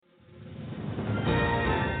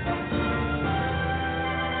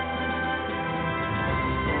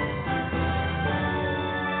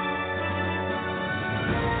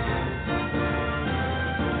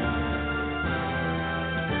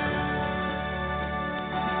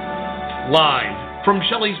Live from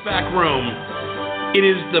Shelley's back room, it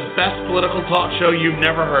is the best political talk show you've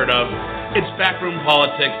never heard of. It's Backroom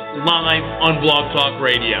Politics, live on Blog Talk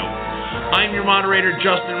Radio. I'm your moderator,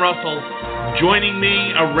 Justin Russell. Joining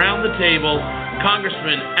me around the table,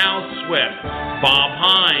 Congressman Al Swift, Bob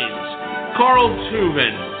Hines, Carl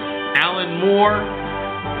Tubin, Alan Moore,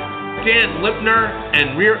 Dan Lipner,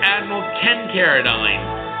 and Rear Admiral Ken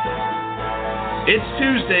Carradine. It's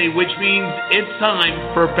Tuesday, which means it's time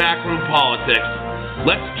for Backroom Politics.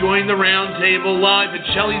 Let's join the round table live at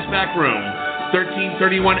Shelley's Back Room,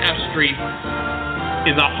 1331 F Street,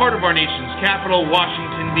 in the heart of our nation's capital,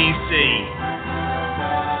 Washington, D.C.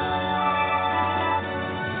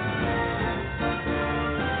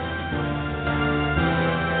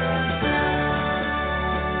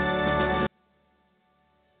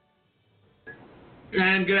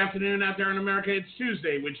 And good afternoon out there in America. It's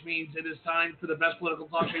Tuesday, which means it is time for the best political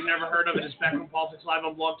talk show you've never heard of. It is Backroom Politics live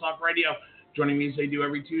on Blog Talk Radio. Joining me as they do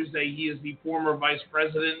every Tuesday, he's the former vice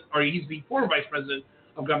president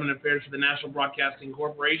of Government Affairs for the National Broadcasting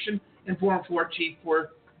Corporation and former floor chief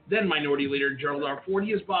for then Minority Leader Gerald R. Ford.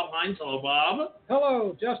 He is Bob Hines. Hello, Bob.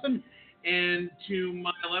 Hello, Justin. And to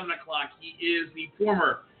my 11 o'clock, he is the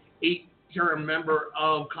former 8-term member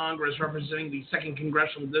of Congress representing the 2nd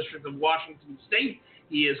Congressional District of Washington State.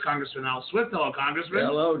 He is Congressman Al Swift. Hello, Congressman.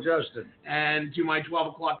 Hello, Justin. And to my 12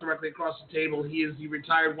 o'clock, directly across the table, he is the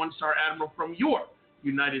retired one-star admiral from your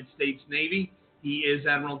United States Navy. He is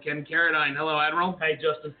Admiral Ken Carradine. Hello, Admiral. Hey,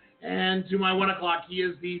 Justin. And to my 1 o'clock, he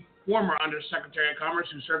is the former Undersecretary of Commerce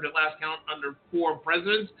who served at last count under 4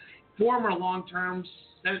 presidents, former long-term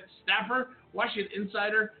Senate staffer, Washington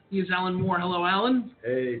insider. He is Alan Moore. Hello, Alan.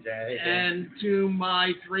 Hey, Dad. And to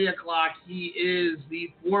my 3 o'clock, he is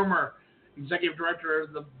the former Executive Director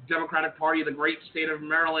of the Democratic Party of the great state of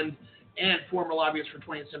Maryland and former lobbyist for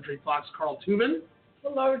 20th Century Fox, Carl Tubin.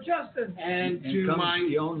 Hello, Justin. And comes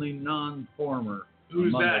the only non-former.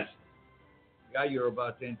 Who's that? The guy you're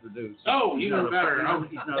about to introduce. Oh, even better.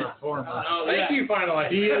 He's not a former. Thank you, finally.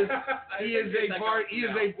 He is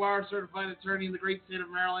a bar certified attorney in the great state of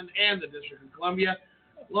Maryland and the District of Columbia.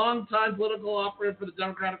 Longtime political operative for the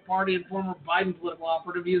Democratic Party and former Biden political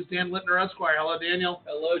operative. He is Dan Lipner, Esquire. Hello, Daniel.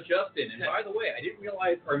 Hello, Justin. And by the way, I didn't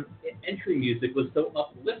realize our entry music was so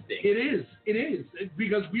uplifting. It is.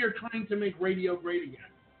 Because we are trying to make radio great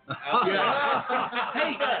again. Yeah.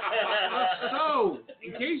 Hey, so,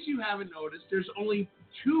 in case you haven't noticed, there's only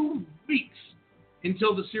 2 weeks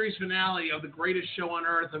until the series finale of the greatest show on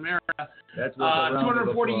earth, America. That's what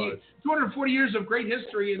 240 years of great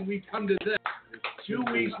history, and we've come to this. 2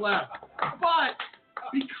 weeks left. But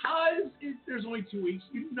because there's only 2 weeks,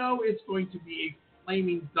 you know it's going to be a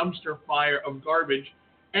flaming dumpster fire of garbage.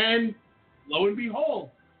 And lo and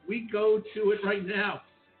behold, we go to it right now.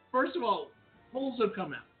 First of all, polls have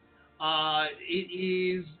come out. It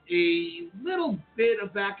is a little bit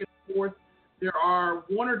of back and forth. There are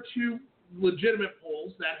 1 or 2 legitimate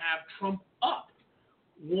polls that have Trump up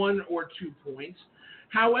 1 or 2 points.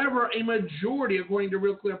 However, a majority, according to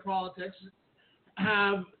Real Clear Politics,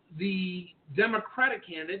 have the Democratic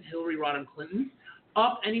candidate, Hillary Rodham Clinton,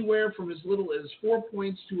 up anywhere from as little as 4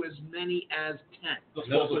 points to as many as 10. Those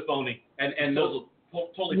polls are phony. And those are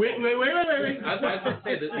totally phony. Wait. I was going to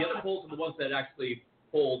say that the other polls are the ones that actually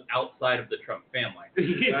polled outside of the Trump family.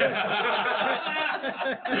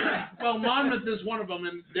 Well, Monmouth is one of them,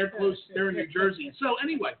 and they're close. They're in New Jersey. So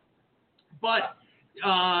anyway, but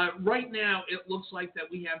right now it looks like that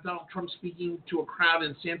we have Donald Trump speaking to a crowd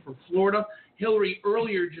in Sanford, Florida. Hillary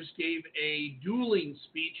earlier just gave a dueling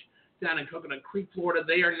speech down in Coconut Creek, Florida.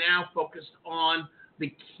 They are now focused on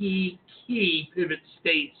the key pivot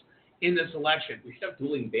states in this election. We should have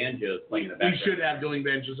dueling banjos playing in the background. We should have dueling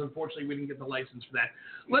banjos. Unfortunately, we didn't get the license for that.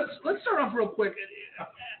 Let's start off real quick.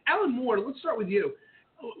 Alan Moore, let's start with you.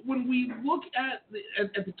 When we look at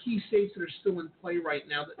the key states that are still in play right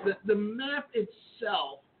now, the map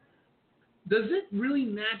itself, does it really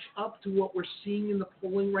match up to what we're seeing in the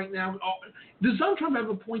polling right now? Does Donald Trump have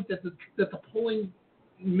a point that the polling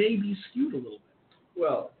may be skewed a little bit?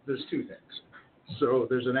 Well, there's 2 things. So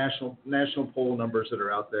there's a national poll numbers that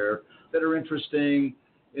are out there that are interesting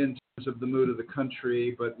in terms of the mood of the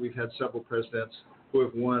country, but we've had several presidents who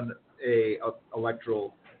have won a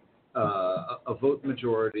vote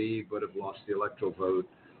majority but have lost the electoral vote.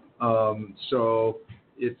 So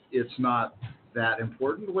it's not that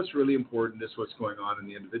important. What's really important is what's going on in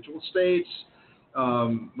the individual states.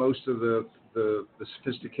 Most of the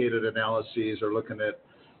sophisticated analyses are looking at,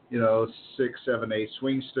 6, 7, 8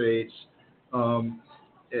 swing states. On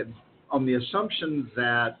the assumption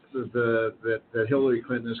that that Hillary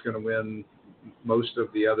Clinton is going to win most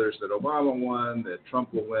of the others that Obama won, that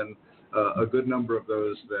Trump will win a good number of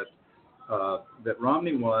those that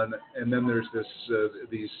Romney won, and then there's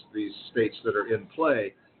these states that are in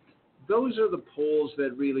play. Those are the polls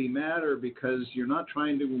that really matter because you're not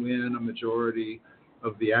trying to win a majority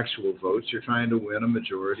of the actual votes. You're trying to win a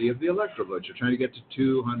majority of the electoral votes. You're trying to get to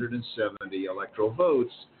 270 electoral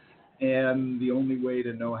votes. And the only way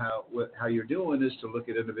to know how you're doing is to look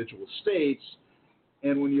at individual states.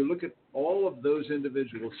 And when you look at all of those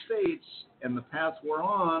individual states and the path we're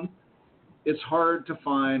on, it's hard to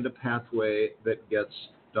find a pathway that gets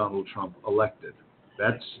Donald Trump elected.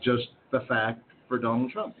 That's just the fact for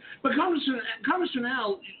Donald Trump. But Congressman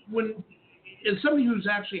Al, as somebody who's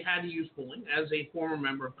actually had to use polling as a former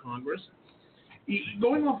member of Congress,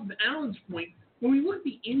 going off of Alan's point, when we look at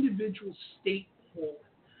the individual state poll,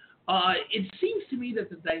 it seems to me that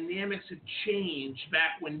the dynamics have changed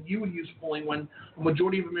back when you would use polling, when a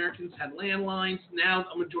majority of Americans had landlines. Now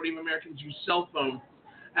a majority of Americans use cell phone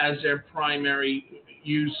as their primary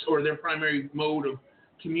use or their primary mode of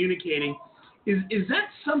communicating. Is that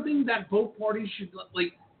something that both parties should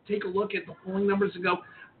take a look at the polling numbers and go,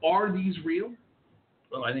 are these real?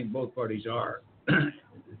 Well, I think both parties are.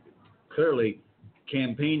 Clearly,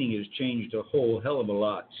 campaigning has changed a whole hell of a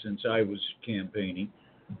lot since I was campaigning.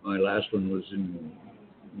 My last one was in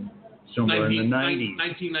somewhere in the 90s.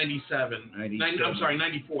 1997. I'm sorry,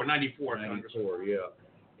 94. 94, yeah.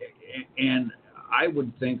 And I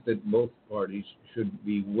would think that both parties should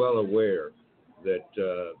be well aware that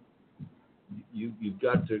you've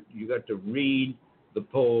got to read the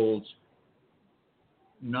polls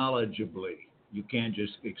knowledgeably. You can't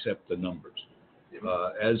just accept the numbers.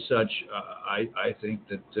 As such, I think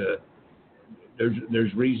that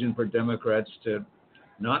there's reason for Democrats to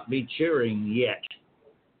not be cheering yet.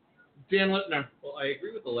 Dan Littner. Well, I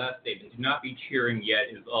agree with the last statement. Do not be cheering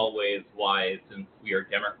yet is always wise, since we are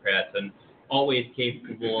Democrats and always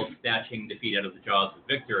capable of snatching defeat out of the jaws of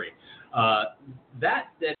victory. That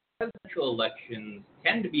said, presidential elections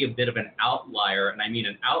tend to be a bit of an outlier, and I mean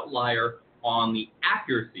an outlier on the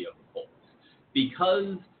accuracy of the polls,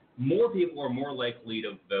 because more people are more likely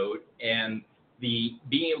to vote, and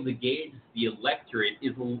being able to gauge the electorate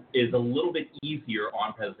is a little bit easier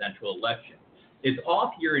on presidential elections. It's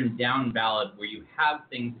off year and down ballot where you have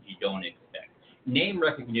things that you don't expect. Name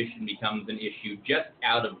recognition becomes an issue just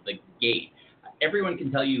out of the gate. Everyone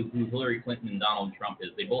can tell you who Hillary Clinton and Donald Trump is.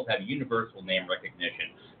 They both have universal name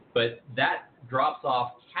recognition. But that drops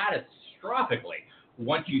off catastrophically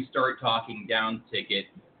once you start talking down ticket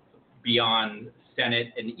beyond Senate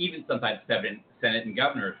and even sometimes Senate and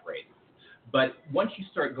governor's races. But once you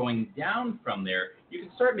start going down from there, you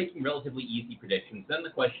can start making relatively easy predictions. Then the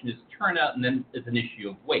question is turnout, and then it's an issue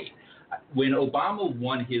of weight. When Obama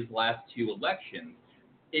won his last two elections,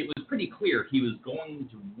 it was pretty clear he was going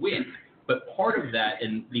to win. But part of that,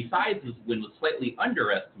 and besides his win, was slightly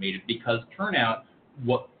underestimated because turnout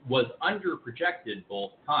was under-projected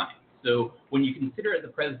both times. So when you consider at the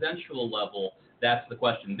presidential level, that's the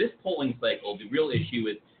question. This polling cycle, the real issue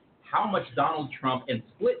is how much Donald Trump and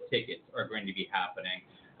split tickets are going to be happening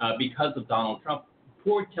because of Donald Trump.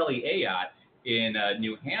 Poor Kelly Ayotte in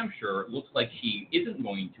New Hampshire looks like she isn't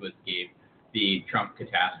going to escape the Trump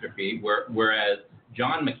catastrophe, whereas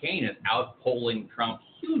John McCain is out-polling Trump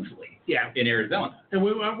hugely in Arizona. And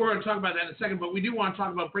we're going to talk about that in a second, but we do want to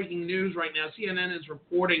talk about breaking news right now. CNN is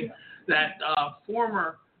reporting that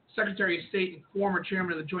former Secretary of State and former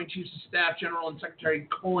Chairman of the Joint Chiefs of Staff, General and Secretary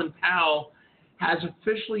Colin Powell, has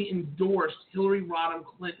officially endorsed Hillary Rodham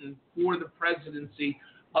Clinton for the presidency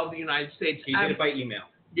of the United States. He did it by email.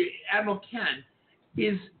 Admiral Ken,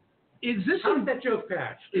 is this... How's that joke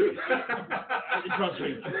patch? Trust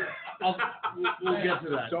me. We'll get to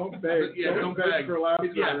that. Don't beg. Don't beg for laughter.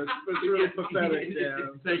 Yeah. It's really pathetic. Yeah.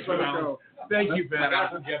 Thank you, Alan. Thank you, Ben. I got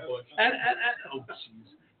it from Jeb Bush. Oh, jeez.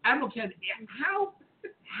 Admiral Ken,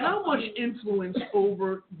 how much influence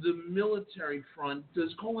over the military front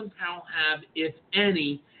does Colin Powell have, if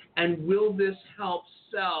any, and will this help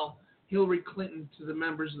sell Hillary Clinton to the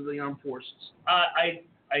members of the armed forces?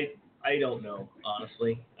 I don't know,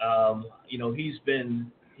 honestly.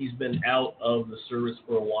 He's been out of the service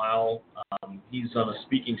for a while. He's on a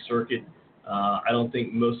speaking circuit. I don't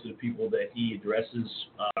think most of the people that he addresses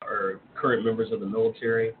are current members of the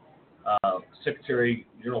military. Secretary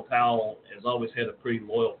General Powell has always had a pretty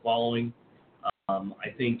loyal following. I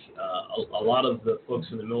think a lot of the folks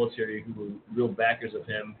in the military who were real backers of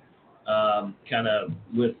him kind of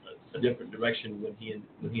went a different direction when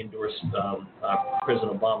he endorsed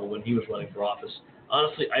President Obama when he was running for office.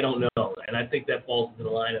 Honestly, I don't know, and I think that falls into the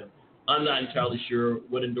line of I'm not entirely sure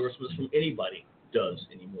what endorsements from anybody does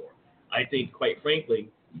anymore. I think, quite frankly,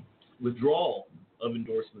 withdrawal of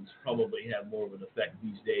endorsements probably have more of an effect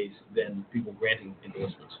these days than people granting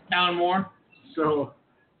endorsements. Alan Moore? So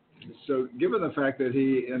given the fact that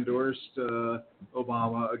he endorsed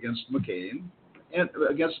Obama against McCain and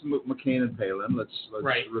against McCain and Palin, let's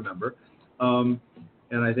Right. remember, and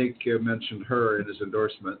I think mentioned her in his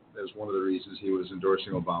endorsement as one of the reasons he was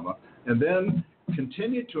endorsing Obama, and then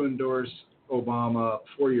continued to endorse Obama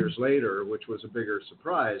 4 years later, which was a bigger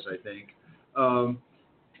surprise, I think.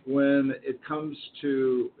 When it comes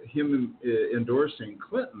to him endorsing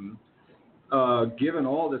Clinton, given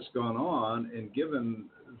all that's gone on and given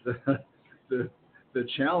the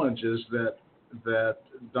challenges that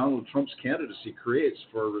Donald Trump's candidacy creates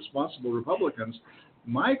for responsible Republicans,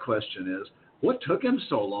 my question is, what took him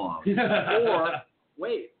so long? Or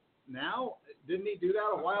wait, now didn't he do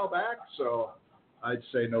that a while back? So I'd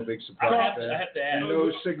say no big surprise. I have to add.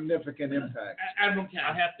 No significant impact. Admiral I Ken.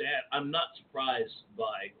 have to add, I'm not surprised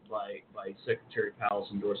by Secretary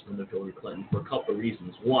Powell's endorsement of Hillary Clinton for a couple of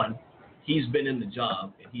reasons. One, he's been in the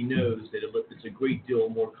job and he knows that it's a great deal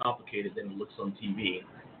more complicated than it looks on TV.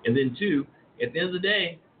 And then two, at the end of the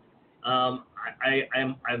day, I'm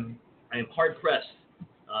hard pressed,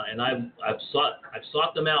 and I've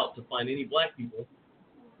sought them out to find any black people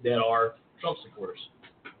that are Trump supporters.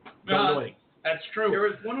 Don't know any. That's true. There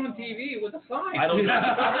was one on TV with a sign. I don't know.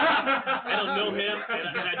 I don't know him,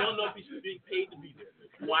 and I don't know if he's being paid to be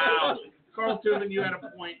there. Wow. Carl Tubman, you had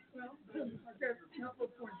a point. Well, I've got a couple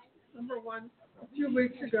of points. Number one, a few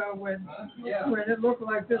weeks ago when it looked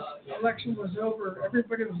like this election was over,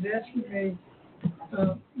 everybody was asking me,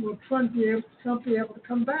 will Trump be able to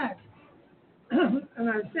come back? And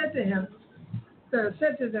I said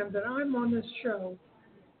to them that I'm on this show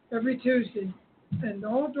every Tuesday, and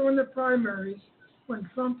all during the primaries, when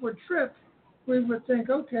Trump would trip, we would think,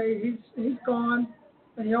 okay, he's gone,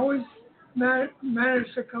 and he always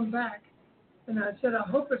managed to come back. And I said, I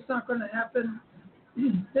hope it's not going to happen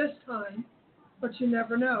this time, but you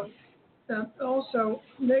never know. Also,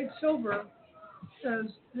 Nate Silver has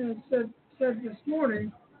said this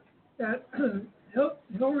morning that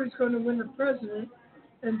Hillary's going to win the president,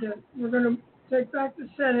 and that we're going to take back the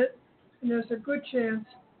Senate, and there's a good chance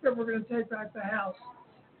that we're going to take back the House.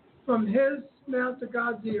 From his mouth to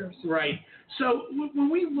God's ears. Right. So when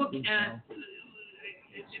we look at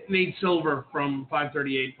Nate Silver from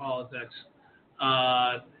 538 Politics,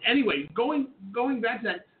 anyway, going back to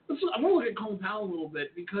that, I want to look at Colin Powell a little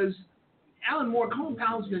bit, because Alan Moore, Colin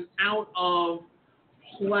Powell's been out of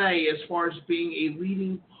play as far as being a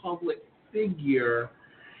leading public figure.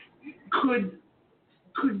 Could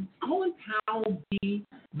Colin Powell be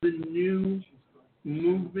the new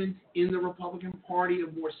movement in the Republican Party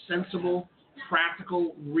of more sensible,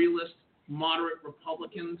 practical, realist, moderate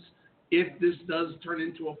Republicans if this does turn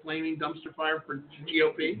into a flaming dumpster fire for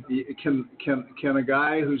GOP? Can a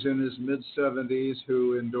guy who's in his mid-70s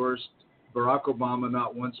who endorsed Barack Obama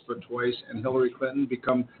not once but twice and Hillary Clinton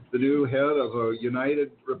become the new head of a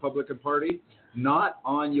united Republican Party? Not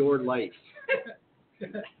on your life.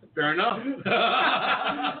 Fair enough.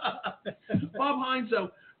 Bob Hines,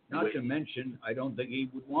 though. Not to mention, I don't think he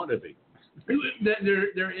would want to be.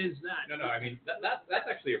 There is that. No, I mean, that's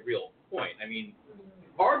actually a real point. I mean,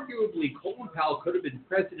 arguably, Colin Powell could have been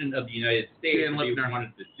president of the United States if he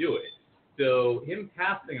wanted to do it. So him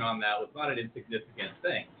passing on that was not an insignificant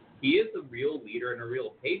thing. He is a real leader and a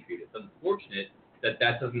real patriot. It's unfortunate that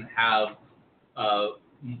doesn't have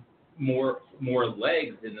more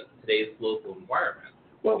legs in today's local environment.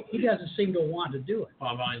 Well, he doesn't seem to want to do it.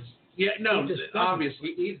 Bob Hines. Yeah, no,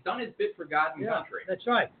 obviously. He's done his bit for God and country. That's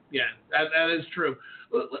right. Yeah, that is true.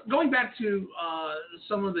 Going back to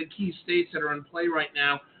some of the key states that are in play right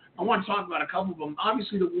now, I want to talk about a couple of them.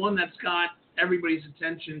 Obviously, the one that's got everybody's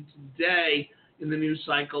attention today in the news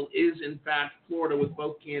cycle is, in fact, Florida, with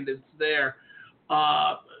both candidates there.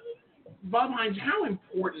 Bob Hines, how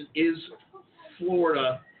important is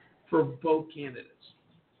Florida for both candidates?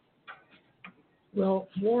 Well,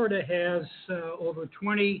 Florida has over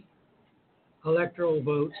 20 electoral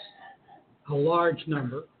votes, a large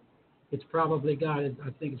number. It's probably got,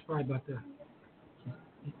 I think it's probably about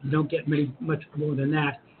you don't get much more than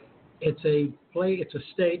that. It's a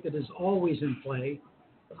state that is always in play.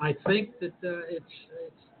 I think that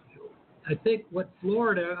I think what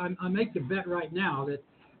Florida, I make the bet right now that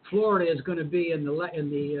Florida is going to be in the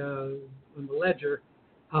ledger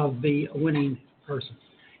of the winning person.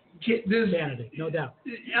 Candidate, no doubt.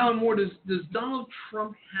 Alan Moore, does Donald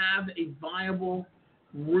Trump have a viable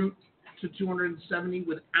route to 270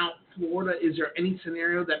 without Florida? Is there any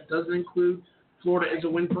scenario that doesn't include Florida as a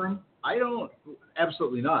win for him?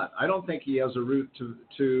 Absolutely not. I don't think he has a route to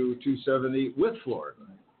 270 with Florida.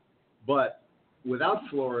 But without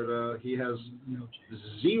Florida, he has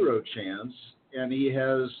zero chance, and he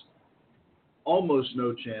has almost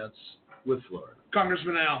no chance with Florida.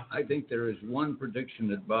 Congressman Al. I think there is one prediction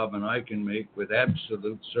that Bob and I can make with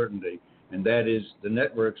absolute certainty, and that is the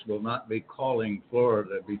networks will not be calling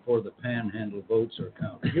Florida before the panhandle votes are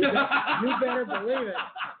counted. You better believe it.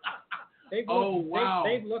 They've wow.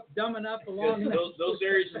 They've looked dumb enough along Those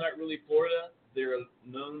areas are not really Florida. They're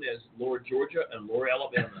known as Lower Georgia and Lower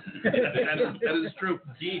Alabama. that is true.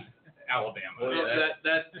 Deep Alabama. Oh, yeah.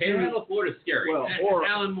 That Panhandle, Florida is scary. Well,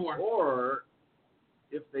 Alan Moore. Or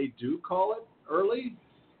if they do call it early,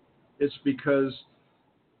 it's because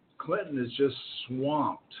Clinton has just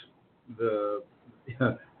swamped the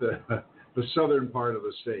southern part of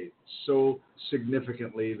the state so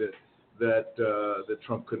significantly that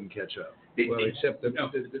Trump couldn't catch up. Well, except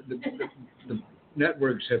the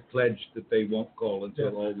networks have pledged that they won't call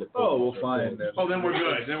until all the Oh, well, fine then. Oh, then we're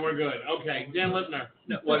good. Okay, Dan Lipner.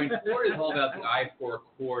 No, well, I mean, Florida is all about the I-4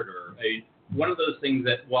 corridor. One of those things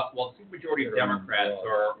that, while the majority of Democrats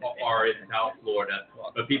are in South Florida,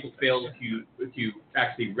 but people fail to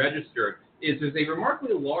actually register, is there's a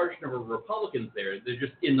remarkably large number of Republicans there. They're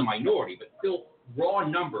just in the minority, but still raw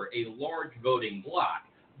number, a large voting bloc.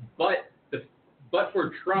 But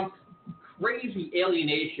for Trump's crazy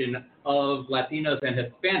alienation of Latinos and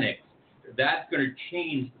Hispanics, that's going to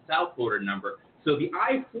change the South Florida number. So the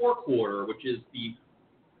I-4 corridor, which is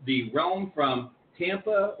the realm from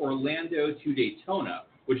Tampa, Orlando to Daytona,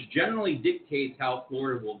 which generally dictates how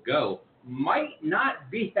Florida will go, might not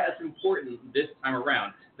be as important this time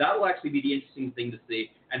around. That will actually be the interesting thing to see,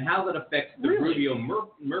 and how that affects the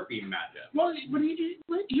Rubio-Murphy matchup. Well, but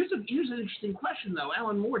here's an interesting question, though.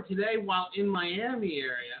 Alan Moore, today, while in Miami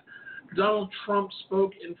area, Donald Trump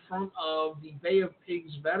spoke in front of the Bay of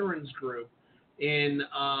Pigs Veterans Group in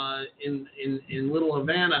Little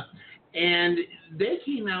Havana, and they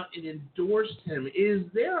came out and endorsed him. Is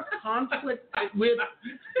there a conflict with?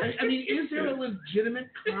 I mean, is there a legitimate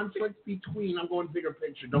conflict between? I'm going bigger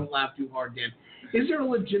picture. Don't laugh too hard, Dan. Is there a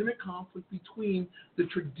legitimate conflict between the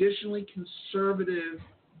traditionally conservative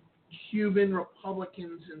Cuban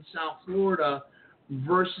Republicans in South Florida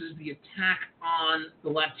versus the attack on the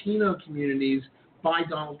Latino communities by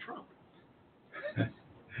Donald Trump?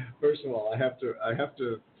 First of all, I have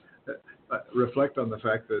to reflect on the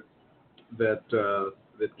fact that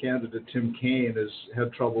candidate Tim Kaine has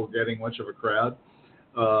had trouble getting much of a crowd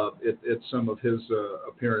at some of his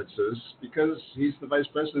appearances because he's the vice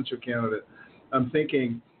presidential candidate. I'm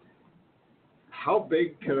thinking, how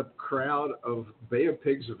big can a crowd of Bay of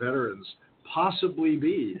Pigs veterans possibly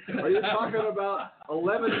be? Are you talking about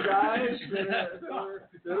 11 guys that are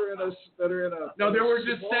in a No, there were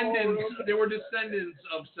small descendants. room? There were descendants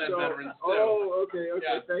of said veterans too. Oh, okay,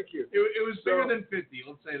 Yeah. thank you. It was bigger than 50.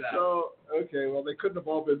 Let's say that. So, okay, well, they couldn't have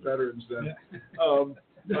all been veterans then.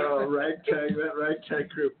 Ragtag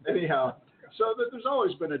group. Anyhow, so there's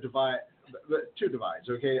always been a divide, two divides,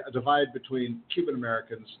 okay? A divide between Cuban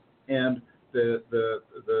Americans and the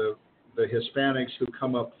Hispanics who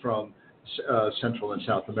come up from Central and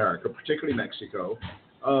South America, particularly Mexico.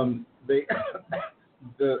 The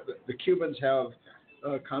Cubans have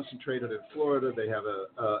concentrated in Florida. They have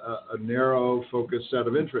a narrow, focused set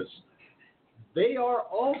of interests. They are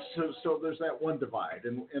also, so there's that one divide.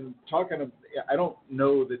 And talking of, I don't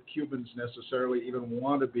know that Cubans necessarily even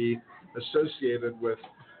want to be associated with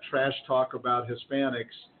trash talk about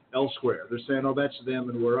Hispanics elsewhere. They're saying, oh, that's them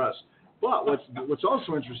and we're us. But what's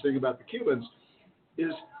also interesting about the Cubans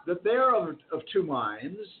is that they're of two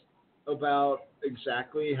minds about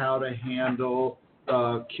exactly how to handle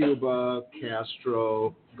Cuba,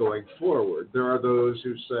 Castro going forward. There are those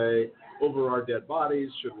who say, over our dead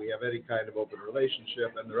bodies, should we have any kind of open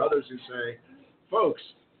relationship? And there are others who say, folks,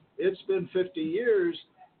 it's been 50 years.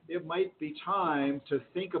 It might be time to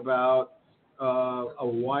think about a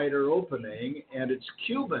wider opening, and it's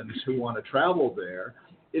Cubans who want to travel there.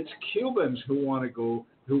 It's Cubans who want to go,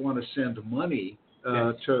 who want to send money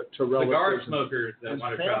to relatives cigar smokers that and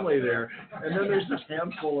want to family travel there. And then there's this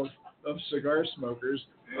handful of cigar smokers,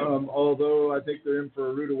 although I think they're in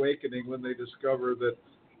for a rude awakening when they discover that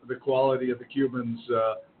the quality of the Cubans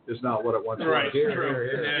is not what it once was. Right, Here, true.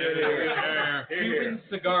 here, Cuban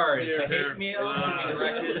cigars, Here, the here. hate meal to be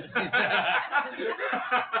directed.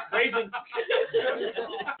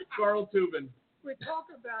 Carl Tubin. We talk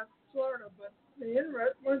about Florida, but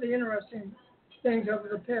one of the interesting things over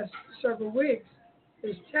the past several weeks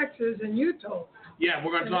is Texas and Utah. Yeah,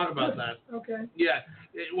 we're going to talk about that. Okay. Yeah.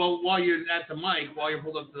 Well, while you're at the mic, while you're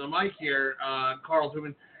pulled up to the mic here, Carl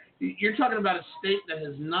Tubin, you're talking about a state that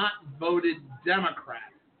has not voted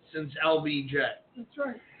Democrat since LBJ. That's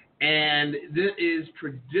right. and this is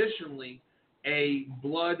traditionally a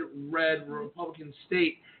blood red Republican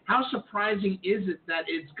state. How surprising is it that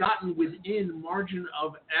it's gotten within margin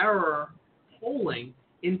of error polling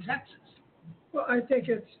in Texas? Well, I think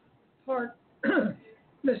it's part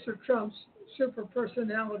Mr. Trump's super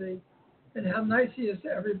personality and how nice he is to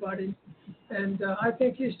everybody. And I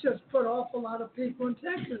think he's just put off a lot of people in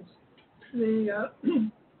Texas. And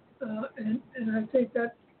I think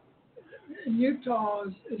that in Utah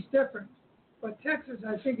is different. But Texas,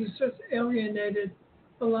 I think, has just alienated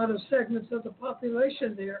a lot of segments of the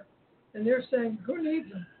population there. And they're saying, who needs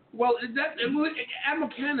them? Well, Admiral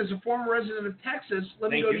Ken, as a former resident of Texas,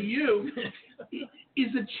 let me Thank go to you,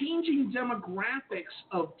 is the changing demographics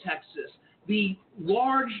of Texas, the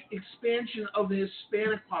large expansion of the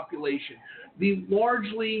Hispanic population, the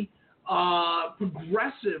largely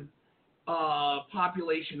progressive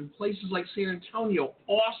population in places like San Antonio,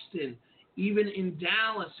 Austin, even in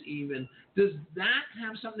Dallas even, does that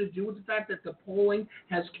have something to do with the fact that the polling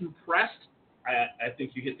has compressed? I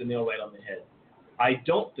think you hit the nail right on the head. I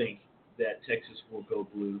don't think that Texas will go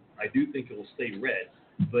blue. I do think it will stay red,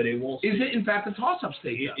 but it won't. Is it in fact a toss-up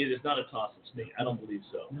state? It is not a toss-up state. I don't believe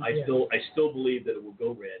so. Yeah. I still believe that it will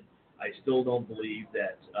go red. I still don't believe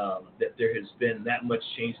that that there has been that much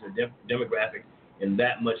change in the demographic and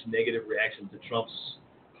that much negative reaction to Trump's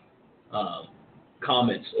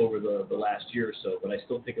comments over the last year or so. But I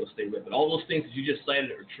still think it'll stay red. But all those things that you just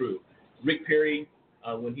cited are true. Rick Perry,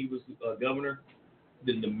 when he was governor,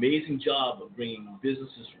 did an amazing job of bringing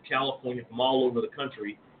businesses from California, from all over the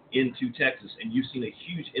country, into Texas, and you've seen a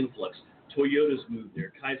huge influx. Toyota's moved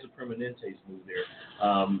there, Kaiser Permanente's moved there.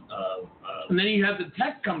 And then you have the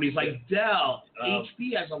tech companies like Dell,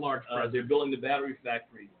 HP has a large presence. They're building the battery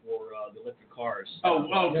factory for the electric cars.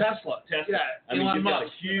 Tesla. Tesla. Yeah, I mean, Elon you've got a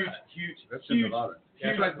Musk. huge. That's in Nevada.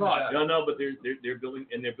 That's what I thought. No, but they're building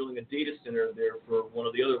a data center there for one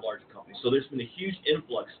of the other larger companies. So there's been a huge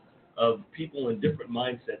influx of people in different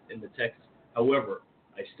mindsets in the Texas. However,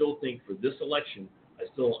 I still think for this election,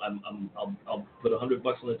 I'll put $100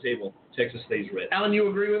 on the table. Texas stays red. Alan, you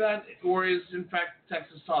agree with that, or is in fact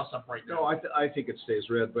Texas toss-up right now? No, I think it stays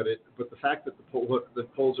red, but the fact that the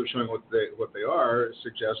polls are showing what they are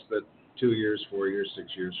suggests that 2 years, 4 years, 6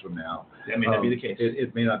 years from now, That may not be the case.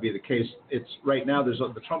 It may not be the case. It's right now. There's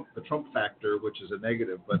the Trump factor, which is a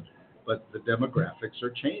negative, but the demographics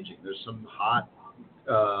are changing. There's some hot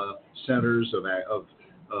centers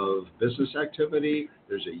of business activity.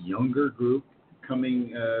 There's a younger group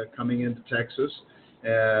coming into Texas,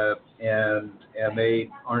 and they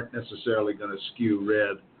aren't necessarily going to skew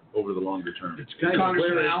red over the longer term. It's kind of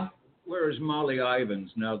Congressman Al? where is Molly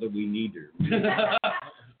Ivins now that we need her?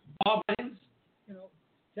 Bob Evans? You know,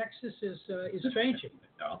 Texas is changing.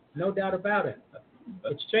 No doubt about it.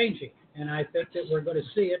 It's changing, and I think that we're going to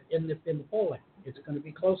see it in the polling. It's going to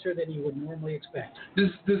be closer than you would normally expect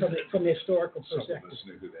from the historical perspective.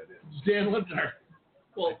 Knew who that is. Dan Lipner.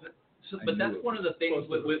 Well, but that's one of the things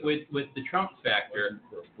with the Trump factor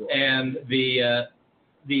and the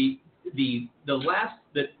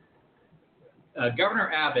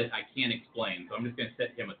Governor Abbott I can't explain, so I'm just going to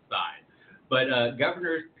set him aside. But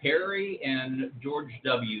Governors Perry and George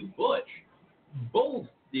W. Bush both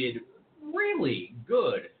did really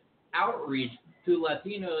good outreach to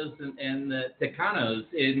Latinos and the Tecanos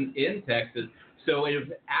in Texas. So it was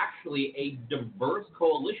actually a diverse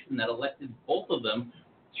coalition that elected both of them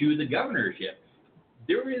to the governorship.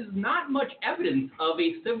 There is not much evidence of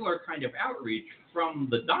a similar kind of outreach from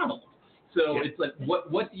the Donald. So it's like,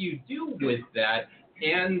 what do you do with that?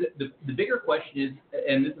 And the bigger question is,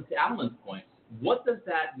 and this is to Alan's point, what does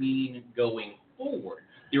that mean going forward?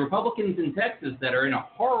 The Republicans in Texas that are in a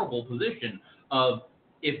horrible position of,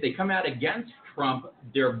 if they come out against Trump,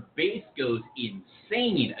 their base goes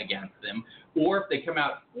insane against them, or if they come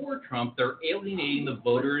out for Trump, they're alienating the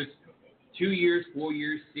voters 2 years, 4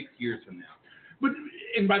 years, 6 years from now. But,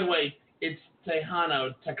 and by the way, it's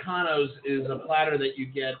Tejano. Tecanos is a platter that you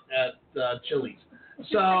get at Chili's.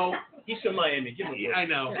 So He's from Miami. Give him a break. I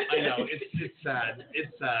know. It's sad.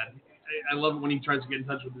 It's sad. I love it when he tries to get in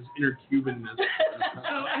touch with his inner Cubanness.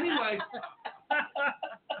 So anyway,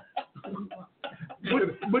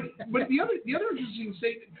 but the other interesting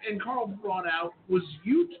state, and Carl brought out, was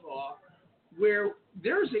Utah, where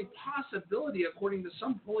there's a possibility, according to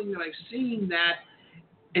some polling that I've seen, that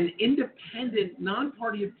an independent,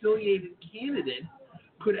 non-party affiliated candidate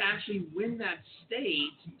could actually win that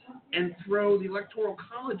state and throw the Electoral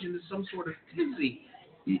College into some sort of tizzy.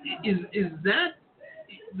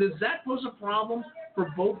 Does that pose a problem for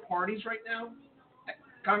both parties right now,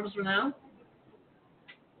 Congressman Al?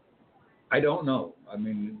 I don't know. I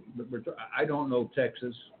mean, I don't know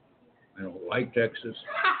Texas. I don't like Texas.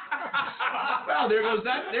 Well, there goes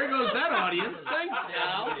that audience. Thanks,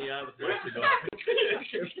 Al.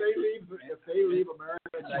 If they leave America,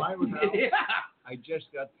 it's fine with that. Yeah. I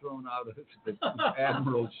just got thrown out of the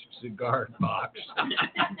Admiral's cigar box.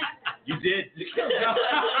 You did.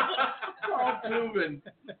 Carl Tubin.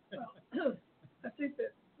 I think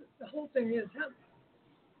that the whole thing is,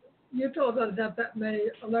 Utah doesn't have that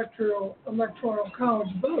many electoral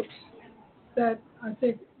college votes. That I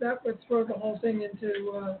think that would throw the whole thing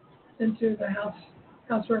into the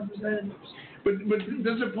House Representatives. But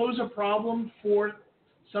does it pose a problem for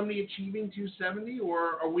somebody achieving 270,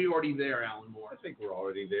 or are we already there, Alan Moore? I think we're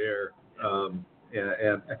already there.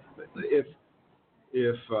 And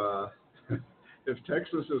if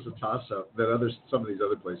Texas is a toss-up, then some of these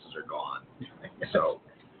other places are gone. So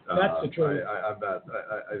That's the truth.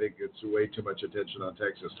 I think it's way too much attention on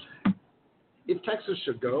Texas. If Texas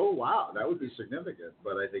should go, wow, that would be significant.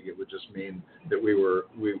 But I think it would just mean that we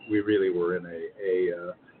really were in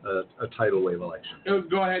a tidal wave election.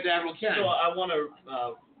 Go ahead, Admiral Ken. So I want to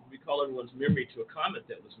recall everyone's memory to a comment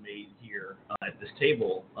that was made here at this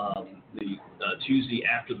table the Tuesday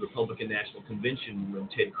after the Republican National Convention when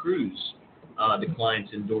Ted Cruz declined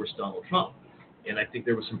to endorse Donald Trump. And I think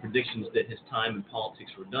there were some predictions that his time in politics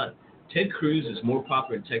were done. Ted Cruz is more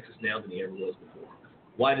popular in Texas now than he ever was before.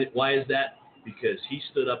 Why is that? Because he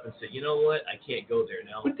stood up and said, you know what, I can't go there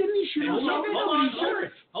now. But didn't he shoot himself?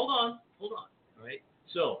 Hold on. All right.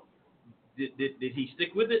 So, did he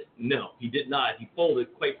stick with it? No, he did not. He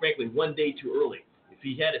folded, quite frankly, one day too early. If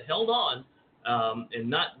he had held on and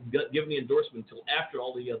not given the endorsement until after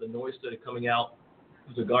all the noise started coming out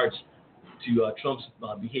with regards to Trump's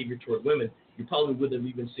behavior toward women, you probably wouldn't have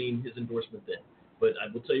even seen his endorsement then. But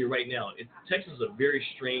I will tell you right now, Texas is a very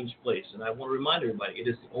strange place, and I want to remind everybody, it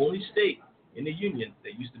is the only state in the union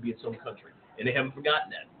that used to be its own country, and they haven't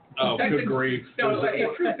forgotten that. Oh, good grief. No,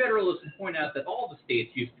 a true federalist would point out that all the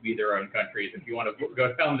states used to be their own countries. If you want to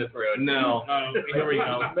go down this road, No. Here we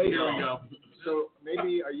go. Maybe. Here we go. So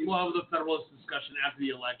maybe We'll have the Federalist discussion after the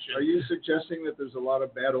election. are you suggesting that there's a lot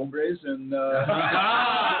of bad hombres and?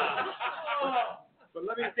 But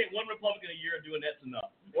let me. I think one Republican a year doing that's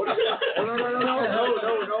enough. Oh,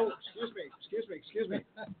 no. Excuse me.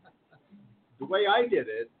 The way I did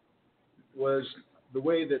it was the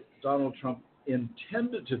way that Donald Trump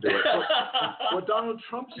intended to do it. What Donald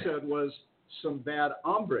Trump said was some bad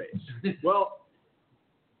hombres. Well,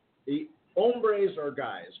 the hombres are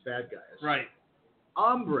guys, bad guys. Right.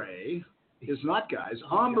 Hombre is not guys.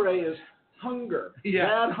 Hombre is hunger. Yeah.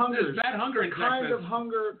 Bad hunger. There's bad hunger in the kind Texas. of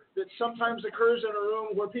hunger that sometimes occurs in a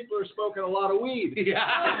room where people are smoking a lot of weed. Yeah.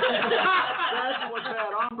 That's what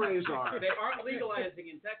bad hombres are. they aren't legalizing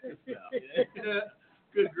in Texas now.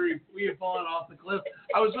 Good grief. We have fallen off the cliff.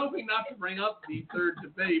 I was hoping not to bring up the third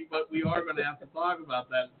debate, but we are going to have to talk about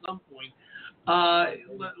that at some point.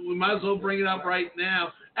 We might as well bring it up right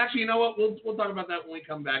now. Actually, you know what? We'll talk about that when we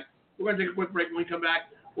come back. We're going to take a quick break. When we come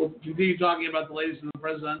back, we'll continue talking about the latest in the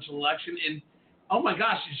presidential election. And, oh, my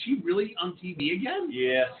gosh, is she really on TV again?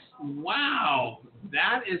 Yes. Wow.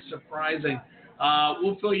 That is surprising.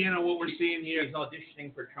 We'll fill you in on what we're seeing here. He's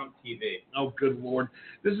auditioning for Trump TV. Oh, good Lord.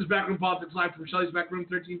 This is Backroom Politics Live from Shelley's Back Room,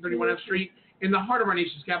 1331 F Street, in the heart of our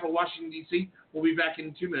nation's capital, Washington, D.C. We'll be back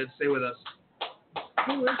in 2 minutes. Stay with us.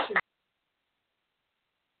 Who is she?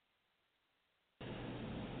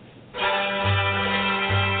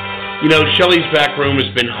 You know, Shelley's Back Room has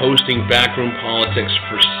been hosting Backroom Politics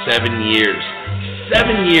for 7 years.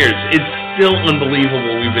 7 years. It's still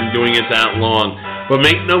unbelievable we've been doing it that long. But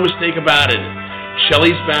make no mistake about it,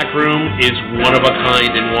 Shelley's Back Room is one of a kind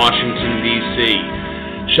in Washington, D.C.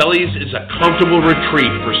 Shelley's is a comfortable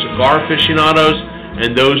retreat for cigar aficionados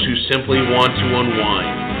and those who simply want to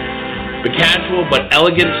unwind. The casual but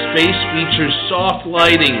elegant space features soft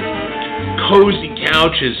lighting, cozy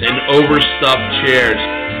couches, and overstuffed chairs.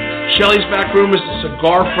 Shelley's Back Room is a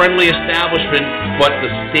cigar-friendly establishment, but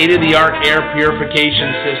the state-of-the-art air purification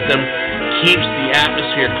system keeps the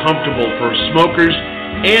atmosphere comfortable for smokers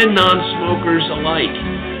and non-smokers alike.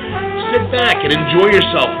 Sit back and enjoy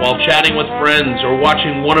yourself while chatting with friends or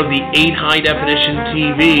watching one of the 8 high-definition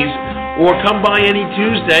TVs, or come by any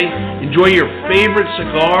Tuesday, enjoy your favorite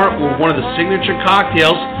cigar or one of the signature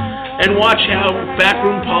cocktails, and watch how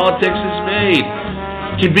Backroom Politics is made.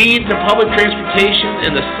 Convenient to public transportation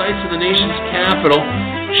and the sights of the nation's capital,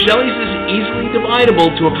 Shelley's is easily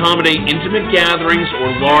dividable to accommodate intimate gatherings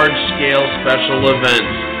or large-scale special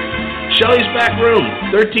events. Shelley's Back Room,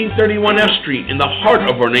 1331 F Street, in the heart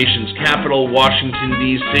of our nation's capital, Washington,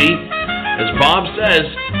 D.C. As Bob says,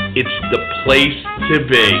 it's the place to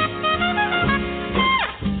be.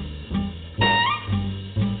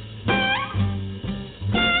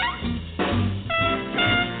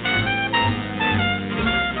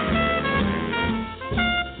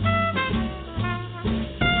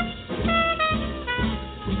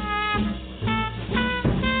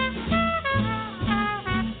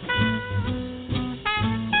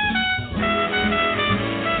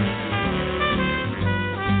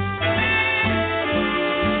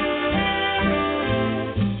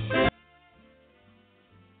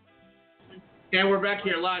 And we're back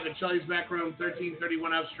here live at Shelley's Back Room,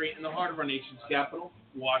 1331 F Street, in the heart of our nation's capital,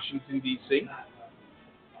 Washington, D.C.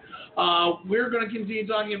 We're going to continue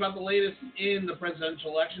talking about the latest in the presidential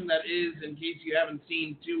election. That is, in case you haven't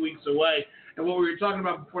seen, 2 weeks away. And what we were talking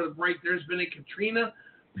about before the break, there's been a Katrina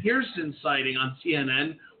Pearson sighting on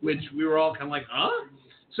CNN, which we were all kind of like, huh?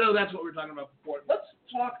 So that's what we were talking about before. Let's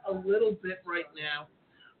talk a little bit right now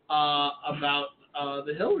about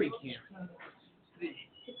the Hillary campaign.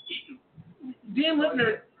 Dan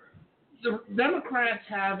Lipner, the Democrats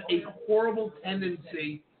have a horrible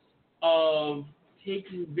tendency of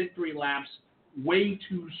taking victory laps way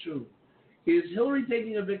too soon. Is Hillary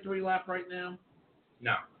taking a victory lap right now?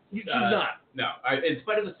 No. She's not. No. In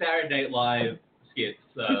spite of the Saturday Night Live skits,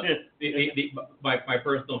 my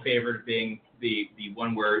personal favorite being the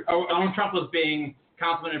one where Donald Trump was being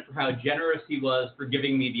complimented for how generous he was for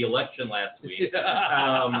giving me the election last week.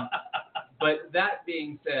 But that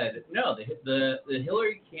being said, no, the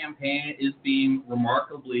Hillary campaign is being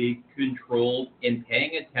remarkably controlled in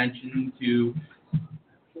paying attention to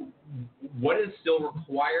what is still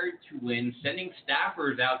required to win, sending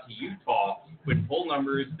staffers out to Utah when poll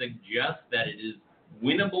numbers suggest that it is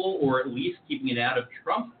winnable, or at least keeping it out of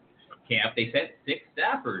Trump's camp. They sent 6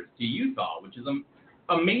 staffers to Utah, which is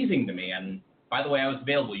amazing to me. And by the way, I was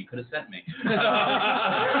available. You could have sent me.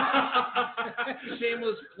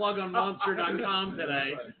 Shameless plug on Monster.com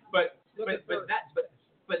today. But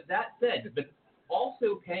that said, but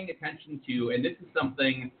also paying attention to, and this is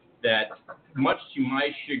something that, much to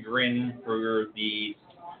my chagrin, for the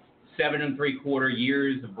 7 3/4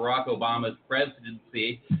 years of Barack Obama's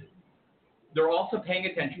presidency, they're also paying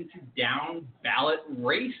attention to down ballot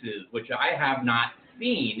races, which I have not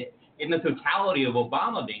seen in the totality of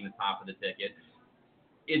Obama being the top of the ticket.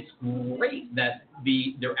 It's great that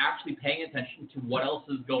they're actually paying attention to what else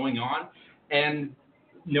is going on and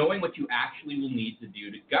knowing what you actually will need to do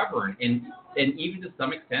to govern, and even to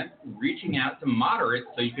some extent reaching out to moderates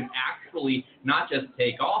so you can actually not just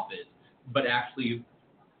take office, but actually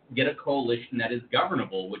get a coalition that is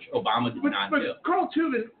governable, which Obama did not do. But Carl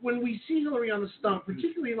Tubin, when we see Hillary on the stump,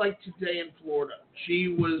 particularly like today in Florida, she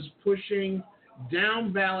was pushing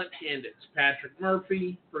down ballot candidates, Patrick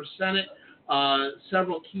Murphy for Senate,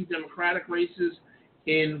 several key Democratic races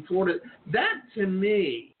in Florida. That to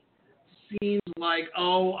me seems like,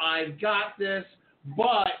 oh, I've got this,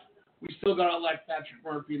 but we still got to elect Patrick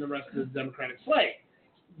Murphy and the rest of the Democratic slate.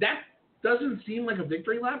 That doesn't seem like a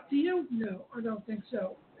victory lap to you? No, I don't think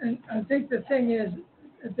so. And I think the thing is,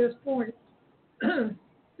 at this point,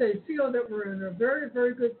 they feel that we're in a very,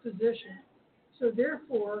 very good position. So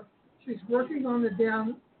therefore, she's working on the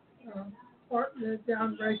down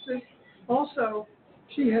races. Also,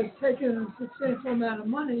 she has taken a substantial amount of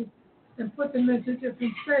money and put them into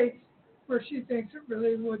different states where she thinks it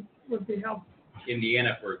really would be helpful.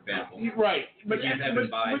 Indiana, for example. Right. But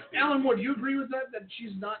but Alan Moore, do you agree with that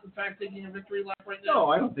she's not, in fact, taking a victory lap right now? No,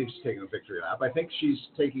 I don't think she's taking a victory lap. I think she's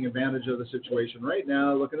taking advantage of the situation right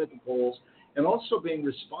now, looking at the polls, and also being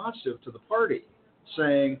responsive to the party,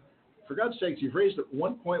 saying, for God's sakes, you've raised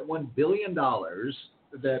 $1.1 billion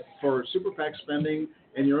that for super PAC spending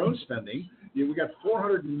and your own spending. We got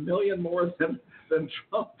 $400 million more than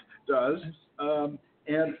Trump does.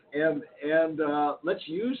 And let's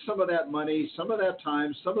use some of that money, some of that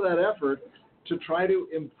time, some of that effort to try to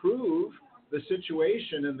improve the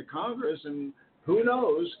situation in the Congress, and who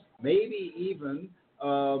knows, maybe even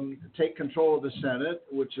take control of the Senate,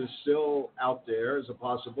 which is still out there as a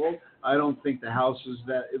possible. I don't think the House is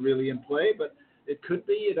that really in play, but it could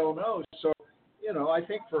be. You don't know. So, I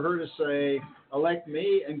think for her to say, elect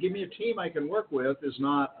me and give me a team I can work with is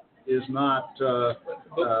not. Hold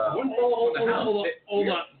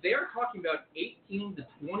on. They're talking about 18 to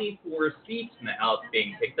 24 seats in the House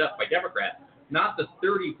being picked up by Democrats. Not the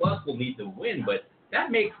 30 plus will need to win, but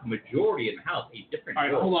that makes the majority in the House a different. All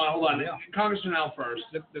right, hold on. Yeah. Congressman Al first.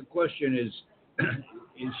 The question is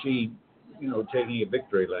she, taking a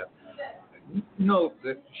victory lap? No,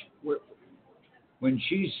 when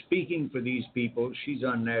she's speaking for these people, she's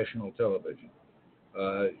on national television.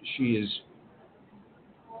 She is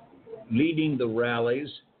leading the rallies.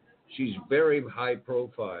 She's very high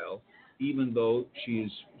profile, even though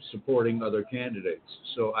she's supporting other candidates.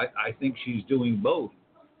 So I think she's doing both,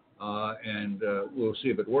 and we'll see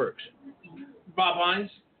if it works. Bob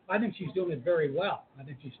Hines? I think she's doing it very well. I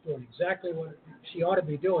think she's doing exactly what she ought to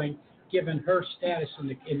be doing, given her status in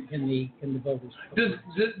the voters.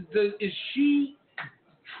 Is she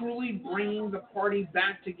truly bringing the party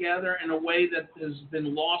back together in a way that has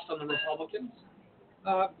been lost on the Republicans?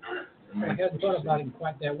 I hadn't thought about it in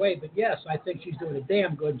quite that way, but yes, I think she's doing a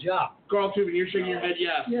damn good job. Carl Tubin, you're shaking your head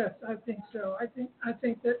yes. Yes, I think so. I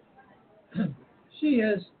think that she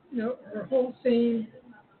has, her whole theme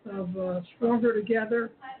of Stronger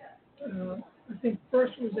Together. I think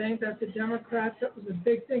first was aimed at the Democrats. That was a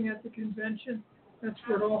big thing at the convention. That's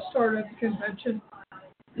where it all started at the convention.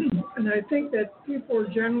 And I think that people are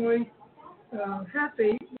generally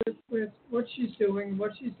happy with what she's doing,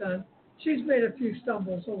 what she's done. She's made a few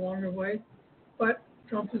stumbles along the way, but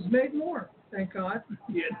Trump has made more, thank God.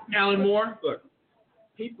 Yeah. Alan Moore? Look,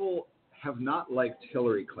 people have not liked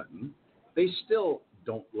Hillary Clinton. They still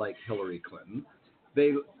don't like Hillary Clinton.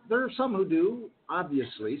 There are some who do,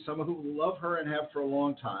 obviously, some who love her and have for a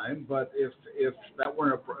long time. But if that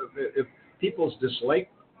weren't if people's dislike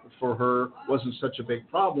for her wasn't such a big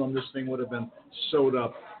problem, this thing would have been sewed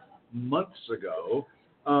up months ago.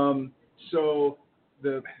 So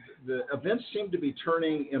the events seem to be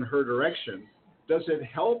turning in her direction. Does it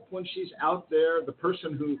help when she's out there, the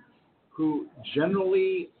person who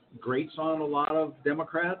generally grates on a lot of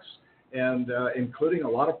Democrats, and including a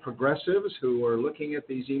lot of progressives who are looking at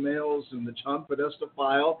these emails in the John Podesta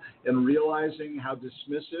file and realizing how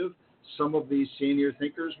dismissive some of these senior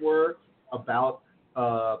thinkers were about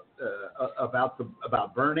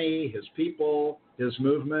Bernie, his people, his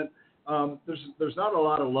movement? There's not a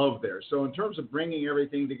lot of love there. So in terms of bringing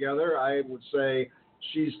everything together, I would say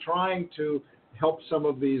she's trying to help some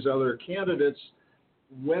of these other candidates.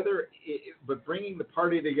 But bringing the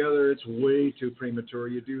party together, it's way too premature.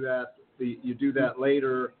 You do that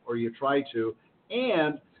later, or you try to.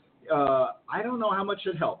 And I don't know how much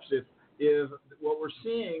it helps. If what we're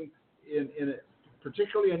seeing in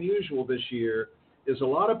particularly unusual this year is a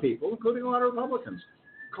lot of people, including a lot of Republicans.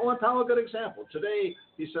 Colin Powell, a good example. Today,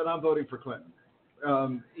 he said, I'm voting for Clinton.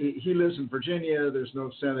 He lives in Virginia. There's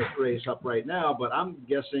no Senate race up right now, but I'm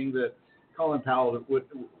guessing that Colin Powell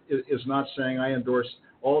is not saying I endorse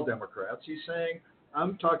all Democrats. He's saying,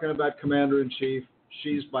 I'm talking about Commander-in-Chief.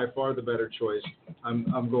 She's by far the better choice.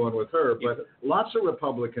 I'm going with her. But lots of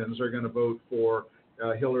Republicans are going to vote for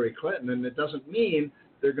Hillary Clinton, and it doesn't mean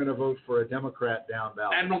they're going to vote for a Democrat down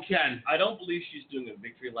ballot. Admiral Ken. I don't believe she's doing a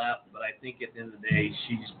victory lap, but I think at the end of the day,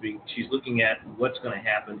 she's looking at what's going to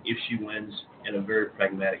happen if she wins in a very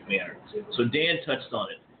pragmatic manner. So Dan touched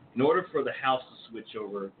on it. In order for the House to switch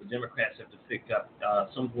over, the Democrats have to pick up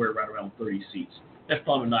somewhere right around 30 seats. That's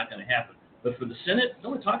probably not going to happen. But for the Senate,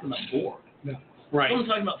 they're only talking about 4. No. Right. We're only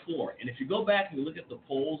talking about 4. And if you go back and you look at the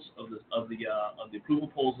polls of the approval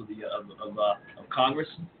polls of Congress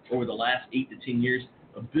over the last 8 to 10 years,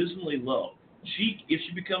 abysmally low. If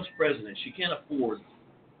she becomes president, she can't afford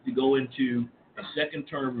to go into a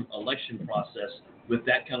second-term election process with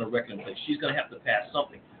that kind of record in place. She's going to have to pass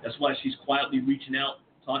something. That's why she's quietly reaching out,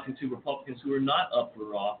 talking to Republicans who are not up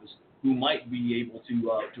for office, who might be able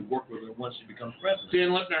to work with her once she becomes president. Dan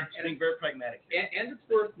Lipner. I think very pragmatic. And it's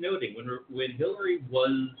worth noting, when Hillary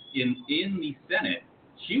was in the Senate,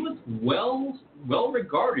 she was well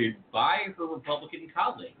regarded by her Republican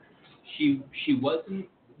colleagues. She wasn't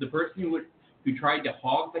the person who tried to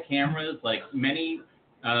hog the cameras like many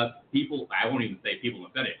people. I won't even say people in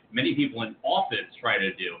the Senate. Many people in office try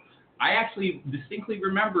to do. I actually distinctly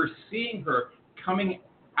remember seeing her coming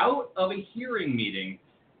out of a hearing meeting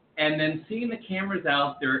and then seeing the cameras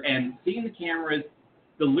out there and seeing the cameras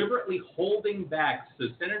deliberately holding back so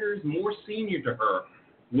senators more senior to her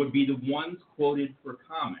would be the ones quoted for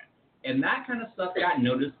comment. And that kind of stuff got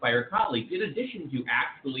noticed by her colleagues, in addition to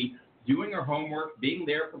actually doing her homework, being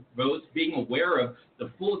there for votes, being aware of the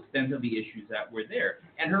full extent of the issues that were there.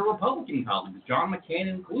 And her Republican colleagues, John McCain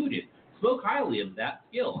included, spoke highly of that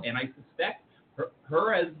skill. And I suspect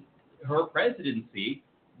her presidency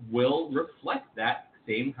will reflect that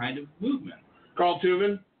same kind of movement. Carl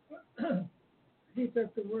Tubin. He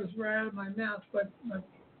took the words right out of my mouth, but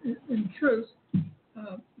in truth,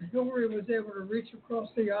 Hillary was able to reach across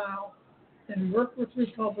the aisle and work with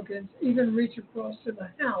Republicans, even reach across to the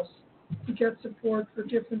House to get support for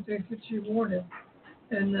different things that she wanted.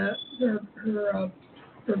 And the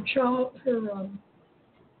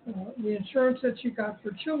insurance that she got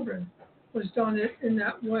for children was done in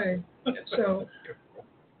that way. So.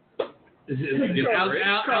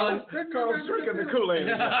 Carl's drinking the Kool-Aid.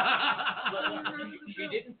 She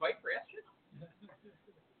didn't fight for estrogen?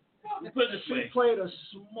 She played a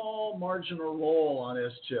small marginal role on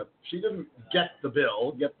S-chip. She didn't get the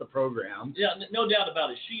bill, get the program. Yeah, no doubt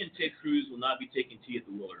about it. She and Ted Cruz will not be taking tea at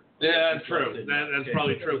the Willard. Yeah, that's true. That's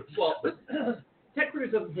probably true. Well, Ted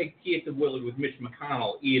Cruz doesn't take Keith Willard with Mitch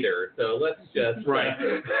McConnell either, so let's just... Right.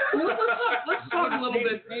 Let's talk a little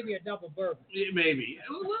bit. Maybe a double bourbon. Maybe.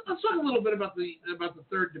 Let's talk a little bit about the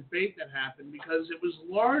third debate that happened, because it was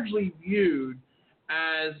largely viewed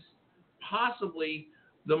as possibly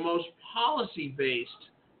the most policy-based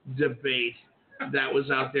debate that was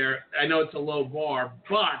out there. I know it's a low bar,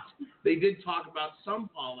 but they did talk about some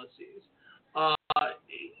policies.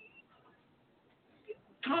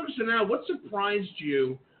 Congressman, now, what surprised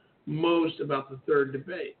you most about the third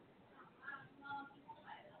debate?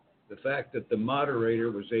 The fact that the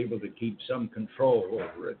moderator was able to keep some control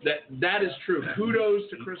over it. That is true. Kudos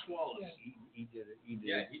to Chris Wallace. He did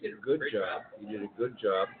a good job. He did a good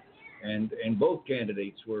job, and both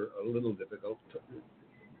candidates were a little difficult.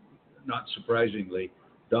 Not surprisingly,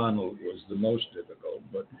 Donald was the most difficult,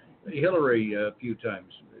 but Hillary a few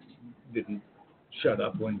times didn't shut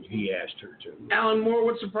up when he asked her to. Alan Moore,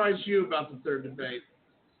 what surprised you about the third debate?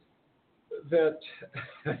 That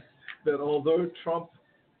although Trump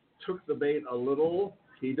took the bait a little,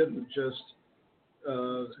 he didn't just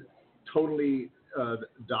totally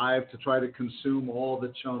dive to try to consume all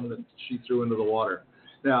the chum that she threw into the water.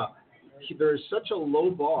 Now, there's such a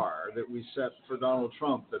low bar that we set for Donald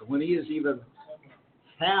Trump that when he is even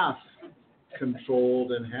half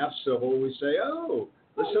controlled and half civil, we say, oh,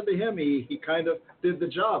 listen to him. He kind of did the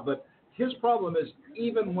job. But his problem is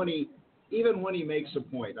even when he makes a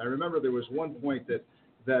point. I remember there was one point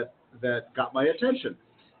that got my attention.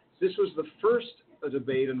 This was the first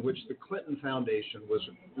debate in which the Clinton Foundation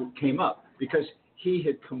came up, because he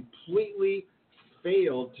had completely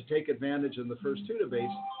failed to take advantage in the first two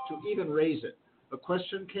debates to even raise it. A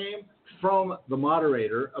question came from the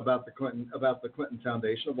moderator about the Clinton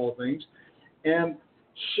Foundation, of all things, and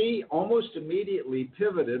she almost immediately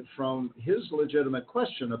pivoted from his legitimate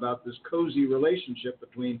question about this cozy relationship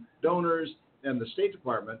between donors and the State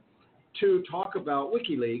Department to talk about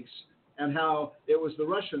WikiLeaks and how it was the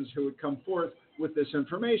Russians who would come forth with this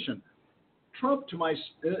information. Trump,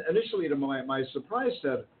 initially to my surprise,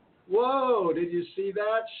 said, "Whoa, did you see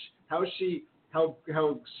that? How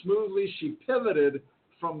smoothly she pivoted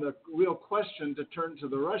from the real question to turn to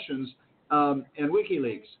the Russians and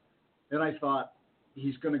WikiLeaks." And I thought,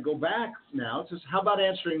 he's going to go back now to how about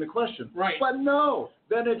answering the question? Right. But no,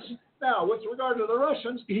 then it's now with regard to the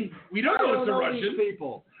Russians. We don't know it's the Russians. These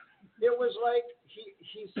people. It was like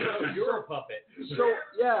he's You're a puppet. So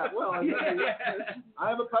yeah, well,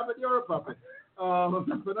 I'm a puppet. You're a puppet.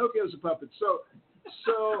 Pinocchio's a puppet. So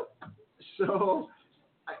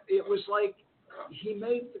it was like he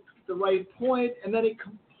made the right point, and then he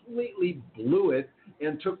completely blew it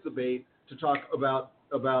and took the bait to talk about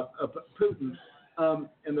Putin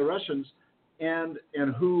and the Russians and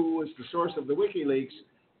who was the source of the WikiLeaks,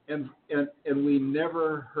 and we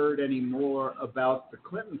never heard any more about the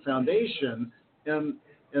Clinton Foundation, and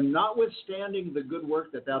notwithstanding the good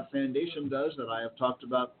work that foundation does that I have talked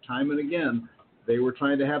about time and again, they were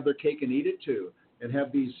trying to have their cake and eat it too, and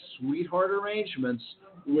have these sweetheart arrangements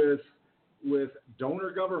with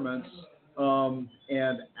donor governments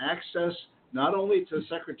and access not only to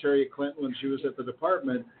Secretary Clinton when she was at the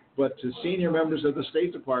department, but to senior members of the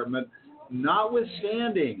State Department,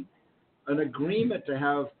 notwithstanding an agreement to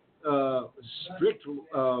have strict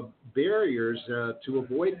barriers to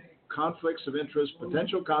avoid conflicts of interest,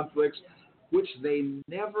 potential conflicts, which they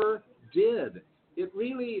never did. It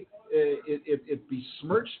really it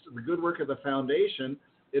besmirched the good work of the foundation.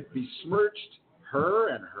 It besmirched her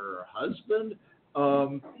and her husband,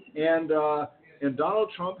 and Donald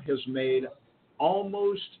Trump has made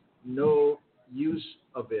almost no use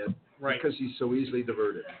of it, right, because he's so easily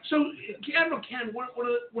diverted. So, Admiral Ken, one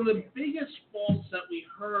of the biggest faults that we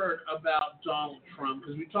heard about Donald Trump,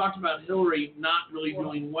 because we talked about Hillary not really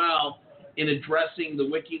doing well in addressing the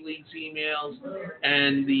WikiLeaks emails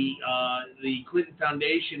and the Clinton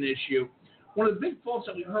Foundation issue, one of the big faults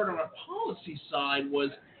that we heard on a policy side was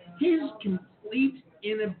his complete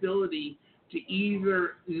inability to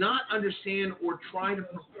either not understand or try to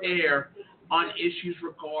prepare on issues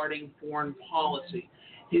regarding foreign policy.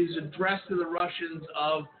 His address to the Russians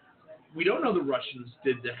of, we don't know the Russians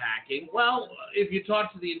did the hacking. Well, if you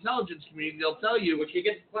talk to the intelligence community, they'll tell you. Which you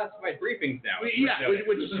get classified briefings now. Yeah,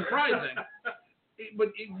 which is surprising. But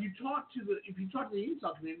if you talk to the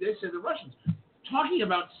intel community, they say the Russians. Talking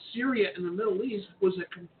about Syria and the Middle East was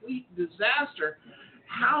a complete disaster.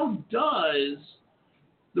 How does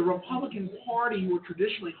the Republican Party, who are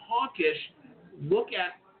traditionally hawkish, look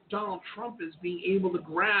at Donald Trump as being able to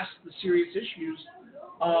grasp the serious issues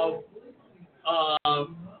of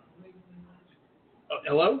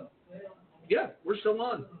hello? Yeah, we're still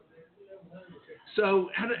on. So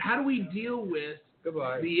how do we deal with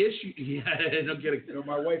Goodbye. the issue? Yeah, don't get it. You know,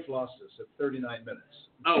 my wife lost us at 39 minutes.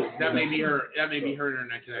 Oh, that may be her. That may be her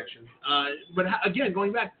internet connection. But again,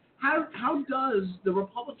 going back, how does the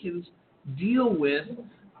Republicans deal with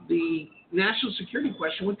the national security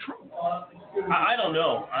question with Trump? I don't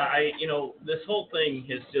know. This whole thing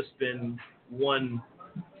has just been one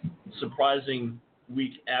surprising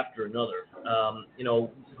week after another.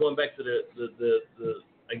 Going back to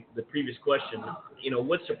the previous question,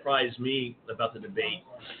 what surprised me about the debate,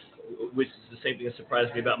 which is the same thing that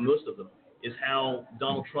surprised me about most of them, is how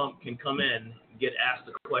Donald Trump can come in, get asked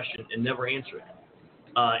a question, and never answer it.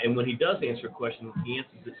 And when he does answer a question, he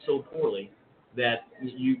answers it so poorly that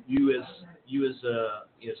you as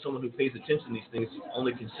someone who pays attention to these things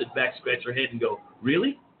only can sit back, scratch your head, and go,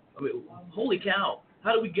 really? I mean, holy cow!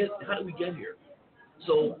 How do we get here?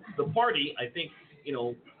 So the party, I think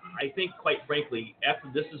quite frankly, after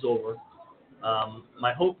this is over,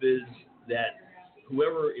 my hope is that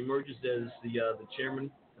whoever emerges as the chairman,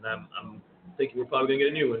 and I'm thinking we're probably gonna get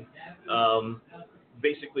a new one,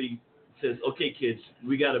 basically says, okay, kids,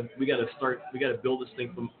 we gotta build this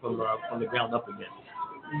thing from the ground up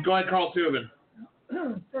again. Go ahead, Carl Tubin.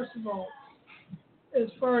 First of all, as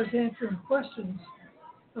far as answering questions,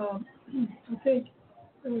 I think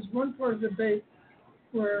there was one part of the debate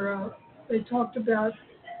where they talked about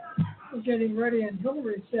getting ready, and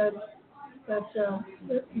Hillary said that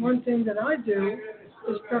one thing that I do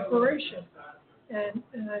is preparation, and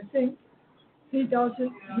I think he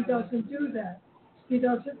doesn't do that. He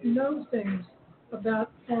doesn't know things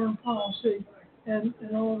about foreign policy and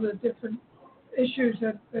all the different issues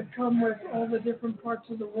that come with all the different parts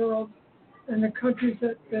of the world and the countries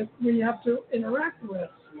that we have to interact with.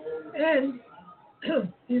 And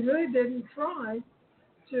he really didn't try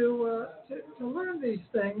to learn these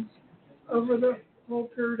things over the whole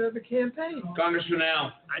period of the campaign. Congressman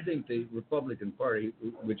Al. I think the Republican Party,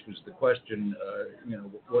 which was the question,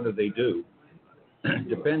 what do they do?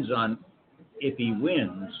 Depends on if he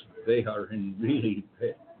wins, they are in really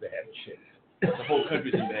bad shape. The whole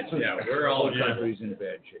country's in bad shape. Yeah, we're all country's in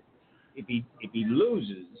bad shape. If he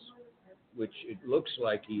loses, which it looks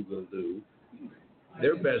like he will do,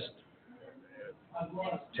 their best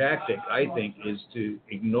tactic, I think, is to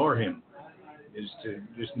ignore him, is to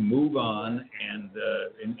just move on and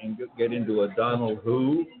get into a Donald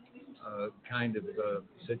Who kind of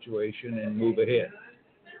situation and move ahead.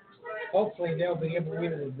 Hopefully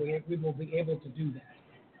we will be able to do that.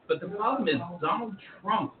 But the problem is Donald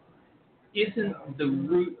Trump isn't the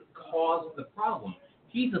root cause of the problem.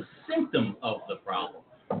 He's a symptom of the problem.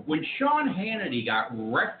 When Sean Hannity got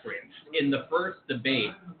referenced in the first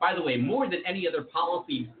debate, by the way, more than any other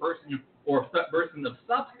policy person or person of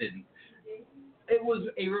substance, it was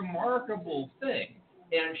a remarkable thing.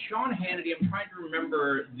 And Sean Hannity, I'm trying to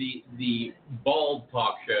remember the bald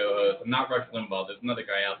talk show host, not Rush Limbaugh, there's another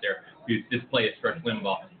guy out there who displays Rush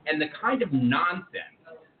Limbaugh, and the kind of nonsense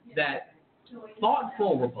that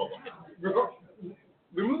thoughtful Republicans,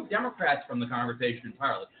 remove Democrats from the conversation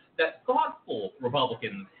entirely, that thoughtful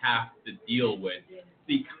Republicans have to deal with,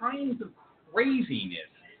 the kinds of craziness.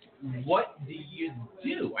 What do you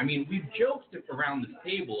do? I mean, we've joked around this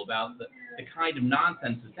table about the kind of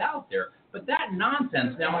nonsense that's out there, but that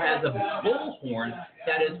nonsense now has a bullhorn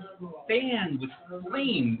that is fanned with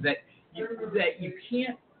flames that you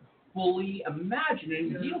can't fully imagine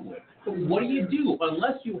and deal with. But what do you do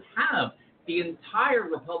unless you have the entire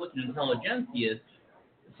Republican intelligentsia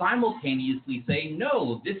simultaneously say,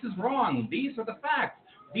 no, this is wrong, these are the facts,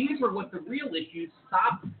 these are what the real issues,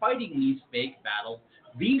 stop fighting these fake battles,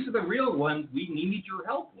 these are the real ones we need your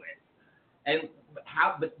help with. And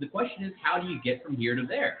but the question is, how do you get from here to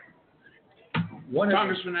there?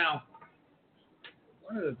 Congressman Al.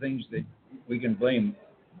 One of the things that we can blame,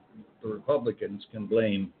 the Republicans can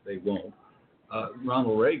blame, they won't,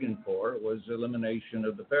 Ronald Reagan for was elimination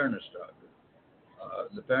of the Fairness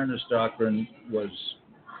Doctrine. The Fairness Doctrine was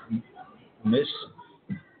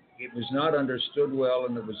it was not understood well,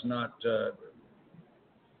 and it was not,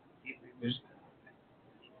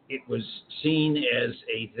 it was seen as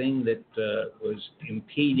a thing that was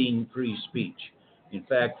impeding free speech. In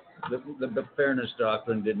fact, the Fairness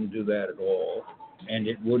Doctrine didn't do that at all, and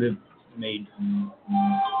it would have made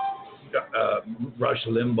Rush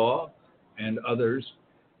Limbaugh and others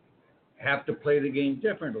have to play the game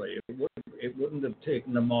differently. It wouldn't have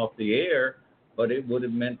taken them off the air, but it would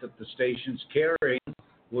have meant that the stations carrying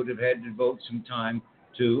would have had to devote some time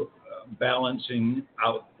to balancing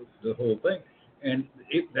out the whole thing. And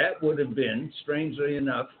that would have been, strangely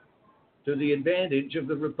enough, to the advantage of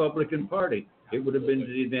the Republican Party. It would have been to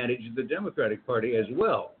the advantage of the Democratic Party as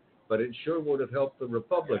well. but it sure would have helped the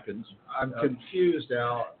Republicans. I'm confused,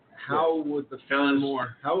 Al. How would the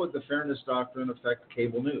fairness doctrine affect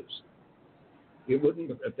cable news? It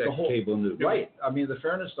wouldn't affect cable news. Right. I mean, the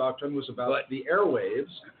fairness doctrine was about the airwaves,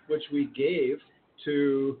 which we gave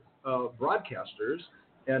to broadcasters,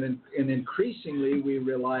 and increasingly we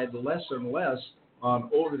relied less and less on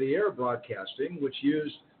over-the-air broadcasting, which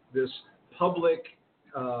used this public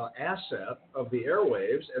asset of the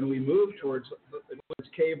airwaves, and we moved towards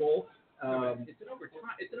cable. It's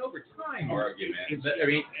an overtime argument. I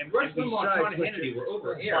mean, and Rush Limbaugh and Sean Hannity were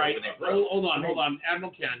over air. Right. Hold on,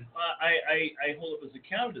 Admiral Ken. I hold up as a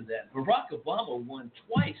counter to that. Barack Obama won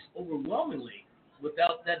twice overwhelmingly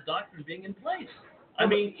without that doctrine being in place. I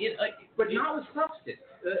mean, but not with substance.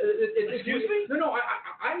 Excuse me? No,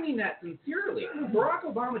 I mean that sincerely. Barack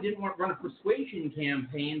Obama didn't want to run a persuasion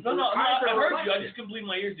campaign. No, I heard you. I just couldn't believe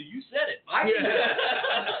my ears that you said it.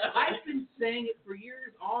 I've been saying it for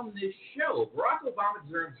years on this show. Barack Obama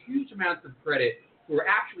deserves huge amounts of credit for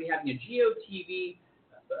actually having a GOTV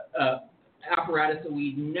apparatus that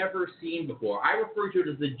we've never seen before. I refer to it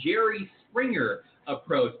as the Jerry Springer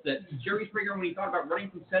approach. That Jerry Springer, when he thought about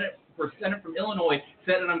running for Senate from Illinois,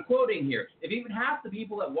 said, and I'm quoting here, if even half the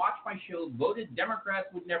people that watch my show voted Democrats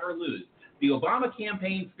would never lose. The Obama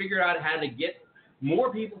campaign figured out how to get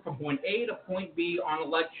more people from point A to point B on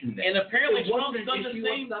election day. And apparently Trump's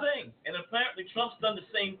done the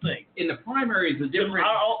same thing. In the primaries, the different...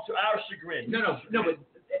 To our chagrin. No, but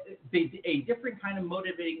a different kind of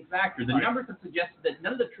motivating factor. The numbers have suggested that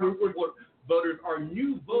none of the Trump voters are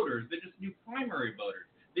new voters. They're just new primary voters.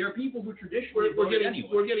 There are people who traditionally voted anyway.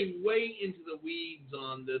 We're getting way into the weeds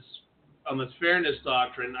on this fairness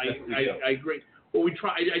doctrine. I agree. Well,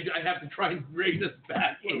 I have to try and bring us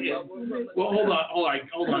back in. Well, hold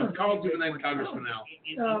on. Carl, and then Congressman Al.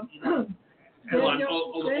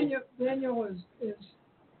 Daniel is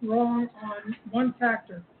wrong on one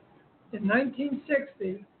factor. In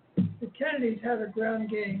 1960, the Kennedys had a ground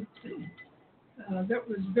game that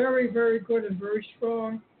was very, very good and very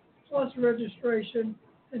strong, plus registration,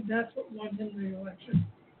 and that's what won him the election.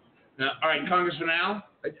 All right, Congressman Al?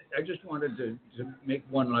 I just wanted to make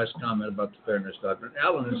one last comment about the fairness doctrine.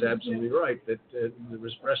 Alan is absolutely right that the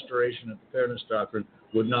restoration of the fairness doctrine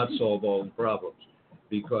would not solve all the problems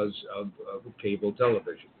because of cable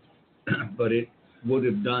television. But it would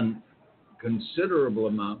have done considerable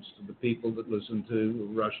amounts to the people that listen to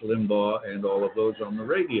Rush Limbaugh and all of those on the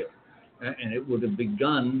radio. And it would have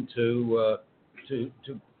begun to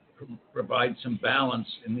provide some balance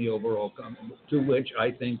in the overall, to which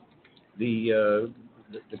I think the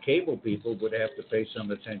cable people would have to pay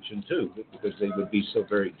some attention too, because they would be so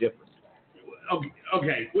very different.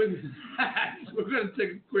 Okay. We're going to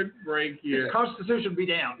take a quick break here. The Constitution be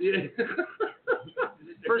down. Yeah.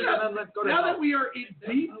 First Amendment, go to now that we are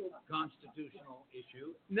deep constitutional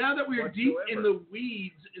issue. Now that we are deep in the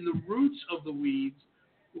weeds, in the roots of the weeds,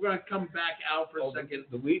 we're going to come back out for a second.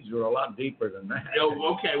 The weeds are a lot deeper than that.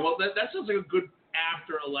 Oh, okay. Well, that sounds like a good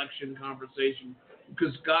after-election conversation,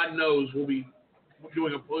 because God knows we'll be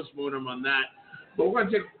doing a postmortem on that. But we're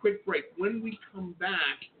going to take a quick break. When we come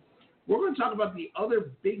back, we're going to talk about the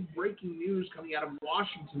other big breaking news coming out of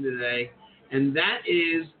Washington today, and that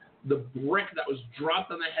is the brick that was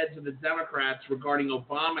dropped on the heads of the Democrats regarding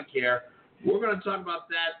Obamacare. We're going to talk about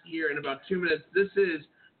that here in about 2 minutes. This is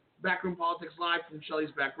Backroom Politics Live from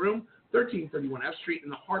Shelley's Back Room, 1331 F Street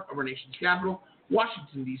in the heart of our nation's capital,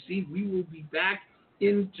 Washington, D.C. We will be back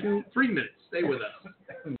in 3 minutes. Stay with us.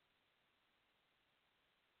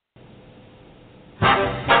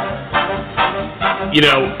 You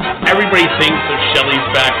know, everybody thinks of Shelley's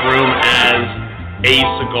Back Room as a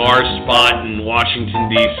cigar spot in Washington,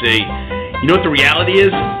 D.C. You know what the reality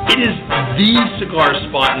is? It is the cigar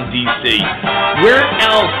spot in D.C. Where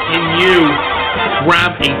else can you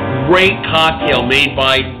grab a great cocktail made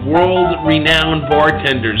by world-renowned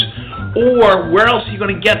bartenders? Or where else are you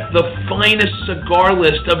going to get the finest cigar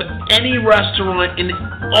list of any restaurant in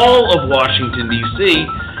all of Washington, D.C.?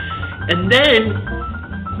 And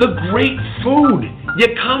then the great food. You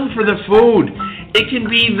come for the food. It can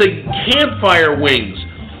be the campfire wings,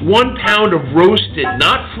 1 pound of roasted,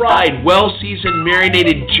 not fried, well-seasoned,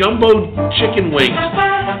 marinated jumbo chicken wings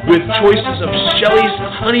with choices of Shelley's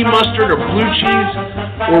honey mustard or blue cheese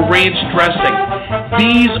or ranch dressing.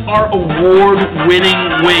 These are award-winning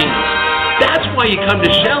wings. That's why you come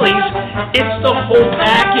to Shelley's. It's the whole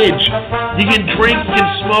package. You can drink, you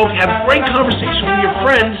can smoke, have great conversation with your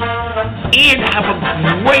friends, and have a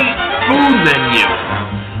great food menu.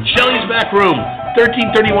 Shelley's Back Room,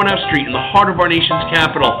 1331 F Street in the heart of our nation's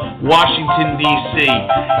capital, Washington, D.C.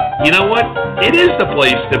 You know what? It is the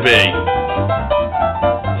place to be.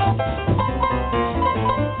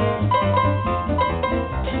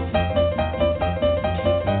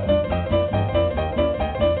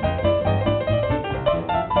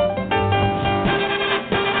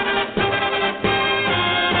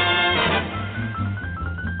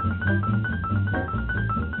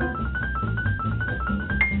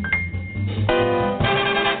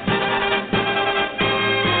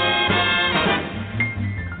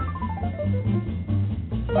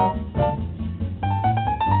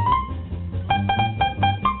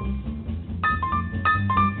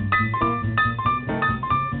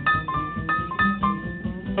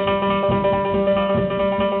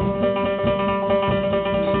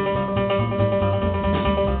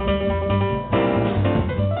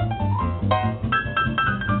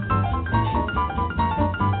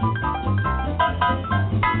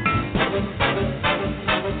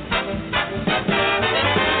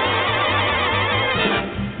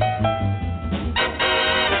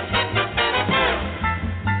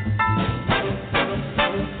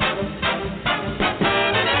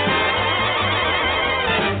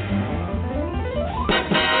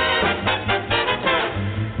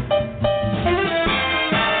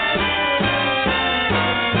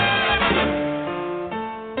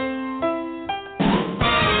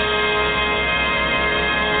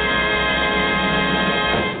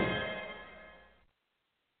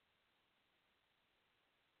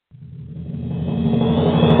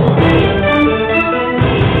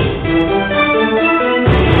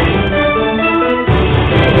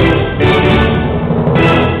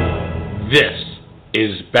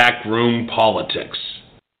 is Backroom Politics.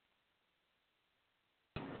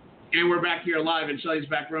 And we're back here live at Shelley's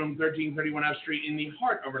Back Room, 1331 F Street, in the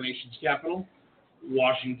heart of our nation's capital,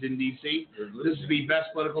 Washington, D.C. This is the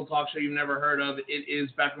best political talk show you've never heard of. It is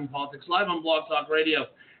Backroom Politics, live on Blog Talk Radio.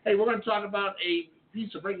 Hey, we're going to talk about a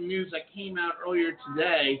piece of breaking news that came out earlier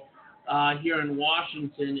today here in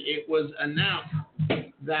Washington. It was announced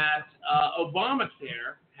that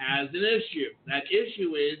Obamacare has an issue. That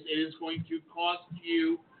issue is it is going to cost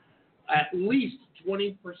you at least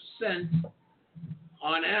 20%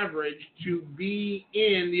 on average to be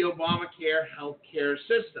in the Obamacare healthcare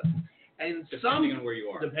system. And depending on where you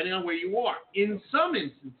are. Depending on where you are. In some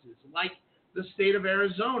instances, like the state of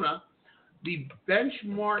Arizona, the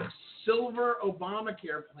benchmark silver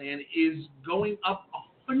Obamacare plan is going up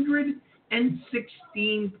 116%,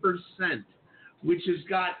 which has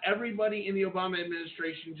got everybody in the Obama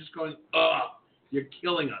administration just going, you're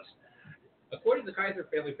killing us. According to the Kaiser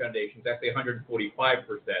Family Foundation, it's actually 145%.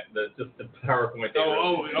 That's just the PowerPoint.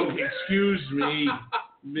 Okay, excuse me,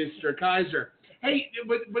 Mr. Kaiser. Hey,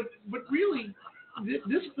 but really,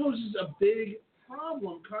 this poses a big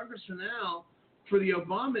problem, Congressman Al, for the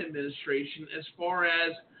Obama administration as far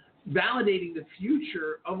as validating the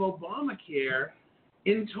future of Obamacare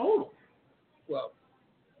in total. Well,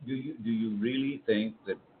 do you really think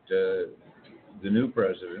that the new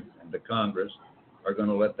president and the Congress are going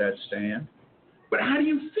to let that stand? But how do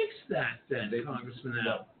you fix that then, Congressman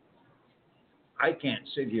Al? I can't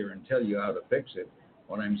sit here and tell you how to fix it.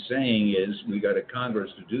 What I'm saying is we got a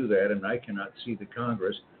Congress to do that, and I cannot see the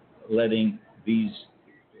Congress letting these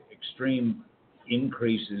extreme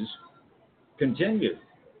increases continue.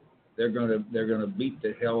 They're going to beat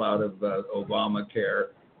the hell out of Obamacare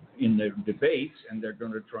in the debates, and they're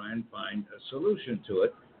going to try and find a solution to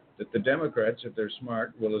it that the Democrats, if they're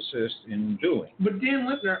smart, will assist in doing. But Dan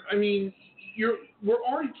Lipner, I mean, we're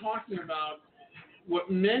already talking about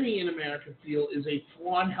what many in America feel is a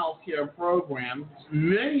flawed healthcare program.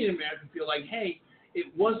 Many in America feel like, hey, it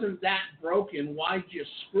wasn't that broken. Why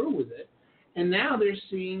just screw with it? And now they're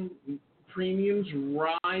seeing premiums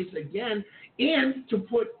rise again. And to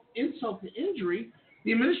put insult to injury,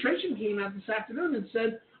 the administration came out this afternoon and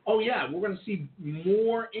said, oh, yeah, we're going to see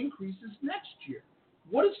more increases next year.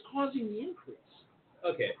 What is causing the increase?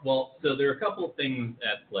 Okay, well, so there are a couple of things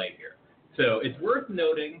at play here. So it's worth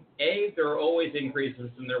noting, A, there are always increases,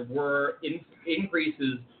 and there were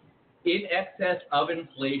increases in excess of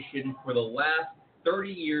inflation for the last 30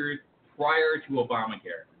 years prior to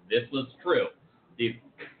Obamacare. This was true. The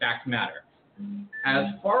facts matter.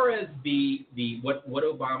 As far as what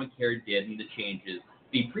Obamacare did and the changes,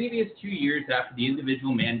 the previous 2 years after the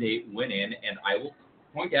individual mandate went in, and I will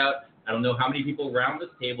point out, I don't know how many people around this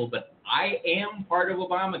table, but I am part of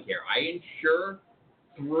Obamacare. I insure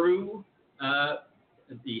through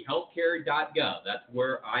the healthcare.gov. That's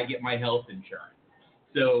where I get my health insurance.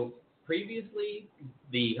 So previously,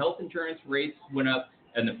 the health insurance rates went up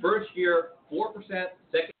in the first year 4%,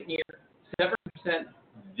 second year 7%.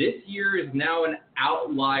 This year is now an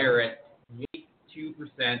outlier at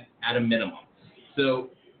 82% at a minimum. So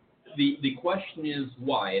the question is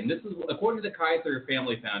why? And this is according to the Kaiser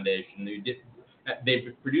Family Foundation.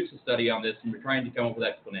 They've produced a study on this and we're trying to come up with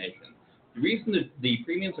explanations. The reason that the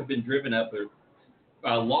premiums have been driven up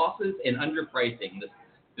are losses and underpricing.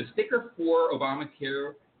 The sticker for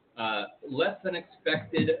Obamacare, less than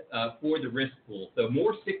expected for the risk pool. So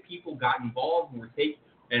more sick people got involved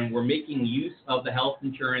and were making use of the health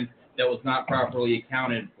insurance that was not properly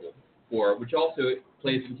accounted for, which also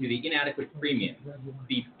plays into the inadequate premium.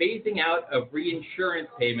 The phasing out of reinsurance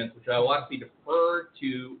payments, which I will actually defer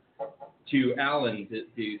to Alan to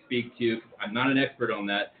speak to. I'm not an expert on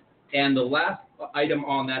that. And the last item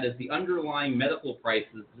on that is the underlying medical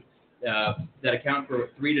prices that account for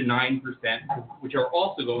 3 to 9%, which are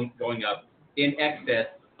also going up in excess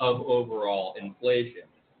of overall inflation.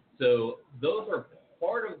 So those are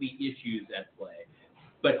part of the issues at play.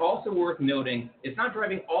 But also worth noting, it's not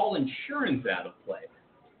driving all insurance out of play.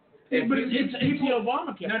 But it's the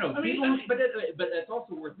Obamacare. No. But it's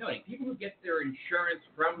also worth noting, people who get their insurance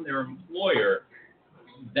from their employer,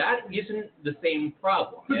 that isn't the same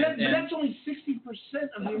problem. But that's only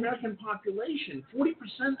 60% of the American population.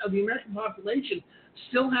 40% of the American population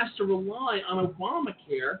still has to rely on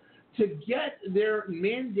Obamacare to get their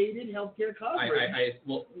mandated health care coverage.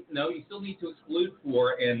 Well, no, you still need to exclude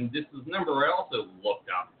for, and this is a number I also looked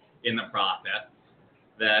up in the process,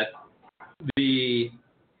 that the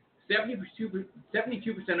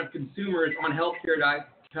 72% of consumers on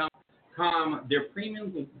healthcare.com, their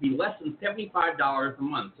premiums will be less than $75 a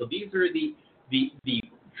month. So these are the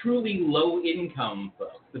truly low-income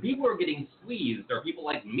folks. The people who are getting squeezed are people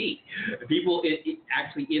like me, people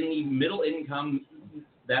actually in the middle income,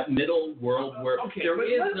 that middle world where there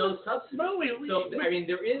is no subsidy. So I mean,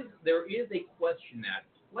 there is a question at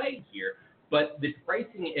play here, but the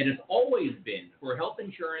pricing, and it's always been for health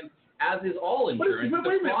insurance, as is all insurance, Wait a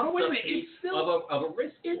minute. It's still of a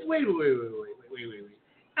risk. Wait.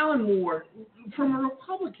 Alan Moore, from a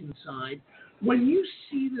Republican side, when you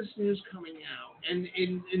see this news coming out, and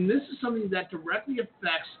this is something that directly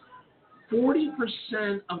affects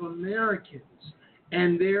 40% of Americans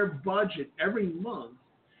and their budget every month,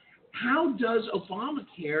 how does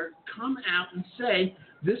Obamacare come out and say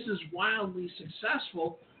this is wildly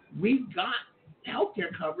successful? We've got health care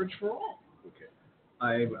coverage for all.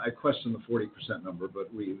 I question the 40% number, but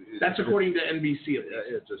that's according to NBC.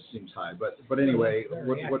 It just seems high, but anyway,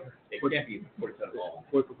 what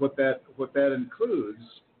that includes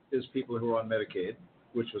is people who are on Medicaid,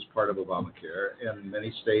 which was part of Obamacare, and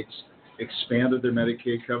many states expanded their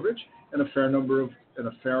Medicaid coverage, and a fair number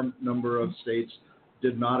of states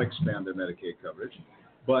did not expand their Medicaid coverage.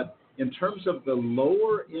 But in terms of the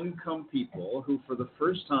lower income people who, for the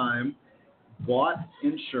first time, bought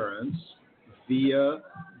insurance via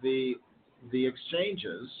the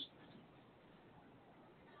exchanges,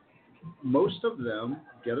 most of them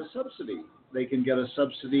get a subsidy. They can get a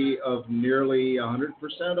subsidy of nearly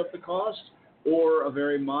 100% of the cost or a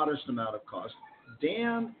very modest amount of cost.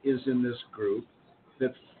 Dan is in this group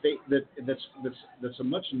that's a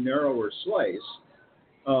much narrower slice.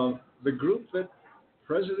 The group that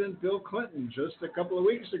President Bill Clinton just a couple of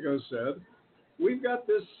weeks ago said, we've got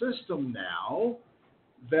this system now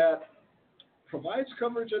that provides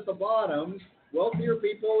coverage at the bottom. Wealthier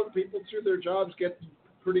people and people through their jobs get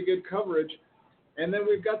pretty good coverage. And then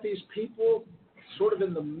we've got these people sort of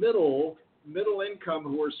in the middle income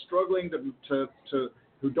who are struggling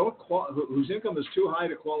whose income is too high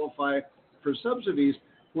to qualify for subsidies,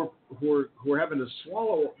 who are having to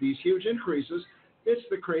swallow these huge increases. It's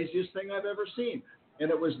the craziest thing I've ever seen. And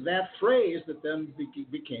it was that phrase that then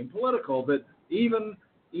became political, that even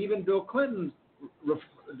Bill Clinton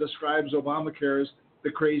describes Obamacare as the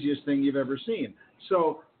craziest thing you've ever seen.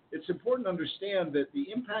 So it's important to understand that the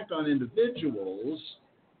impact on individuals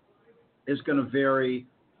is going to vary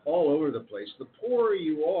all over the place. The poorer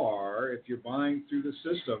you are, if you're buying through the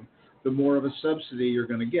system, the more of a subsidy you're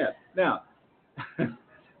going to get. Now,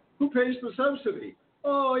 who pays the subsidy?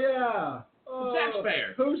 Oh, yeah. The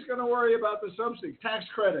taxpayer. Who's going to worry about the subsidy? Tax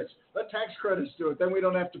credits. Let tax credits do it. Then we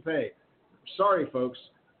don't have to pay. Sorry, folks.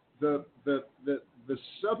 The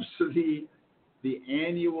subsidy, the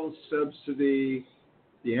annual subsidy,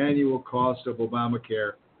 the annual cost of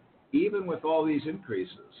Obamacare, even with all these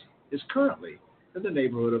increases, is currently in the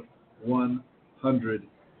neighborhood of $100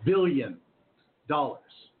 billion.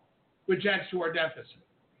 Which adds to our deficit.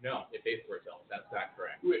 No, it pays for itself. That's not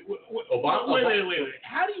correct. Wait.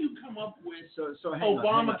 How do you come up with Obamacare? Hold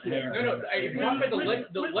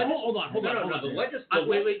on.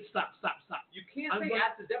 Stop. You can't say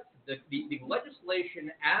at the deficit. The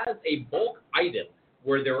legislation as a bulk item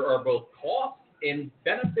where there are both costs and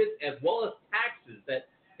benefits as well as taxes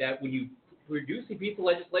that when you produce a piece of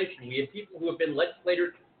legislation, we have people who have been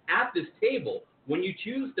legislators at this table. When you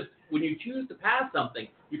choose to pass something,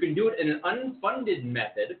 you can do it in an unfunded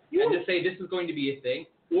method and just say this is going to be a thing,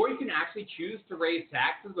 or you can actually choose to raise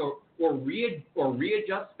taxes or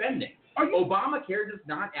readjust spending. Obamacare does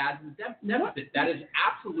not add to the deficit. That is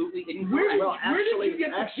absolutely incorrect. Well, actually,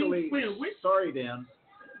 sorry, Dan.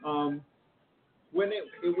 When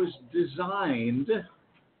it was designed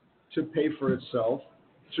to pay for itself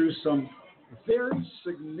through some very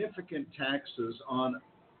significant taxes on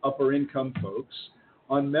upper income folks,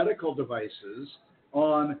 on medical devices,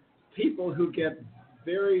 on people who get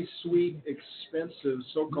very sweet, expensive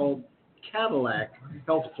so-called Cadillac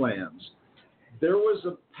health plans. There was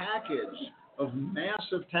a package of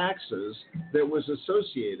massive taxes that was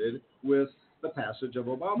associated with the passage of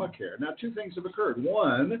Obamacare. Now, two things have occurred.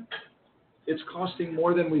 One, it's costing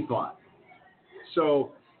more than we thought.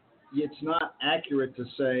 So it's not accurate to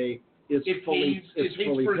say it's fully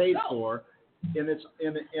paid for. And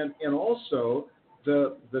also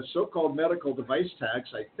the so-called medical device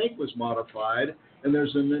tax, I think, was modified, and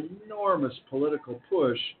there's an enormous political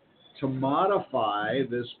push to modify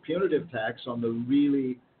this punitive tax on the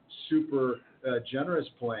really super generous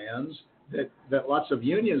plans that lots of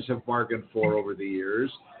unions have bargained for over the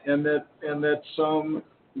years, and that some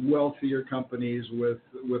wealthier companies with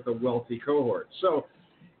a wealthy cohort. So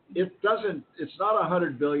it's not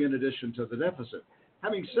 $100 billion addition to the deficit.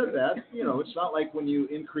 Having said that, it's not like when you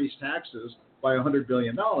increase taxes by $100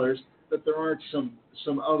 billion, that there aren't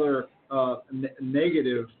some other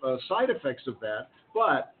negative side effects of that,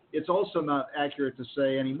 but it's also not accurate to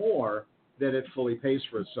say anymore that it fully pays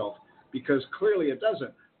for itself, because clearly it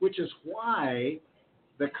doesn't, which is why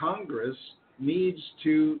the Congress needs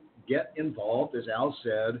to get involved, as Al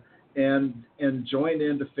said, and join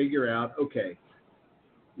in to figure out, okay,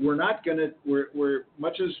 we're not going to, we're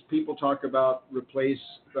much as people talk about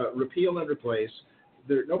repeal and replace,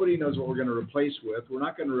 nobody knows what we're going to replace with. We're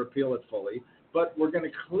not going to repeal it fully, but we're going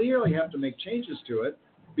to clearly have to make changes to it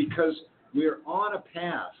because we're on a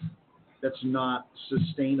path that's not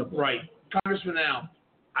sustainable. Right. Congressman Al.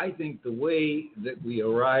 I think the way that we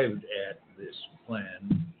arrived at this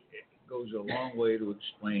plan goes a long way to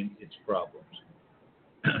explain its problems.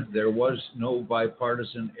 There was no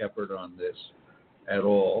bipartisan effort on this at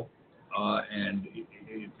all, and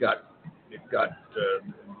it got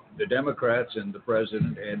the Democrats and the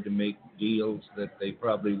president had to make deals that they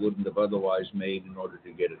probably wouldn't have otherwise made in order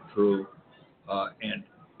to get it through. And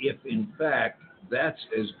if in fact that's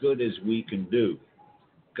as good as we can do,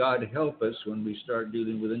 God help us when we start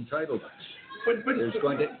dealing with entitlements. But There's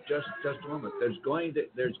going to just a moment. There's going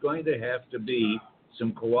to have to be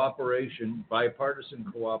some cooperation, bipartisan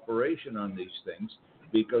cooperation on these things,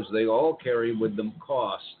 because they all carry with them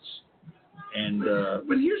costs. And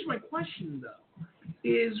but here's my question though,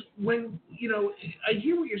 is when I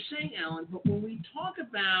hear what you're saying, Alan, but when we talk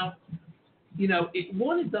about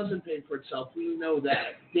it doesn't pay for itself. We know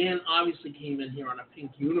that. Dan obviously came in here on a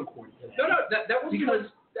pink unicorn today. No, that was because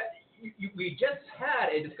we just had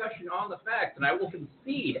a discussion on the facts, and I will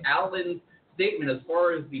concede Alan's statement as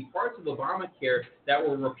far as the parts of Obamacare that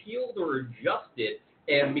were repealed or adjusted,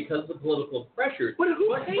 and because of the political pressures. But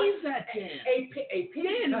who pays that, Dan?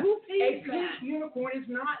 Dan, who pays a that? pink unicorn is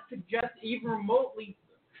not suggest even remotely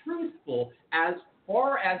truthful as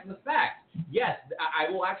far as the facts. Yes,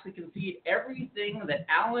 I will actually concede everything that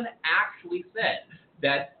Alan actually said,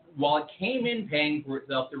 that while it came in paying for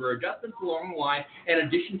itself, there were adjustments along the line in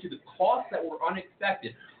addition to the costs that were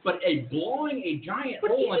unexpected. But blowing a giant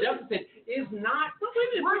hole in a deficit is not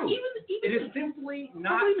true. It is simply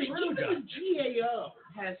not true. Even the GAO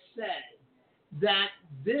has said that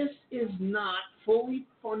this is not fully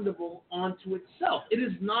fundable onto itself. It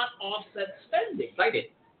is not offset spending. Cite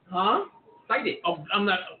it. Huh? Cite it. Oh, I'm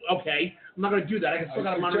not okay. I'm not going to do that. I still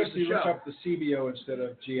got to monitor the look show. up the CBO instead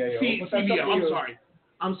of GAO. CBO.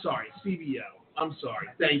 I'm sorry. CBO. I'm sorry.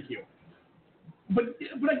 Thank you. But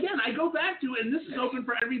again, I go back to, and this is open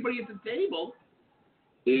for everybody at the table,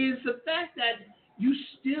 is the fact that you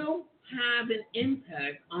still have an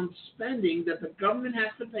impact on spending that the government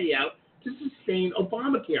has to pay out to sustain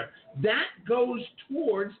Obamacare. That goes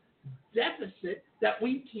towards deficit that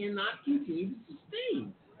we cannot continue to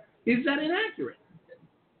sustain. Is that inaccurate?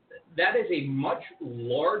 That is a much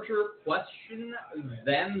larger question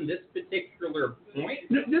than this particular point.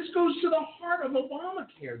 This goes to the heart of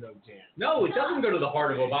Obamacare, though, Dan. No, it doesn't go to the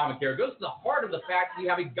heart of Obamacare. It goes to the heart of the fact that you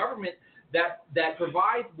have a government that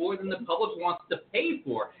provides more than the public wants to pay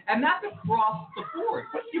for, and that's across the board.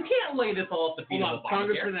 But you can't lay this all at the feet of Obamacare.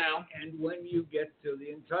 Congressman Al. And when you get to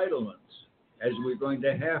the entitlements, as we're going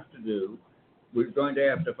to have to do, we're going to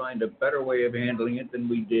have to find a better way of handling it than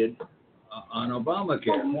we did on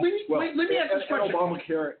Obamacare. Let me ask this question.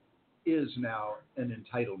 Obamacare is now an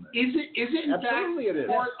entitlement. Is it in Absolutely fact it is.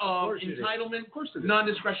 part of Of course it is. entitlement? Of course it is.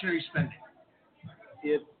 Non-discretionary spending.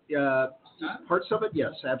 Parts of it,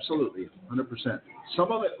 yes, absolutely, 100%.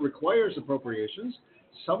 Some of it requires appropriations.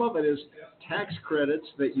 Some of it is tax credits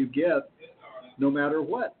that you get no matter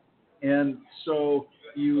what. And so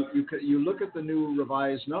you look at the new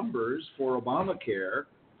revised numbers for Obamacare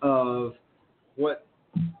of what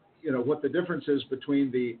the difference is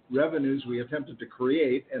between the revenues we attempted to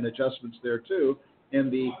create and adjustments there too,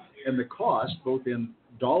 and the cost, both in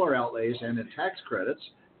dollar outlays and in tax credits,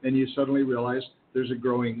 and you suddenly realize there's a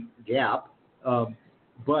growing gap.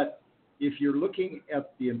 But if you're looking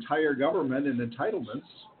at the entire government and entitlements,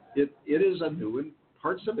 it is a new, and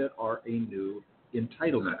parts of it are a new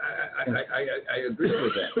entitlement. I agree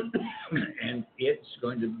with that. And it's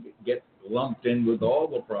going to get lumped in with all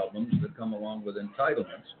the problems that come along with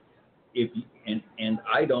entitlements. And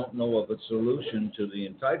I don't know of a solution to the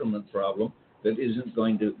entitlement problem that isn't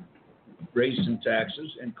going to raise some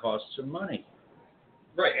taxes and cost some money.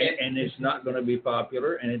 Right. And it's not going to be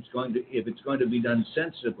popular, and if it's going to be done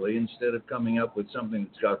sensibly instead of coming up with something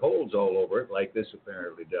that's got holes all over it, like this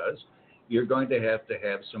apparently does, you're going to have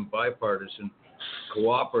some bipartisan,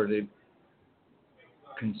 cooperative,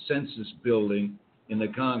 consensus building in the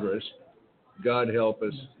Congress. God help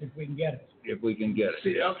us. If we can get it. If we can get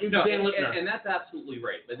it. No, and that's absolutely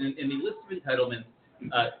right. But in the list of entitlements,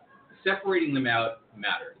 separating them out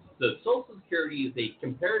matters. So Social Security is a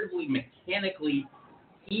comparatively mechanically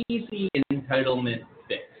easy entitlement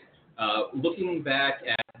fix. Looking back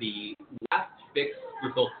at the last fix for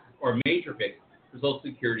Social, or major fix for Social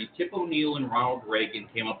Security, Tip O'Neill and Ronald Reagan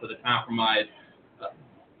came up with a compromise,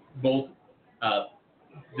 both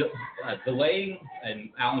delaying, and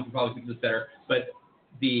Alan can probably speak to this better, but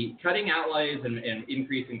the cutting outlays and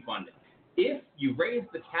increasing funding. If you raise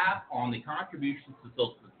the cap on the contributions to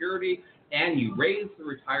Social Security and you raise the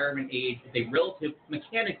retirement age, it's a relative,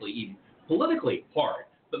 mechanically, even politically hard,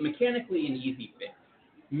 but mechanically an easy fix.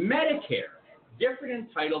 Medicare, different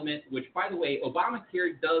entitlement, which, by the way,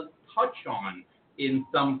 Obamacare does touch on in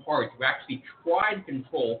some parts. We actually try to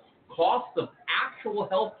control costs of actual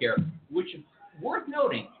health care, which is worth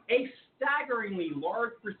noting, a staggeringly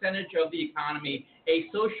large percentage of the economy, a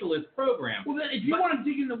socialist program. Well, then, if you want to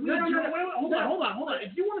dig in the weeds, hold on.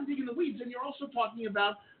 If you want to dig in the weeds, then you're also talking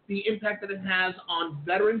about the impact that it has on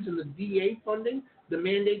veterans and the VA funding, the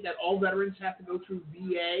mandate that all veterans have to go through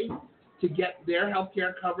VA to get their health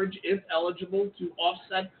care coverage, if eligible, to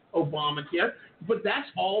offset Obamacare. But that's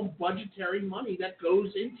all budgetary money that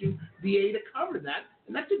goes into VA to cover that,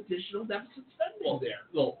 and that's additional deficit spending there.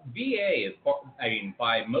 Well, VA is,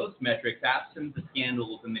 by most metrics, absent the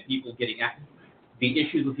scandals and the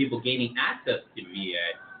issues with people gaining access to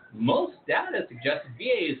VA, most data suggests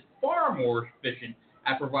VA is far more efficient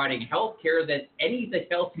at providing health care than anything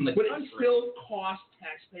else in the country. But it still costs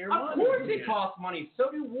taxpayer money. Of course it costs money. So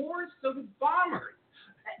do wars, so do bombers.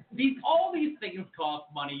 All these things cost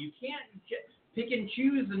money. You can't pick and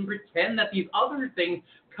choose and pretend that these other things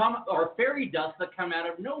are fairy dust that come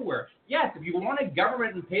out of nowhere. Yes, if you want a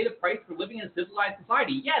government and pay the price for living in a civilized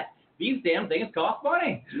society, yes, these damn things cost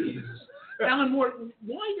money. Jesus. Alan Moore,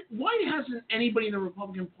 why hasn't anybody in the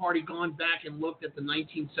Republican Party gone back and looked at the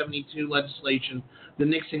 1972 legislation, the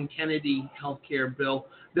Nixon-Kennedy health care bill,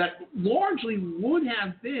 that largely would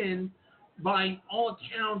have been, by all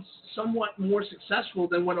accounts, somewhat more successful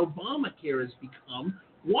than what Obamacare has become?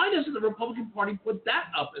 Why doesn't the Republican Party put that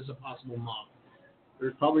up as a possible model?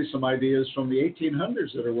 There's probably some ideas from the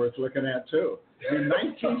 1800s that are worth looking at, too. In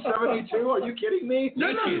 1972, are you kidding me?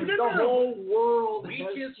 No. The whole world has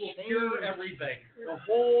Leeches will cure everything. The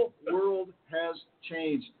whole world has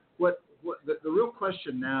changed. What the real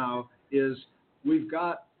question now is, we've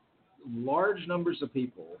got large numbers of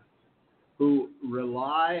people who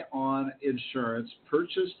rely on insurance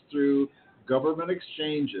purchased through government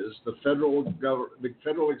exchanges. The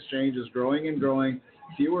federal exchange is growing and growing.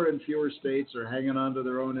 Fewer and fewer states are hanging on to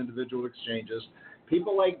their own individual exchanges.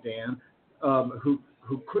 People like Dan, who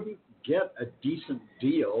couldn't get a decent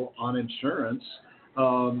deal on insurance,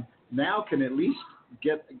 now can at least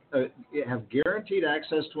have guaranteed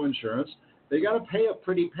access to insurance. They got to pay a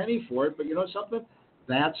pretty penny for it, but you know something?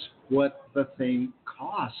 That's what the thing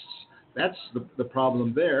costs. That's the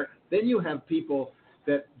problem there. Then you have people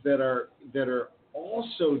that are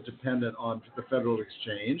also dependent on the federal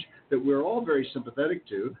exchange, that we're all very sympathetic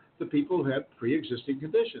to, the people who have pre-existing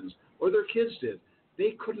conditions, or their kids did.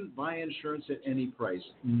 They couldn't buy insurance at any price.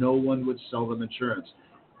 No one would sell them insurance.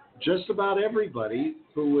 Just about everybody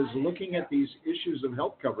who was looking at these issues of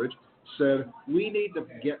health coverage said, we need to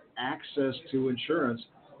get access to insurance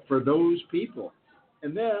for those people.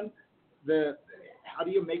 And then how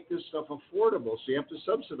do you make this stuff affordable? So you have to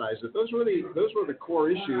subsidize it. Those were the core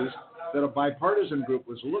issues that a bipartisan group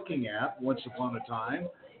was looking at once upon a time,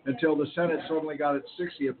 until the Senate suddenly got its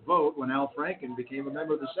 60th vote when Al Franken became a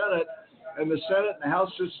member of the Senate. And the Senate and the House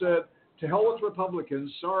just said, to hell with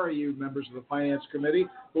Republicans. Sorry, you members of the Finance Committee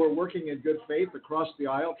who are working in good faith across the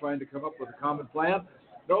aisle trying to come up with a common plan.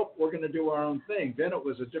 Nope, we're going to do our own thing. Then it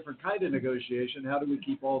was a different kind of negotiation. How do we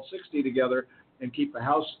keep all 60 together and keep the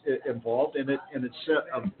House involved? And it set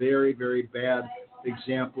a very, very bad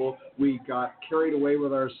example. We got carried away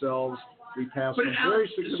with ourselves. We passed some very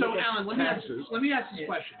significant taxes. Let me ask this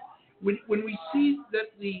question. When we see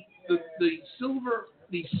that the silver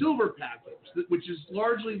package, which is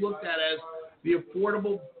largely looked at as the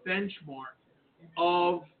affordable benchmark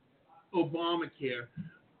of Obamacare,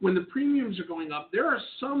 when the premiums are going up, there are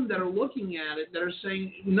some that are looking at it that are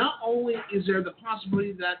saying not only is there the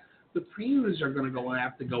possibility that the premiums are going to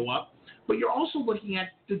have to go up, but you're also looking at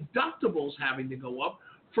deductibles having to go up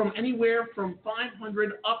from anywhere from $500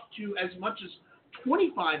 up to as much as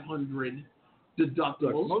 $2,500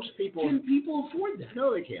 deductibles. Look, most people can people afford that?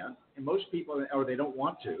 No, they can't. And most people, or they don't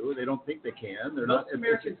want to. They don't think they can. Most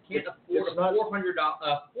Americans can't afford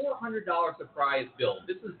a $400 surprise bill.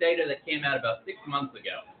 This is data that came out about 6 months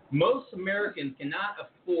ago. Most Americans cannot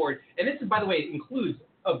afford, and this is, by the way, includes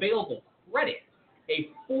available credit, a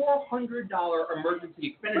 $400 emergency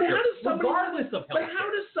expenditure, regardless of health But how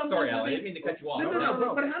does somebody Sorry, Al, I living, didn't mean to cut you off.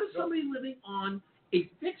 No, but how does somebody living on a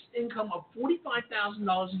fixed income of $45,000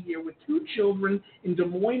 a year with 2 children in Des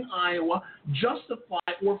Moines, Iowa, justify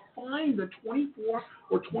or find the $2,400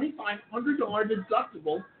 or $2,500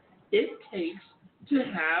 deductible it takes to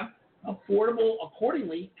have affordable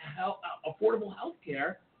health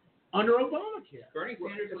care under Obamacare? Bernie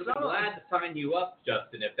Sanders would be glad to sign you up,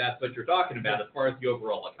 Justin, if that's what you're talking about as far as the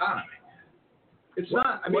overall economy. It's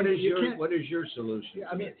not. I mean, what is your solution? Yeah,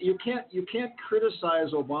 I mean, you can't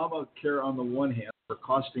criticize Obamacare on the one hand for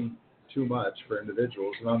costing too much for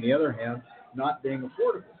individuals, and on the other hand, not being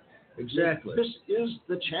affordable. Exactly. This is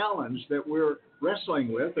the challenge that we're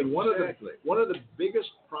wrestling with, and one of the biggest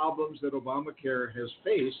problems that Obamacare has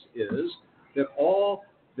faced is that all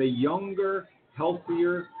the younger,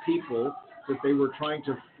 healthier people that they were trying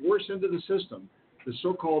to force into the system, the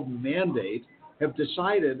so-called mandate, have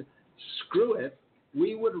decided, screw it,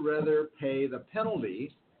 we would rather pay the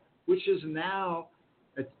penalty, which is now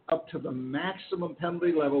up to the maximum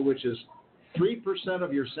penalty level, which is 3%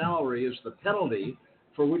 of your salary is the penalty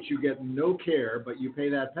for which you get no care, but you pay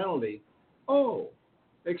that penalty. Oh,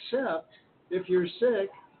 except if you're sick,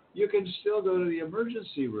 you can still go to the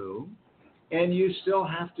emergency room and you still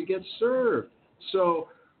have to get served. So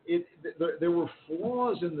there were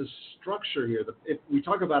flaws in the structure here. If we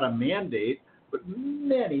talk about a mandate, but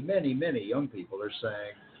many, many, many young people are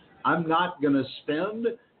saying, I'm not going to spend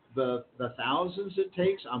the thousands it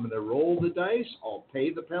takes. I'm going to roll the dice. I'll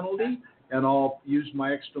pay the penalty, and I'll use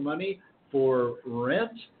my extra money for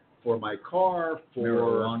rent, for my car, for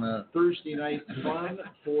marijuana, Thursday night fun,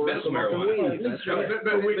 for Medical smoking marijuana. weed. That's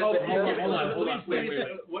right. Hold on.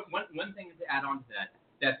 One thing to add on to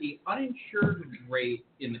that the uninsured rate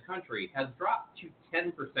in the country has dropped to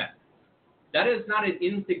 10%. That is not an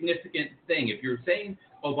insignificant thing. If you're saying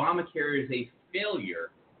Obamacare is a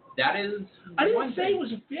failure, that is I didn't one say thing. it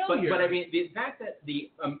was a failure. But I mean, the fact that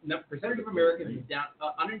the percentage of Americans is down,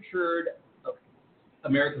 uninsured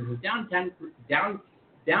Americans is down to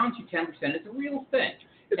 10% is a real thing.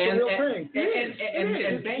 It's a real thing.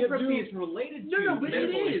 And bankruptcy is related to but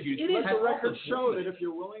medical it is. issues. It is. Let the records show that if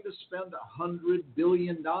you're willing to spend $100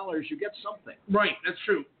 billion, you get something. Right, that's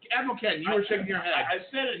true. Admiral Ken, you were shaking your head. I've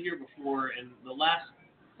said it here before, and the last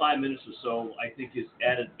 5 minutes or so, I think, has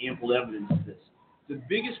added ample evidence to this. The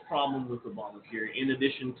biggest problem with Obamacare, in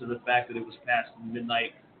addition to the fact that it was passed at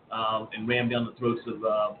midnight and rammed down the throats of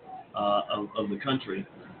the country,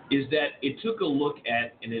 is that it took a look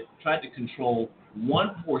at and it tried to control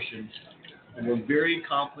one portion of a very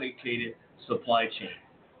complicated supply chain.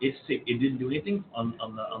 It didn't do anything on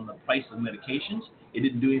the price of medications. It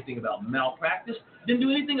didn't do anything about malpractice. It didn't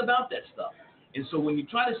do anything about that stuff. And so when you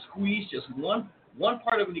try to squeeze just one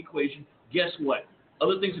part of an equation, guess what?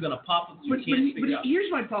 Other things are going to pop up that you can't figure out.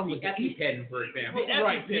 Here's my problem with The EpiPen, for example.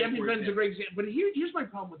 Right, the EpiPen is a great example. But here's my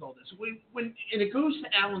problem with all this. And it goes to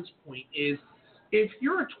Alan's point is, if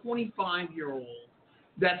you're a 25-year-old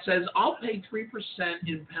that says, I'll pay 3%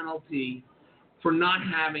 in penalty for not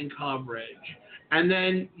having coverage, and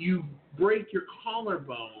then you break your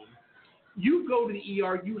collarbone, you go to the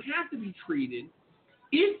ER, you have to be treated.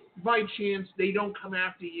 If by chance they don't come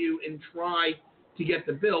after you and try to get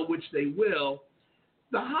the bill, which they will,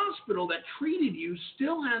 the hospital that treated you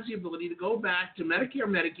still has the ability to go back to Medicare,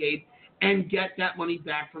 Medicaid, and get that money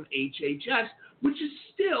back from HHS, which is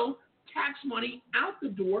still tax money out the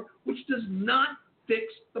door, which does not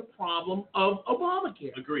fix the problem of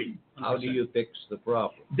Obamacare. Agreed. 100%. How do you fix the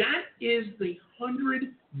problem? That is the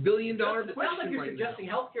 $100 billion question. It sounds like you're right suggesting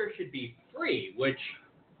healthcare should be free, which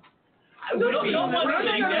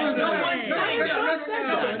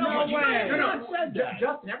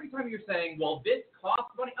Justin, every time you're saying, well, this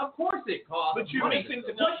costs money, of course it costs But you're money. missing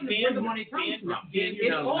The question is where the money comes from.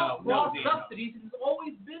 It's all cross subsidies. It's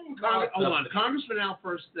always been cross Hold on, subsidies. Congressman Al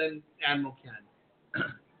first, then Admiral Ken.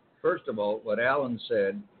 First of all, what Alan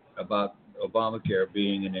said about Obamacare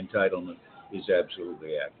being an entitlement is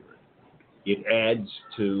absolutely accurate. It adds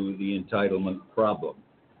to the entitlement problem,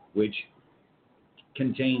 which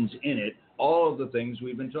contains in it all of the things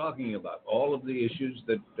we've been talking about, all of the issues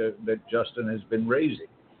that Justin has been raising.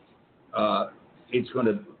 It's going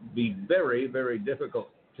to be very, very difficult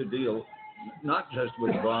to deal not just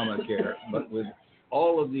with Obamacare, but with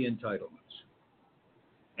all of the entitlements.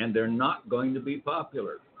 And they're not going to be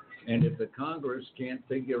popular. And if the Congress can't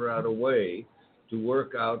figure out a way to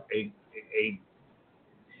work out a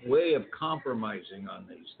way of compromising on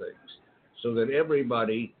these things so that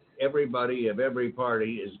everybody of every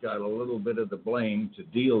party has got a little bit of the blame to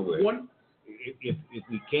deal with, if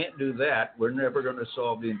we can't do that, we're never going to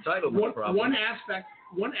solve the entitlement problem. One aspect.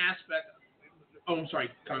 Oh, I'm sorry,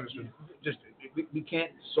 Congressman. Just we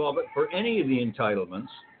can't solve it for any of the entitlements,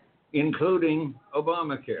 including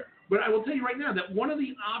Obamacare. But I will tell you right now that one of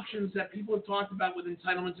the options that people have talked about with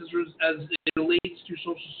entitlements as it relates to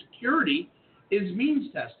Social Security is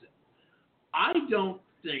means testing. I don't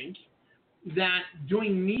think that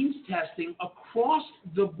doing means testing across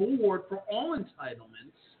the board for all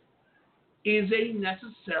entitlements is a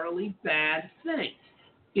necessarily bad thing.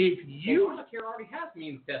 If you Obamacare already has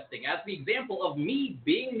means testing, as the example of me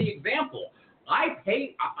being the example, I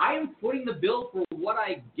am footing the bill for what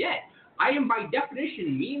I get. I am by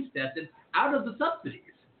definition means tested out of the subsidies.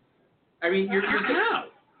 I mean, you're how?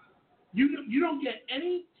 You don't get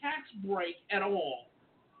any tax break at all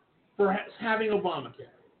for having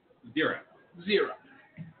Obamacare. Zero.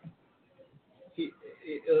 He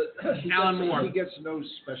Alan gets no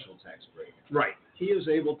special tax break. Right. He is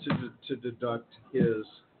able to deduct his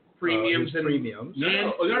Premiums his and premiums.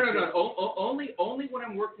 No. Only when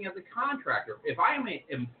I'm working as a contractor. If I am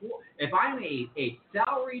a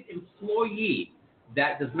salaried employee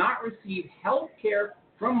that does not receive health care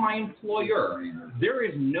from my employer, there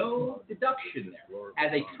is no deduction there.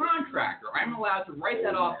 As a contractor, I'm allowed to write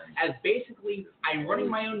that off as basically I'm running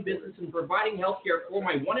my own business and providing health care for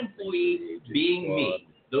my one employee, being me.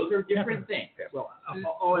 Those are different things. Well,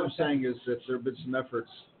 all I'm saying is that there have been some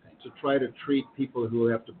efforts to try to treat people who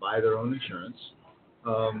have to buy their own insurance.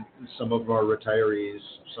 Some of them are retirees,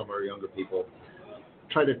 some are younger people.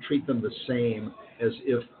 Try to treat them the same as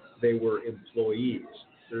if they were employees.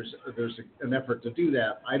 There's an effort to do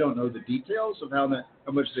that. I don't know the details of how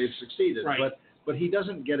much they've succeeded, Right. but he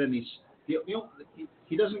doesn't get any.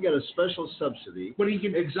 He doesn't get a special subsidy. But he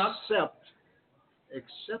can except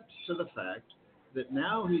to the fact that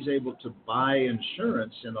now he's able to buy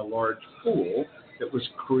insurance in a large pool that was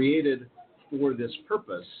created for this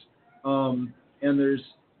purpose, and there's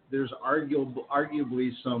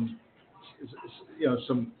arguably some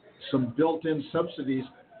built-in subsidies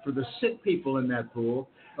for the sick people in that pool,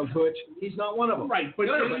 of which he's not one of them. Right, but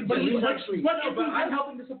I'm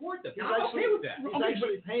helping to support them. I'm okay with that. He's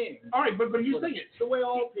actually paying. All right, but here's the thing: It's the way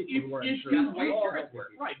all people who are insurance.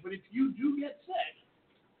 Right, but if you do get sick,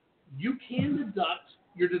 you can deduct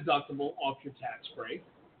your deductible off your tax break.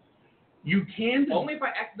 You can only if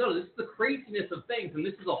I no. This is the craziness of things, and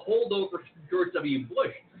this is a holdover from George W.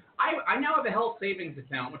 Bush. I now have a health savings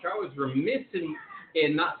account, which I was remiss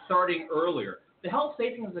in not starting earlier. The health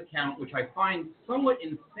savings account, which I find somewhat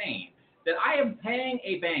insane, that I am paying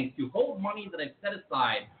a bank to hold money that I've set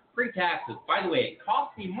aside pre-taxes. By the way, it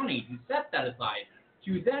costs me money to set that aside,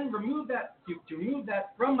 to then remove that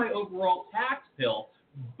from my overall tax bill,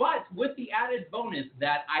 but with the added bonus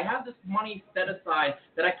that I have this money set aside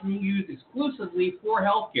that I can use exclusively for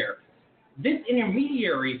healthcare. This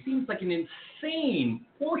intermediary seems like an insane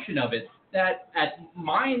portion of it that at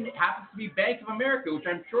mine happens to be Bank of America, which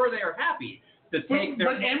I'm sure they are happy to take their...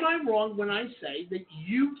 But am I wrong when I say that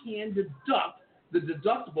you can deduct the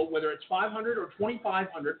deductible, whether it's $500 or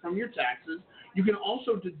 $2,500 from your taxes? You can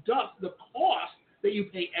also deduct the cost that you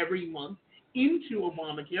pay every month into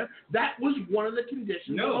Obamacare. That was one of the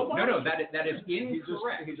conditions of Obamacare. No, that is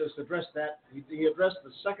incorrect. He just addressed that. He addressed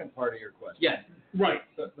the second part of your question. Yes. Right.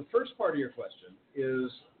 The first part of your question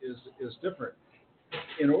is different.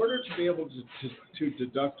 In order to be able to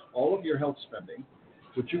deduct all of your health spending,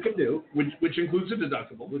 which you can do, which includes a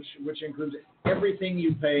deductible, which includes everything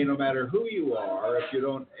you pay, no matter who you are. If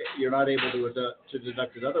you're not able to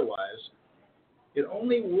deduct it otherwise. It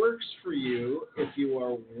only works for you if you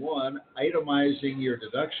are, one, itemizing your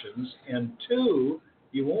deductions, and two,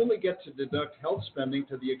 you only get to deduct health spending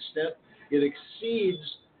to the extent it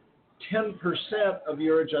exceeds 10% of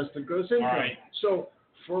your adjusted gross income. Right. So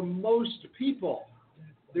for most people,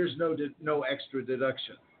 there's no extra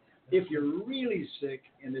deduction. If you're really sick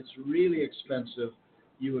and it's really expensive,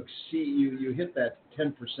 you hit that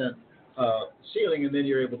 10% ceiling, and then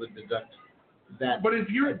you're able to deduct that. But if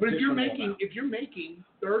you're making amount.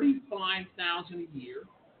 $35,000 a year,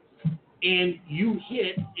 and you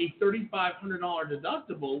hit a $3,500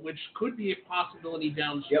 deductible, which could be a possibility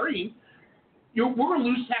downstream, we're going to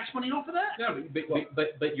lose tax money off of that. No,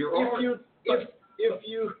 but you're already...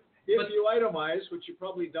 If you itemize, which you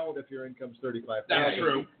probably don't if your income's $35,000. That's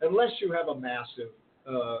true. Unless you have a massive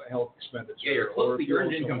health expenditure. Yeah, you're close to your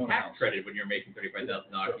earned income own tax house. credit when you're making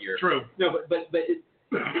 $35,000 a year. True. No, but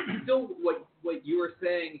still, what you are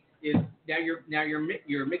saying is now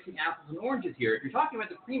you're mixing apples and oranges here. If you're talking about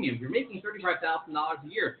the premiums, you're making $35,000 a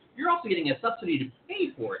year. You're also getting a subsidy to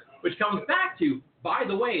pay for it, which comes back to, by the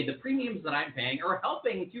the way, the premiums that I'm paying are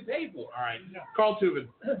helping to pay for. All right. Carl Tubin.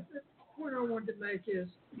 The point I wanted to make is,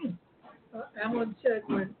 Alan said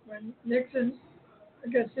when Nixon, I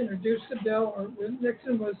guess, introduced the bill, or when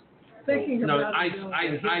Nixon was thinking No, about I the bill.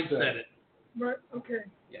 I said it. Right, okay.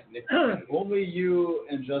 Yeah, Nick, Only you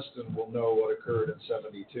and Justin will know what occurred in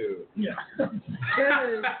 '72. Yeah.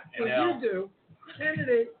 Kennedy, And well, you do.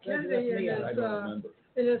 Kennedy I don't remember.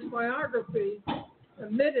 in his biography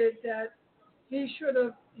admitted that he should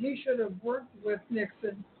have worked with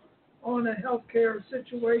Nixon on a healthcare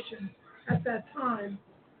situation at that time,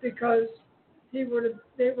 because they would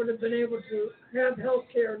have been able to have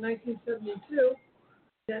healthcare in 1972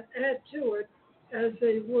 and add to it as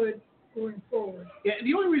they would going forward. Yeah,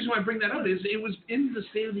 the only reason why I bring that up is it was in the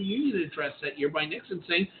State of the Union address that year by Nixon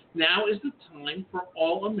saying now is the time for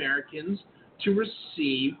all Americans to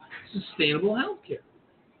receive sustainable health care.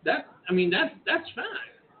 That's fact.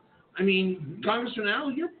 I mean, Congressman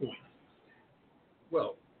Al, your point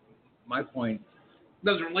Well, my point,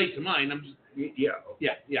 doesn't relate to mine. I'm just, yeah,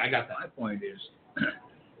 I got that. my point is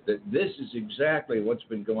that this is exactly what's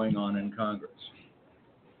been going on in Congress.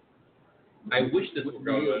 I wish this would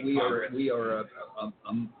go to Congress. We are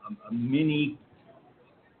a mini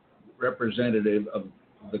representative of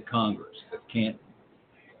the Congress that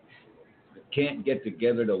can't get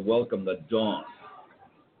together to welcome the dawn.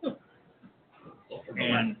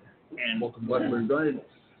 And what we're going to,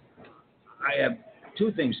 I have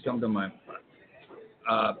two things come to my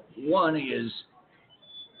mind. One is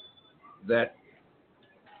that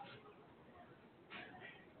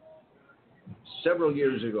several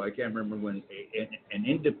years ago, I can't remember when, an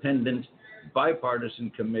independent bipartisan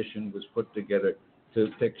commission was put together to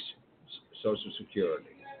fix Social Security.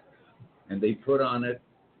 And they put on it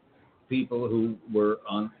people who were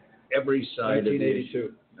on every side of the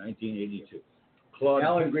issue. 1982.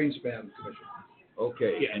 Alan Greenspan Commission.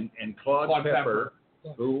 Okay, Yeah. and Claude Claude Pepper,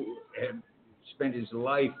 who had spent his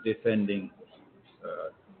life defending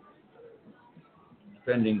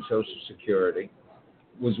Social Security,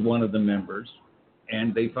 was one of the members.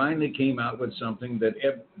 And they finally came out with something that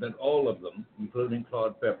all of them, including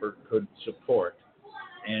Claude Pepper, could support.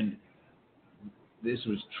 And this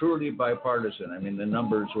was truly bipartisan. I mean, the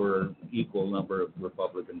numbers were equal number of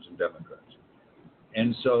Republicans and Democrats.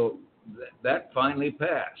 And so that finally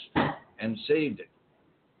passed and saved it.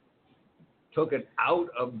 Took it out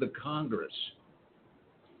of the Congress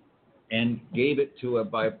and gave it to a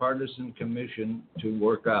bipartisan commission to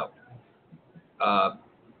work out.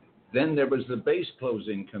 Then there was the base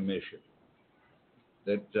closing commission.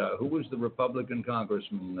 That who was the Republican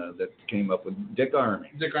congressman that came up with Dick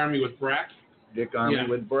Armey? Dick Armey with Brack. Dick Armey Yeah.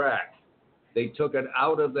 with Brack. They took it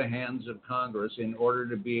out of the hands of Congress in order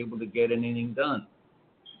to be able to get anything done.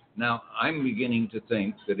 Now, I'm beginning to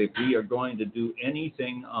think that if we are going to do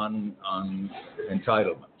anything on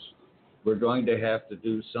entitlements, we're going to have to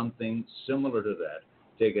do something similar to that.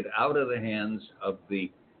 Take it out of the hands of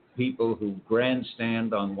the people who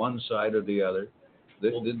grandstand on one side or the other,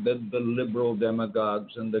 the liberal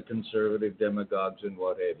demagogues and the conservative demagogues and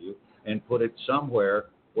what have you, and put it somewhere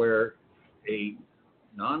where a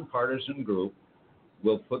nonpartisan group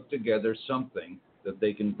will put together something that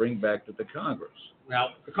they can bring back to the Congress. Well,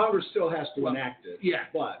 The Congress still has to enact it. yeah,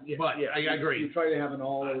 But I agree. You try to have an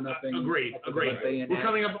all or nothing. Agreed. But they We're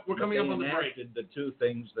coming up but on they the break. enacted the two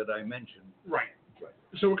things that I mentioned. Right.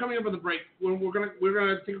 So we're coming up on the break. We're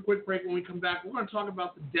gonna take a quick break. When we come back, we're gonna talk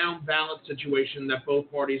about the down ballot situation that both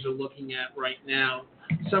parties are looking at right now.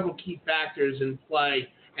 Several key factors in play,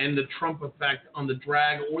 and the Trump effect on the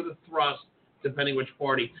drag or the thrust, depending which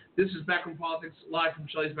party. This is Backroom Politics, live from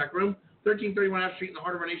Shelley's Back Room, 1331 F Street in the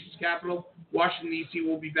heart of our nation's capital, Washington, D.C.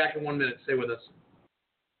 We'll be back in 1 minute. Stay with us.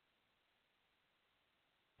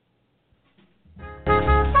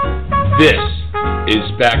 This is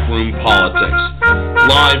Backroom Politics,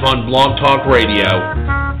 live on Blog Talk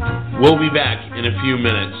Radio. We'll be back in a few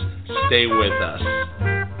minutes. Stay with us.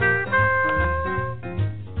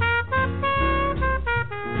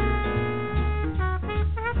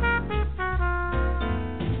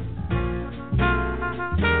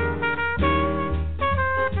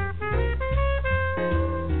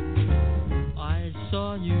 I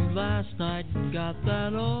saw you last night and got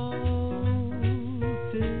that old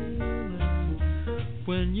feeling.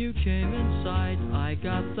 When you came in sight, I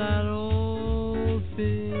got that old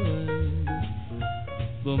feeling.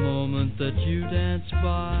 The moment that you danced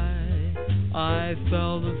by, I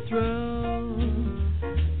felt a thrill.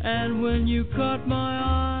 And when you caught my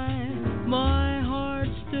eye, my heart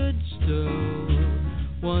stood still.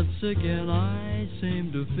 Once again I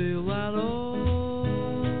seemed to feel that old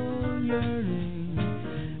yearning.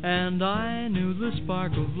 and I knew the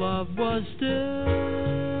spark of love was still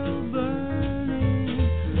burning.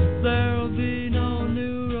 There'll be no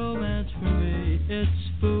new romance for me. It's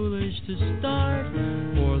foolish to start,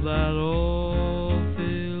 for that old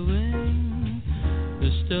feeling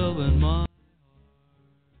is still in my.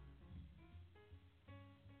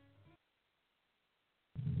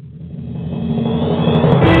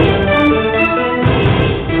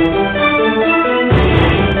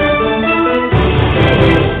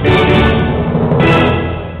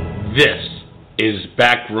 This is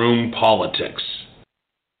Backroom Politics.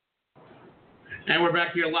 And we're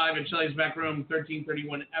back here live in Shelley's Back Room,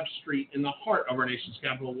 1331 F Street, in the heart of our nation's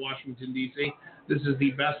capital, Washington, D.C. This is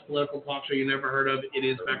the best political talk show you never heard of. It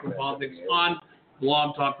is Backroom Politics on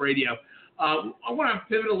Blog Talk Radio. I want to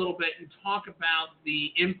pivot a little bit and talk about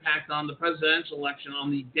the impact on the presidential election, on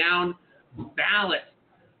the down ballot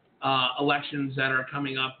elections that are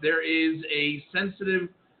coming up. There is a sensitive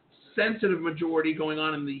majority going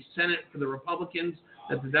on in the Senate for the Republicans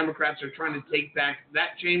that the Democrats are trying to take back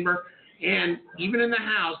that chamber. And even in the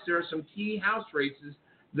House, there are some key House races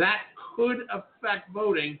that could affect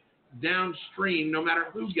voting downstream, no matter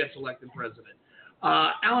who gets elected president.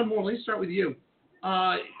 Alan Moore, let's start with you.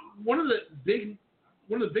 One of the big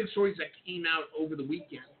stories that came out over the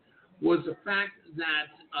weekend was the fact that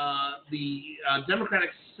the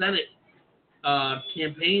Democratic Senate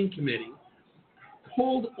campaign committee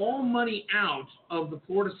pulled all money out of the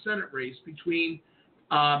Florida Senate race between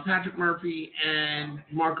Patrick Murphy and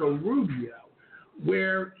Marco Rubio,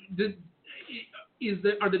 where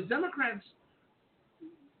are the Democrats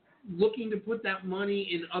looking to put that money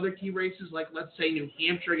in other key races, like let's say New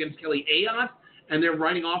Hampshire against Kelly Ayotte, and they're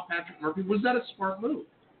writing off Patrick Murphy? Was that a smart move?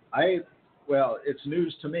 Well, it's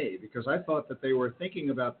news to me because I thought that they were thinking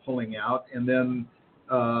about pulling out and then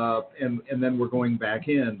we're going back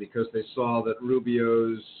in because they saw that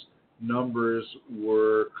Rubio's numbers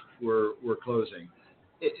were closing.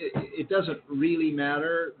 It doesn't really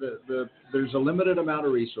matter. There's a limited amount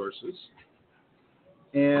of resources,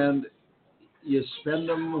 and you spend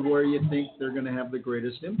them where you think they're going to have the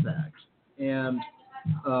greatest impact. And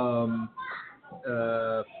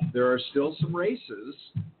there are still some races,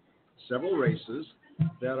 several races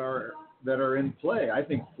that are in play. I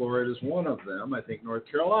think Florida is one of them. I think North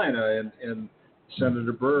Carolina and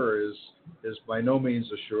Senator Burr is by no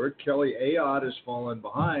means assured. Kelly Ayotte has fallen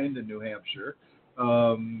behind in New Hampshire.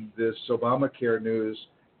 This Obamacare news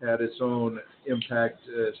had its own impact,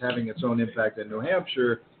 is having its own impact in New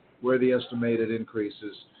Hampshire, where the estimated increase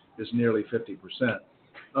is nearly 50%.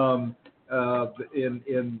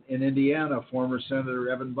 In Indiana, former Senator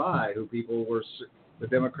Evan Bayh, who the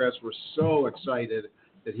Democrats were so excited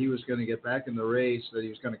that he was going to get back in the race, that he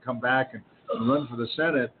was going to come back and run for the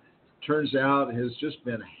Senate, turns out has just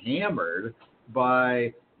been hammered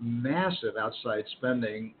by massive outside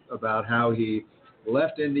spending about how he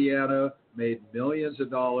left Indiana, made millions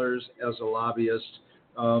of dollars as a lobbyist.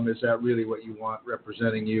 Is that really what you want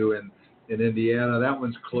representing you in Indiana? That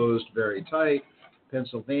one's closed very tight.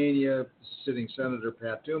 Pennsylvania, sitting Senator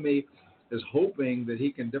Pat Toomey is hoping that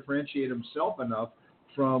he can differentiate himself enough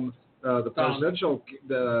from the presidential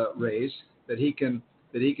race that he can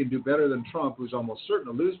do better than Trump, who's almost certain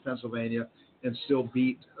to lose Pennsylvania, and still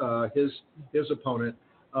beat his opponent.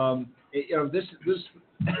 This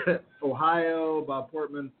Ohio, Bob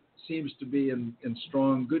Portman seems to be in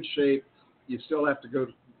good shape. You still have to go.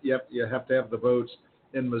 You have to have the votes.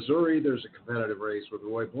 In Missouri, there's a competitive race with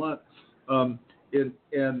Roy Blunt. And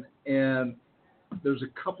there's a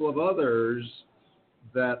couple of others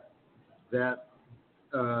that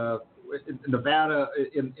in Nevada,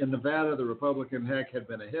 the Republican had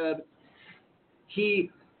been ahead.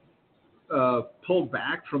 He pulled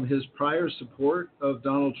back from his prior support of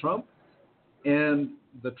Donald Trump, and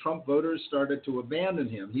the Trump voters started to abandon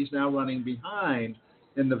him. He's now running behind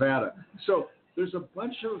in Nevada. So there's a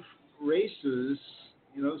bunch of races,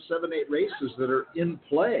 7, 8 races that are in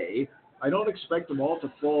play. I don't expect them all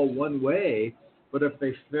to fall one way, but if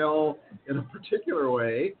they fell in a particular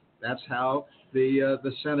way, that's how the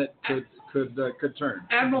Senate could turn.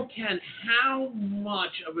 Admiral Ken, how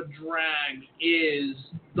much of a drag is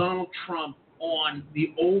Donald Trump on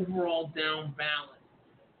the overall down ballot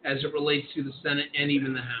as it relates to the Senate and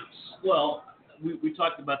even the House? Well, we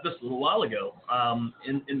talked about this a little while ago.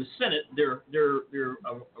 In the Senate, there are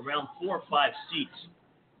around 4 or 5 seats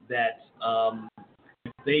that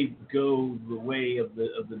if they go the way of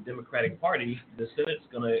the Democratic Party, the Senate's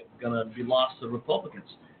gonna be lost to the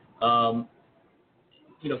Republicans.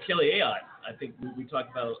 Kelly Ayotte, I think we talked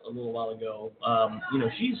about a little while ago.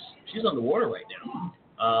 She's underwater right now.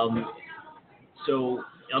 So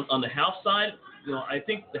on the House side, I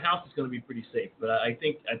think the House is going to be pretty safe, but I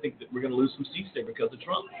think that we're going to lose some seats there because of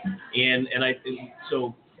Trump, and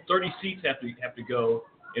so 30 seats have to go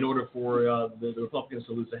in order for the Republicans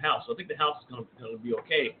to lose the House. So I think the House is going to be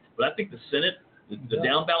okay, but I think the Senate, the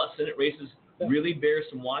down ballot Senate races, really bear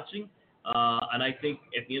some watching, and I think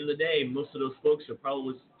at the end of the day, most of those folks are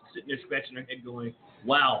probably sitting there scratching their head, going,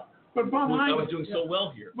 "Wow, but Bob I Hines, was doing so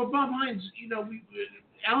well here." But Bob Hines,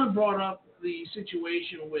 Alan brought up the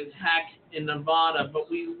situation with Heck in Nevada, but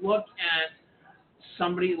we look at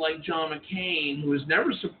somebody like John McCain, who has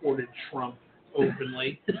never supported Trump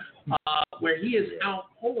openly, where he is out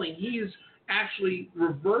polling. He is actually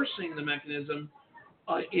reversing the mechanism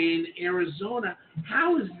in Arizona.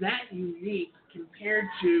 How is that unique compared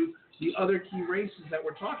to the other key races that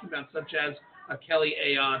we're talking about, such as a Kelly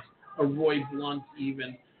Ayotte, a Roy Blunt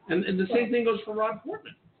even? And the same thing goes for Rob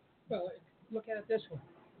Portman. Well, look at it this way.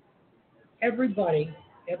 Everybody,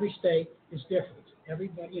 every state is different.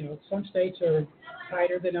 Everybody, some states are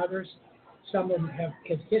tighter than others. Some of them have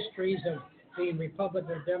histories of being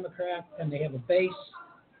Republican or Democrat, and they have a base,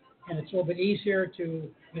 and it's a little bit easier to,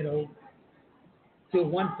 do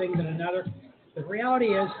one thing than another. The reality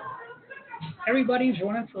is, everybody who's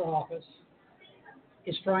running for office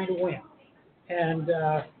is trying to win, and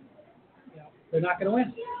they're not going to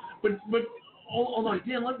win. But hold on,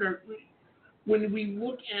 Dan Lipner, when we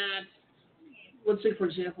look at, let's say, for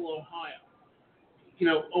example, Ohio.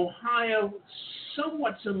 Ohio,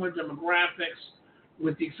 somewhat similar demographics,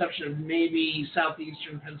 with the exception of maybe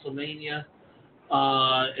southeastern Pennsylvania,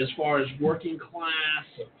 as far as working class.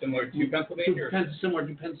 Similar to Pennsylvania? Similar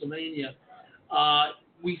to Pennsylvania.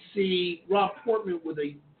 We see Rob Portman with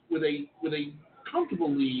a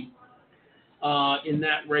comfortable lead in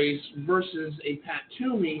that race versus a Pat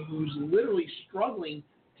Toomey who's literally struggling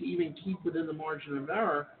to even keep within the margin of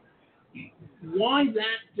error. Why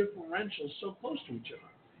that differential so close to each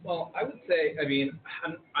other? Well, I would say,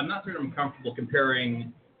 I'm not sure I'm comfortable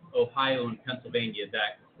comparing Ohio and Pennsylvania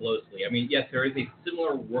that closely. Yes, there is a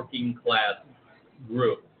similar working class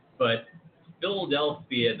group, but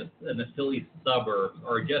Philadelphia and the Philly suburbs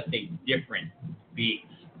are just a different beast.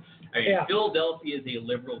 Philadelphia is a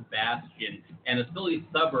liberal bastion, and the Philly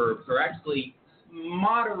suburbs are actually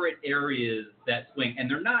moderate areas that swing, and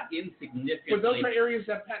they're not insignificant. But those are areas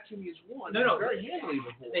that Pat Toomey has won very handily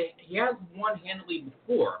before. He has won handily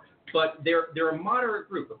before, but they're a moderate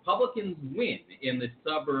group. Republicans win in the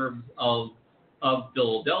suburbs of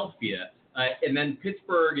Philadelphia, and then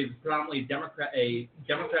Pittsburgh is predominantly a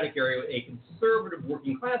Democratic area, a conservative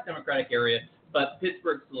working class Democratic area, but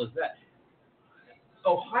Pittsburgh still is that.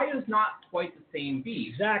 Ohio's not quite the same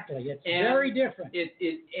beast. Exactly. It's very different. And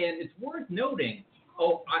it's worth noting,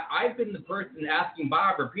 I've been the person asking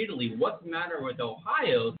Bob repeatedly, what's the matter with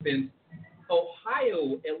Ohio, since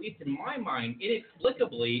Ohio, at least in my mind,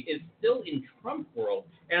 inexplicably is still in Trump world,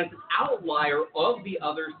 and it's an outlier of the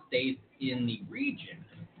other states in the region.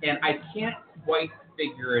 And I can't quite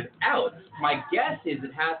figure it out. My guess is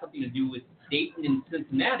it has something to do with Dayton and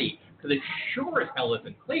Cincinnati, because it sure as hell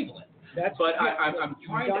isn't Cleveland. I'm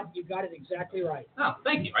trying to. You got it exactly right. Oh,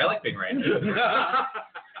 thank you. I like being right.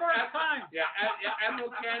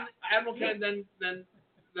 Admiral Ken,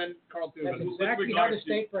 then Carl Thuman. That's exactly how the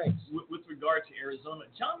state breaks. With regard to Arizona,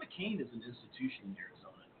 John McCain is an institution in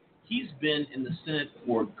Arizona. He's been in the Senate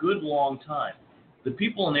for a good long time. The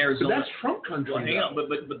people in Arizona. But that's Trump country. Well, hang on,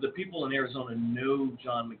 but the people in Arizona know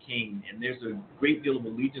John McCain, and there's a great deal of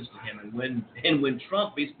allegiance to him. And when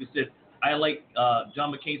Trump basically said, I like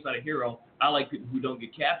John McCain's not a hero, I like people who don't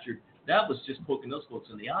get captured, that was just poking those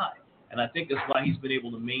folks in the eye. And I think that's why he's been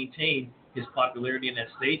able to maintain his popularity in that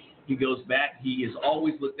state. He goes back. He has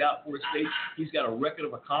always looked out for his state. He's got a record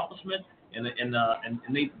of accomplishment, and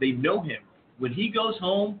they know him. When he goes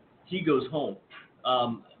home, he goes home.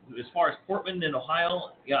 As far as Portman and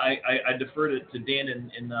Ohio, I defer to Dan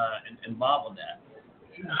and Bob on that.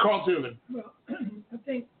 Carl Thuman. Well, I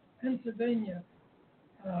think Pennsylvania.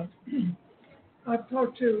 I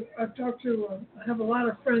have a lot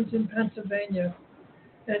of friends in Pennsylvania,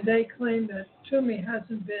 and they claim that Toomey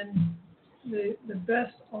hasn't been the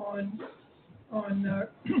best on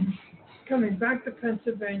coming back to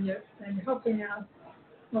Pennsylvania and helping out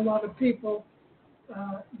a lot of people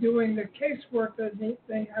doing the casework that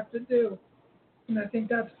they have to do. And I think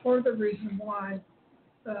that's part of the reason why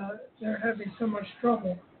they're having so much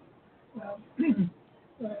trouble.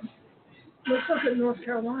 Let's look at North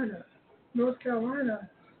Carolina. North Carolina,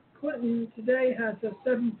 Clinton today has a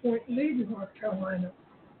 7-point lead in North Carolina,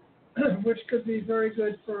 which could be very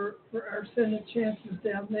good for our Senate chances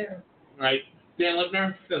down there. Right. Dan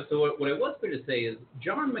Lipner? So what I was going to say is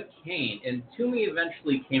John McCain, and Toomey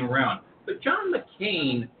eventually came around, But John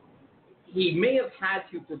McCain, he may have had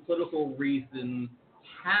to, for political reasons,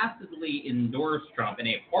 tacitly endorse Trump in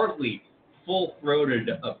a hardly full-throated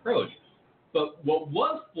approach. But what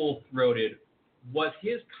was full-throated was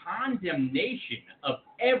his condemnation of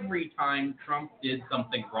every time Trump did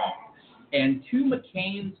something wrong. And to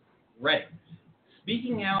McCain's credit,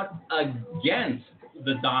 speaking out against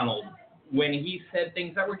the Donald when he said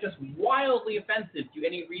things that were just wildly offensive to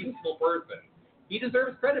any reasonable person, he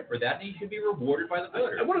deserves credit for that, and he should be rewarded by the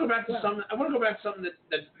voters. I want to go back to something. I want to go back to something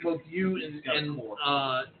that both you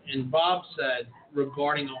and Bob said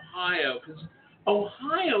regarding Ohio, because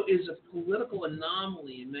Ohio is a political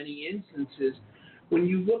anomaly in many instances. When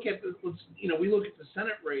you look at we look at the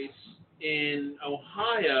Senate race in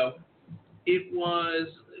Ohio, it was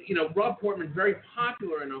Rob Portman very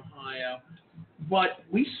popular in Ohio, but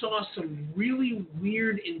we saw some really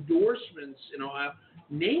weird endorsements in Ohio,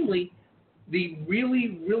 namely the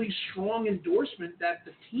really, really strong endorsement that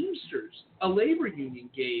the Teamsters, a labor union,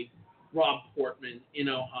 gave Rob Portman in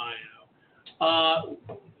Ohio.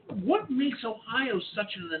 What makes Ohio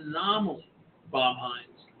such an anomaly, Bob Hines?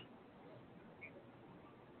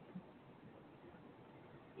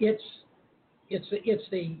 It's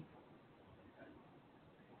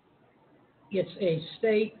a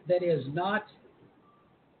state that is not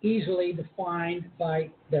easily defined by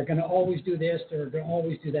they're going to always do this, they're going to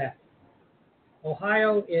always do that.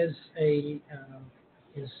 Ohio is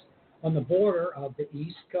on the border of the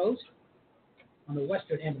East Coast, on the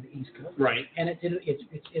western end of the East Coast, right? And it's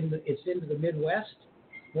into the Midwest,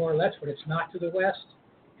 more or less, but it's not to the west,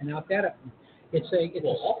 and out that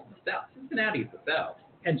all the south. Cincinnati's the south.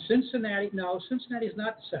 And Cincinnati's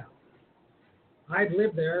not the south. I've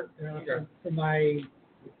lived there for my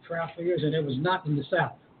travel years, and it was not in the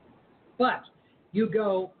south. But you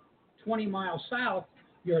go 20 miles south,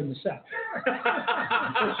 you're in the south.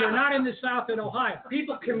 But you're not in the south in Ohio.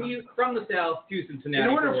 People commute from the south to Cincinnati. In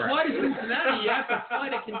order to fly to Cincinnati, you have to fly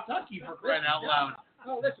to Kentucky, for crying out loud.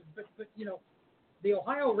 Oh, listen, but the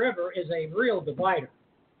Ohio River is a real divider.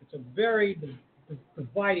 It's a very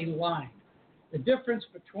dividing line. The difference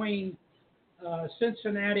between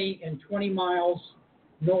Cincinnati and 20 miles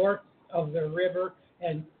north of the river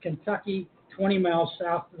and Kentucky 20 miles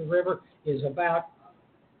south of the river is about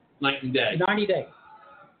night and day. 90 days.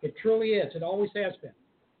 It truly is. It always has been.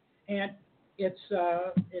 And it's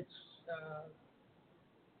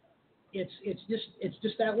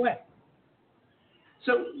just that way.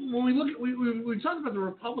 So when we look at we talked about the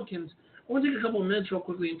Republicans, I want to take a couple of minutes real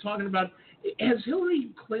quickly and talking about, has Hillary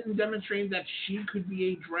Clinton demonstrated that she could be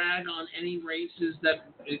a drag on any races that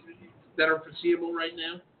are foreseeable right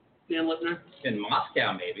now? Dan Lipner? In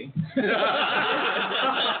Moscow, maybe.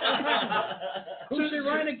 Who's she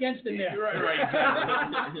running against in there? Right.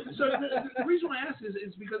 Exactly. So the reason why I ask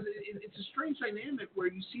is because it's a strange dynamic where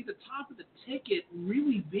you see the top of the ticket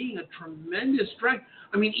really being a tremendous drag.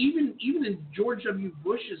 I mean, even in George W.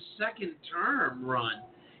 Bush's second term run,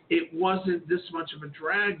 it wasn't this much of a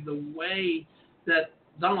drag the way that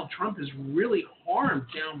Donald Trump has really harmed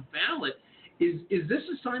down ballot. Is this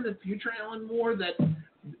a sign of the future, Alan Moore, that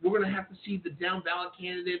we're going to have to see the down ballot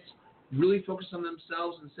candidates really focus on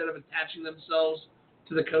themselves instead of attaching themselves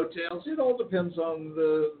to the coattails? It all depends on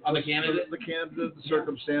the candidate, the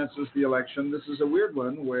circumstances, the election. This is a weird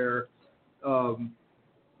one where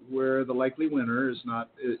the likely winner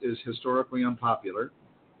is historically unpopular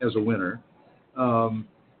as a winner.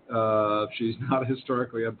 If she's not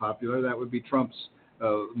historically unpopular, that would be Trump's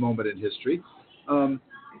moment in history.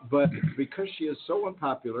 But because she is so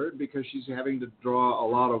unpopular, because she's having to draw a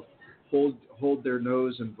lot of hold their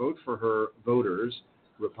nose and vote for her voters,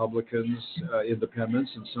 Republicans,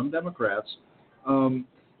 independents, and some Democrats,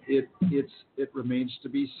 it remains to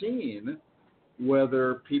be seen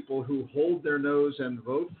whether people who hold their nose and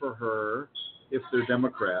vote for her, if they're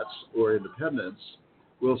Democrats or independents,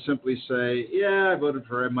 will simply say, yeah, I voted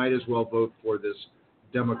for her, I might as well vote for this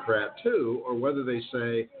Democrat too, or whether they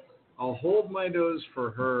say, I'll hold my nose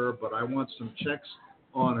for her, but I want some checks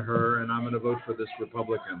on her, and I'm going to vote for this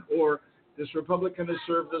Republican. Or this Republican has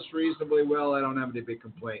served us reasonably well, I don't have any big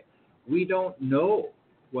complaint. We don't know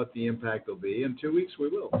what the impact will be. In 2 weeks, we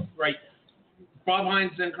will. Right. Bob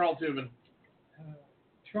Hines and Carl Tubin.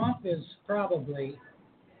 Trump is probably,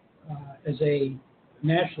 as a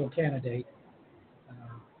national candidate,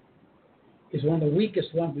 is one of the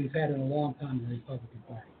weakest ones we've had in a long time in the Republican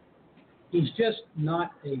Party. He's just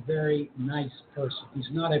not a very nice person. He's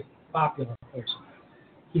not a popular person.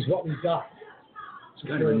 He's what we've got. It's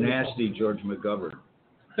kind of a nasty George McGovern.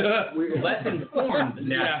 Less informed,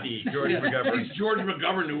 nasty George At McGovern. least George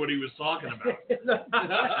McGovern knew what he was talking about.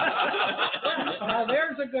 Now,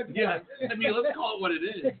 there's a good one. Yeah, I mean, let's call it what it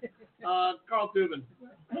is. Carl Tubin.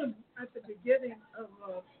 At the beginning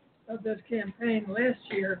of this campaign last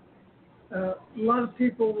year, a lot of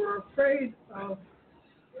people were afraid of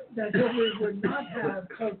that Hillary would not have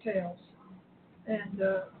coattails, and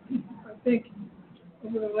I think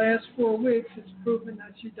over the last 4 weeks, it's proven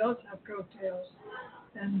that she does have coattails,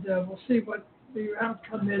 and we'll see what the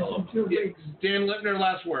outcome is in 2 weeks. Dan Lipner,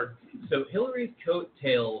 last word. So Hillary's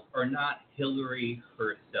coattails are not Hillary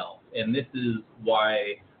herself, and this is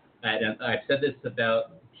why I've said this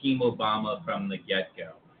about Team Obama from the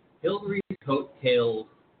get-go. Hillary's coattails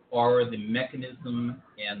are the mechanism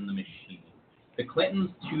and the machine. The Clintons,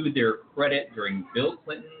 to their credit, during Bill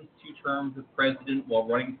Clinton's 2 terms as president while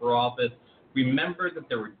running for office, remember that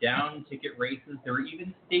there were down ticket races, there were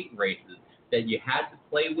even state races that you had to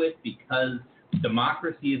play with because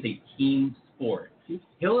democracy is a team sport.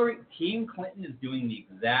 Team Clinton is doing the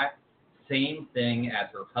exact same thing as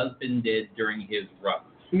her husband did during his run.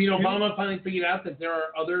 You mean Obama finally figured out that there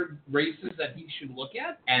are other races that he should look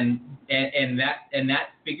at? And that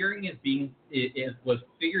figuring was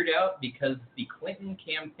figured out because the Clinton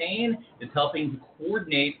campaign is helping to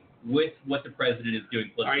coordinate with what the president is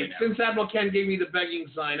doing All politically right, now. since Admiral Ken gave me the begging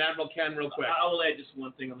sign, Admiral Ken, real quick. I will add just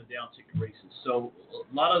one thing on the down ticket races. So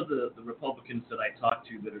a lot of the Republicans that I talk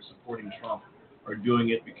to that are supporting Trump are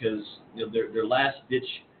doing it because their last ditch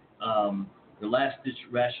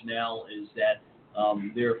rationale is that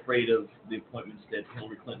they're afraid of the appointments that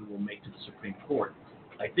Hillary Clinton will make to the Supreme Court.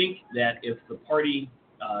 I think that if the party,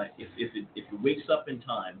 if it wakes up in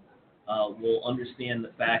time, will understand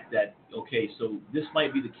the fact that, okay, so this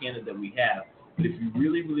might be the candidate that we have, but if you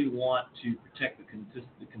really, really want to protect the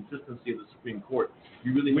consistency of the Supreme Court,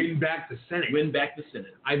 you really Win back the Senate. win back the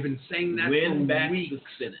Senate. I've been saying that Win for back weeks.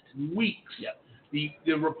 the Senate. Weeks. Yep.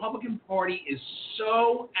 The Republican Party is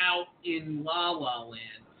so out in la-la land.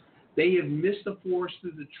 They have missed the forest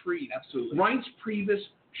through the trees. Absolutely. Reince Priebus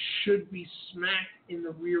should be smacked in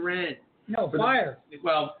the rear end. No, fire.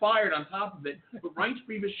 Well, fired on top of it. But Reince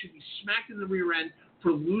Priebus should be smacked in the rear end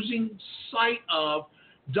for losing sight of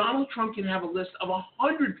Donald Trump can have a list of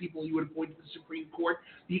 100 people he would appoint to the Supreme Court.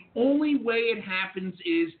 The only way it happens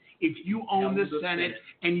is if you own the Senate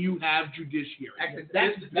and you have judiciary. Actually,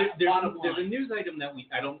 That's bottom there's a line. news item that when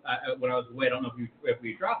I was away, I don't know if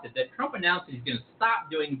we dropped it, that Trump announced that he's going to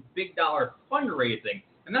stop doing big dollar fundraising.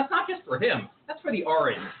 And that's not just for him, that's for the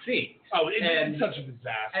RNC. Oh, it's And- such a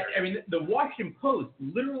disaster. I mean, the Washington Post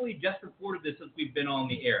literally just reported this since we've been on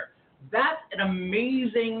the air. That's an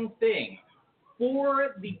amazing thing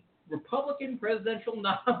for the Republican presidential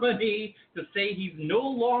nominee to say he's no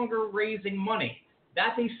longer raising money.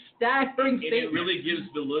 That's a staggering And it statement. really gives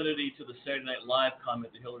validity to the Saturday Night Live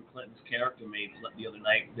comment that Hillary Clinton's character made the other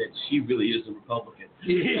night that she really is a Republican.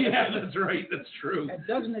 Yeah, that's right. That's true. And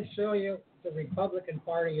doesn't it show you the Republican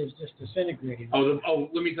Party is just disintegrating?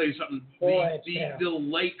 Let me tell you something. Boy, The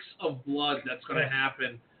lakes of blood that's going to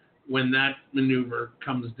happen when that maneuver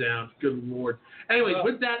comes down. Good Lord. Anyway, Well-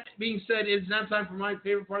 with that being said, it's now time for my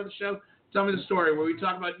favorite part of the show. Tell me the story, where we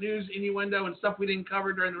talk about news, innuendo, and stuff we didn't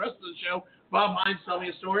cover during the rest of the show. Bob Hines, tell me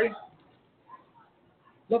a story.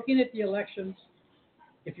 Looking at the elections,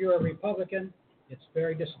 if you're a Republican, it's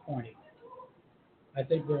very disappointing. I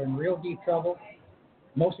think we're in real deep trouble.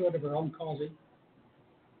 Most of it of our own causing.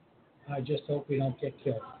 I just hope we don't get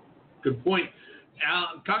killed. Good point.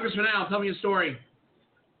 Congressman Al, tell me a story.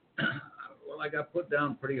 Well, I got put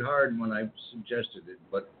down pretty hard when I suggested it,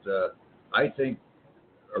 but I think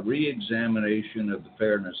a re-examination of the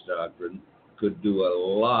fairness doctrine could do a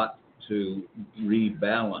lot to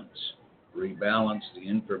rebalance the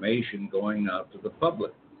information going out to the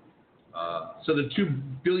public. So the $2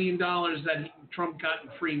 billion that Trump got in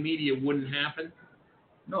free media wouldn't happen?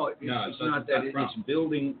 No, it's that's not that. wrong.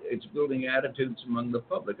 It's building attitudes among the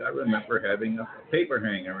public. I remember having a paper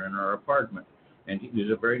hanger in our apartment, and he was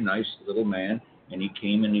a very nice little man, and he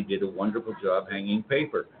came and he did a wonderful job hanging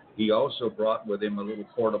paper. He also brought with him a little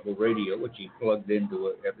portable radio, which he plugged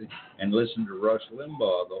into and listened to Rush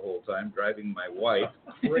Limbaugh the whole time, driving my wife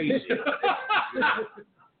crazy.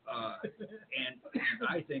 And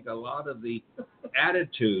I think a lot of the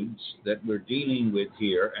attitudes that we're dealing with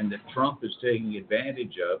here and that Trump is taking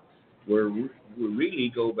advantage of, we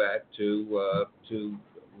really go back to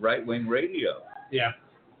right-wing radio. Yeah,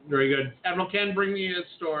 very good. Admiral Ken, bring me a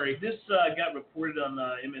story. This got reported on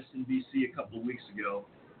MSNBC a couple of weeks ago.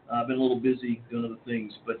 I've been a little busy doing other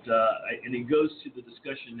things, but and it goes to the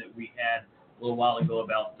discussion that we had a little while ago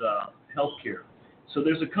about healthcare. So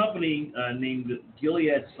there's a company named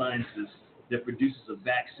Gilead Sciences that produces a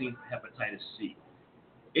vaccine for hepatitis C.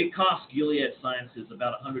 It costs Gilead Sciences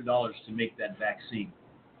about $100 to make that vaccine.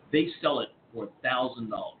 They sell it for $1,000.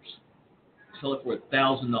 Sell it for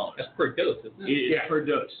 $1,000. That's per dose, isn't it? It is per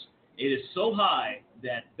dose. It is so high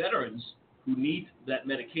that veterans who need that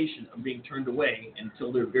medication are being turned away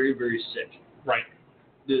until they're very, very sick. Right.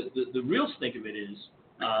 The real stink of it is,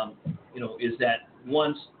 is that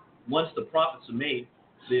once the profits are made,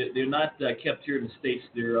 they're not kept here in the States.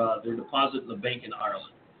 They're deposited in the bank in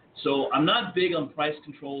Ireland. So I'm not big on price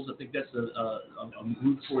controls. I think that's a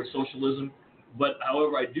move towards socialism. But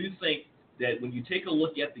however, I do think that when you take a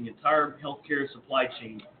look at the entire healthcare supply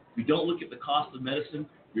chain, if you don't look at the cost of medicine,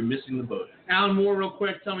 you're missing the boat. Alan Moore, real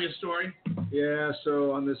quick, tell me a story. Yeah,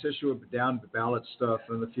 so on this issue of down the ballot stuff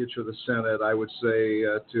and the future of the Senate, I would say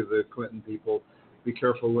to the Clinton people, be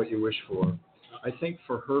careful what you wish for. I think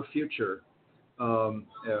for her future,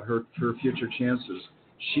 her future chances,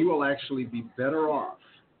 she will actually be better off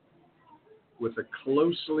with a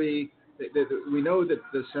closely. We know that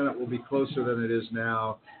the Senate will be closer than it is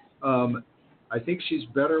now. I think she's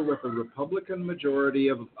better with a Republican majority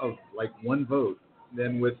of like one vote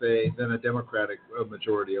than a Democratic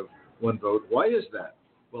majority of one vote. Why is that?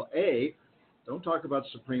 Well, don't talk about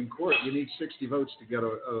Supreme Court. You need 60 votes to get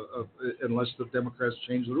unless the Democrats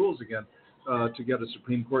change the rules again, to get a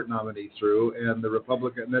Supreme Court nominee through, and the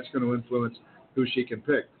Republican, and that's going to influence who she can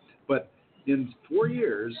pick. But in 4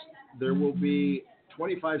 years, there will be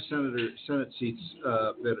 25 Senate seats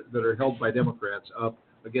that are held by Democrats up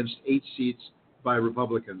against 8 seats by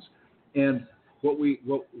Republicans, and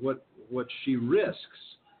what she risks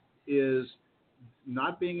is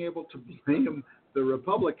not being able to blame the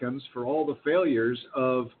Republicans for all the failures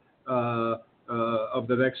of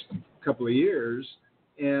the next couple of years,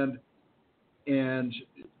 and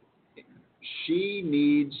she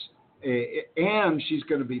needs and she's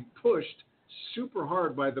going to be pushed super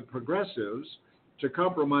hard by the progressives to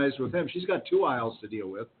compromise with them. She's got 2 aisles to deal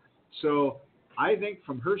with, so I think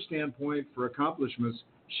from her standpoint, for accomplishments,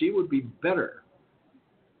 she would be better.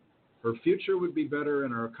 Her future would be better,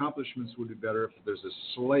 and her accomplishments would be better if there's a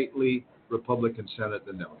slightly Republican Senate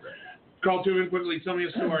than Democrat. Carl Tubin, quickly, tell me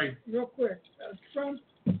a story. Real quick, Trump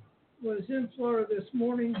was in Florida this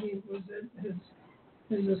morning. He was at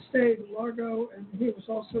his estate in Largo, and he was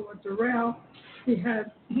also at Doral. He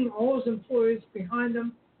had all his employees behind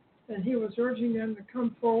him, and he was urging them to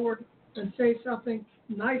come forward and say something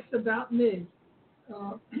nice about me.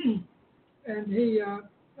 And he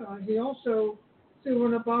also, through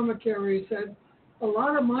an Obamacare, he said, a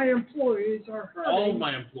lot of my employees are hurting. All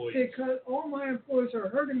my employees. Because all my employees are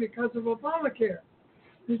hurting because of Obamacare.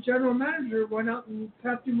 The general manager went out and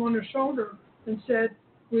tapped him on the shoulder and said,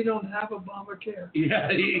 we don't have Obamacare. Yeah,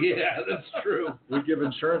 that's true. We give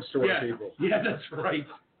insurance to our people. Yeah, that's right.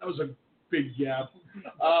 That was a big gap.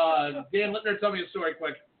 Dan Littner, tell me a story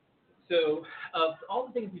quick. So, of all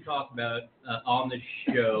the things we talked about on the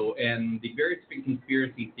show and the various different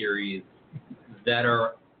conspiracy theories that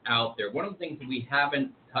are out there, one of the things that we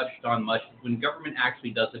haven't touched on much is when government actually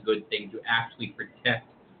does a good thing to actually protect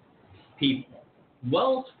people.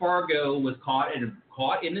 Wells Fargo was caught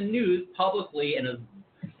in the news publicly,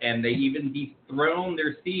 and they even dethroned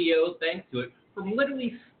their CEO thanks to it, from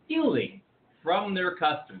literally stealing from their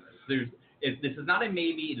customers. This is not a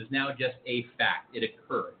maybe, it is now just a fact. It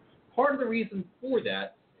occurred. Part of the reason for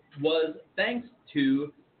that was thanks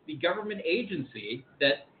to the government agency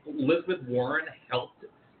that Elizabeth Warren helped,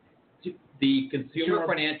 the Consumer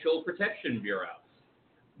Financial Protection Bureau.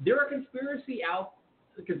 There are conspiracy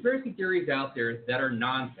theories out there that are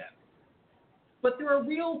nonsense. But there are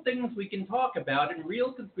real things we can talk about and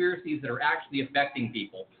real conspiracies that are actually affecting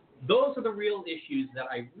people. Those are the real issues that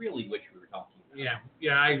I really wish we were talking about.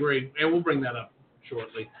 Yeah, I agree. And we'll bring that up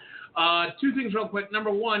shortly. 2 things real quick.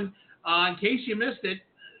 Number 1, in case you missed it,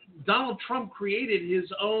 Donald Trump created his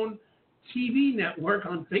own TV network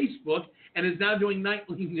on Facebook and is now doing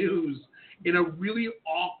nightly news in a really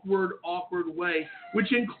awkward way,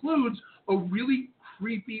 which includes a really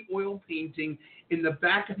creepy oil painting in the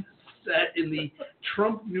back of the set in the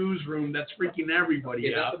Trump newsroom that's freaking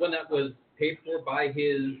everybody out. That's the one that was paid for by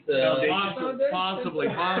his possibly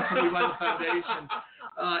by the foundation.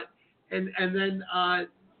 And then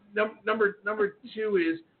number 2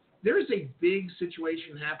 is there is a big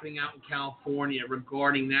situation happening out in California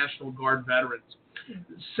regarding National Guard veterans.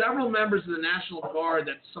 Several members of the National Guard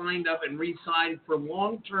that signed up and re-signed for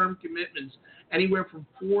long-term commitments, anywhere from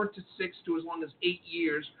 4 to 6 to as long as 8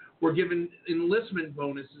 years, were given enlistment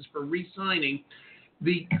bonuses for re-signing.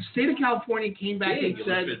 The state of California came back and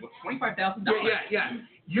said, $25,000. Yeah.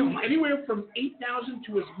 You anywhere from $8,000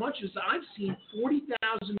 to as much as I've seen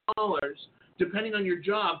 $40,000, depending on your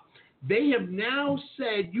job. They have now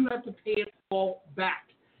said you have to pay it all back.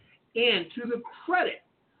 And to the credit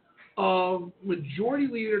of Majority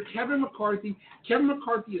Leader Kevin McCarthy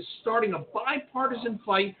is starting a bipartisan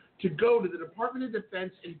fight to go to the Department of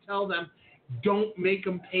Defense and tell them, don't make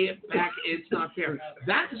them pay it back. It's not fair.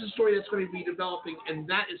 That is a story that's going to be developing, and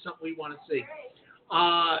that is something we want to see.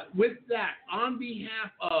 With that, on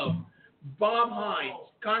behalf of Bob Hines,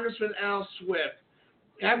 Congressman Al Swift,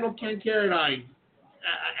 Admiral Ken Carradine,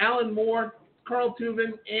 Alan Moore, Carl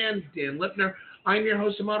Tuvin, and Dan Lipner, I'm your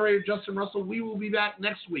host and moderator, Justin Russell. We will be back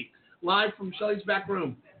next week, live from Shelley's Back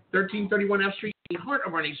Room, 1331 F Street, in the heart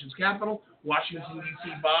of our nation's capital, Washington,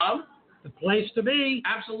 D.C. Bob? The place to be.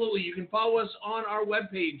 Absolutely. You can follow us on our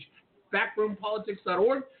webpage,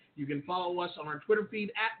 backroompolitics.org. You can follow us on our Twitter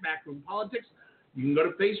feed at backroompolitics. You can go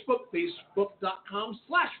to Facebook,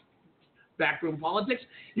 facebook.com/backroompolitics.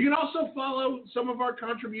 You can also follow some of our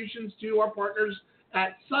contributions to our partners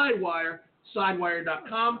at Sidewire,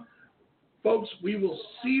 sidewire.com. Folks, we will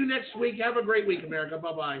see you next week. Have a great week, America.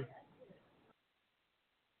 Bye-bye.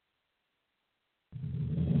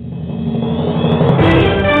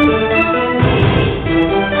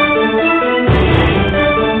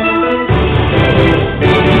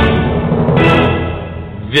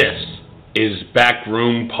 This is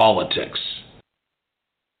Backroom Politics.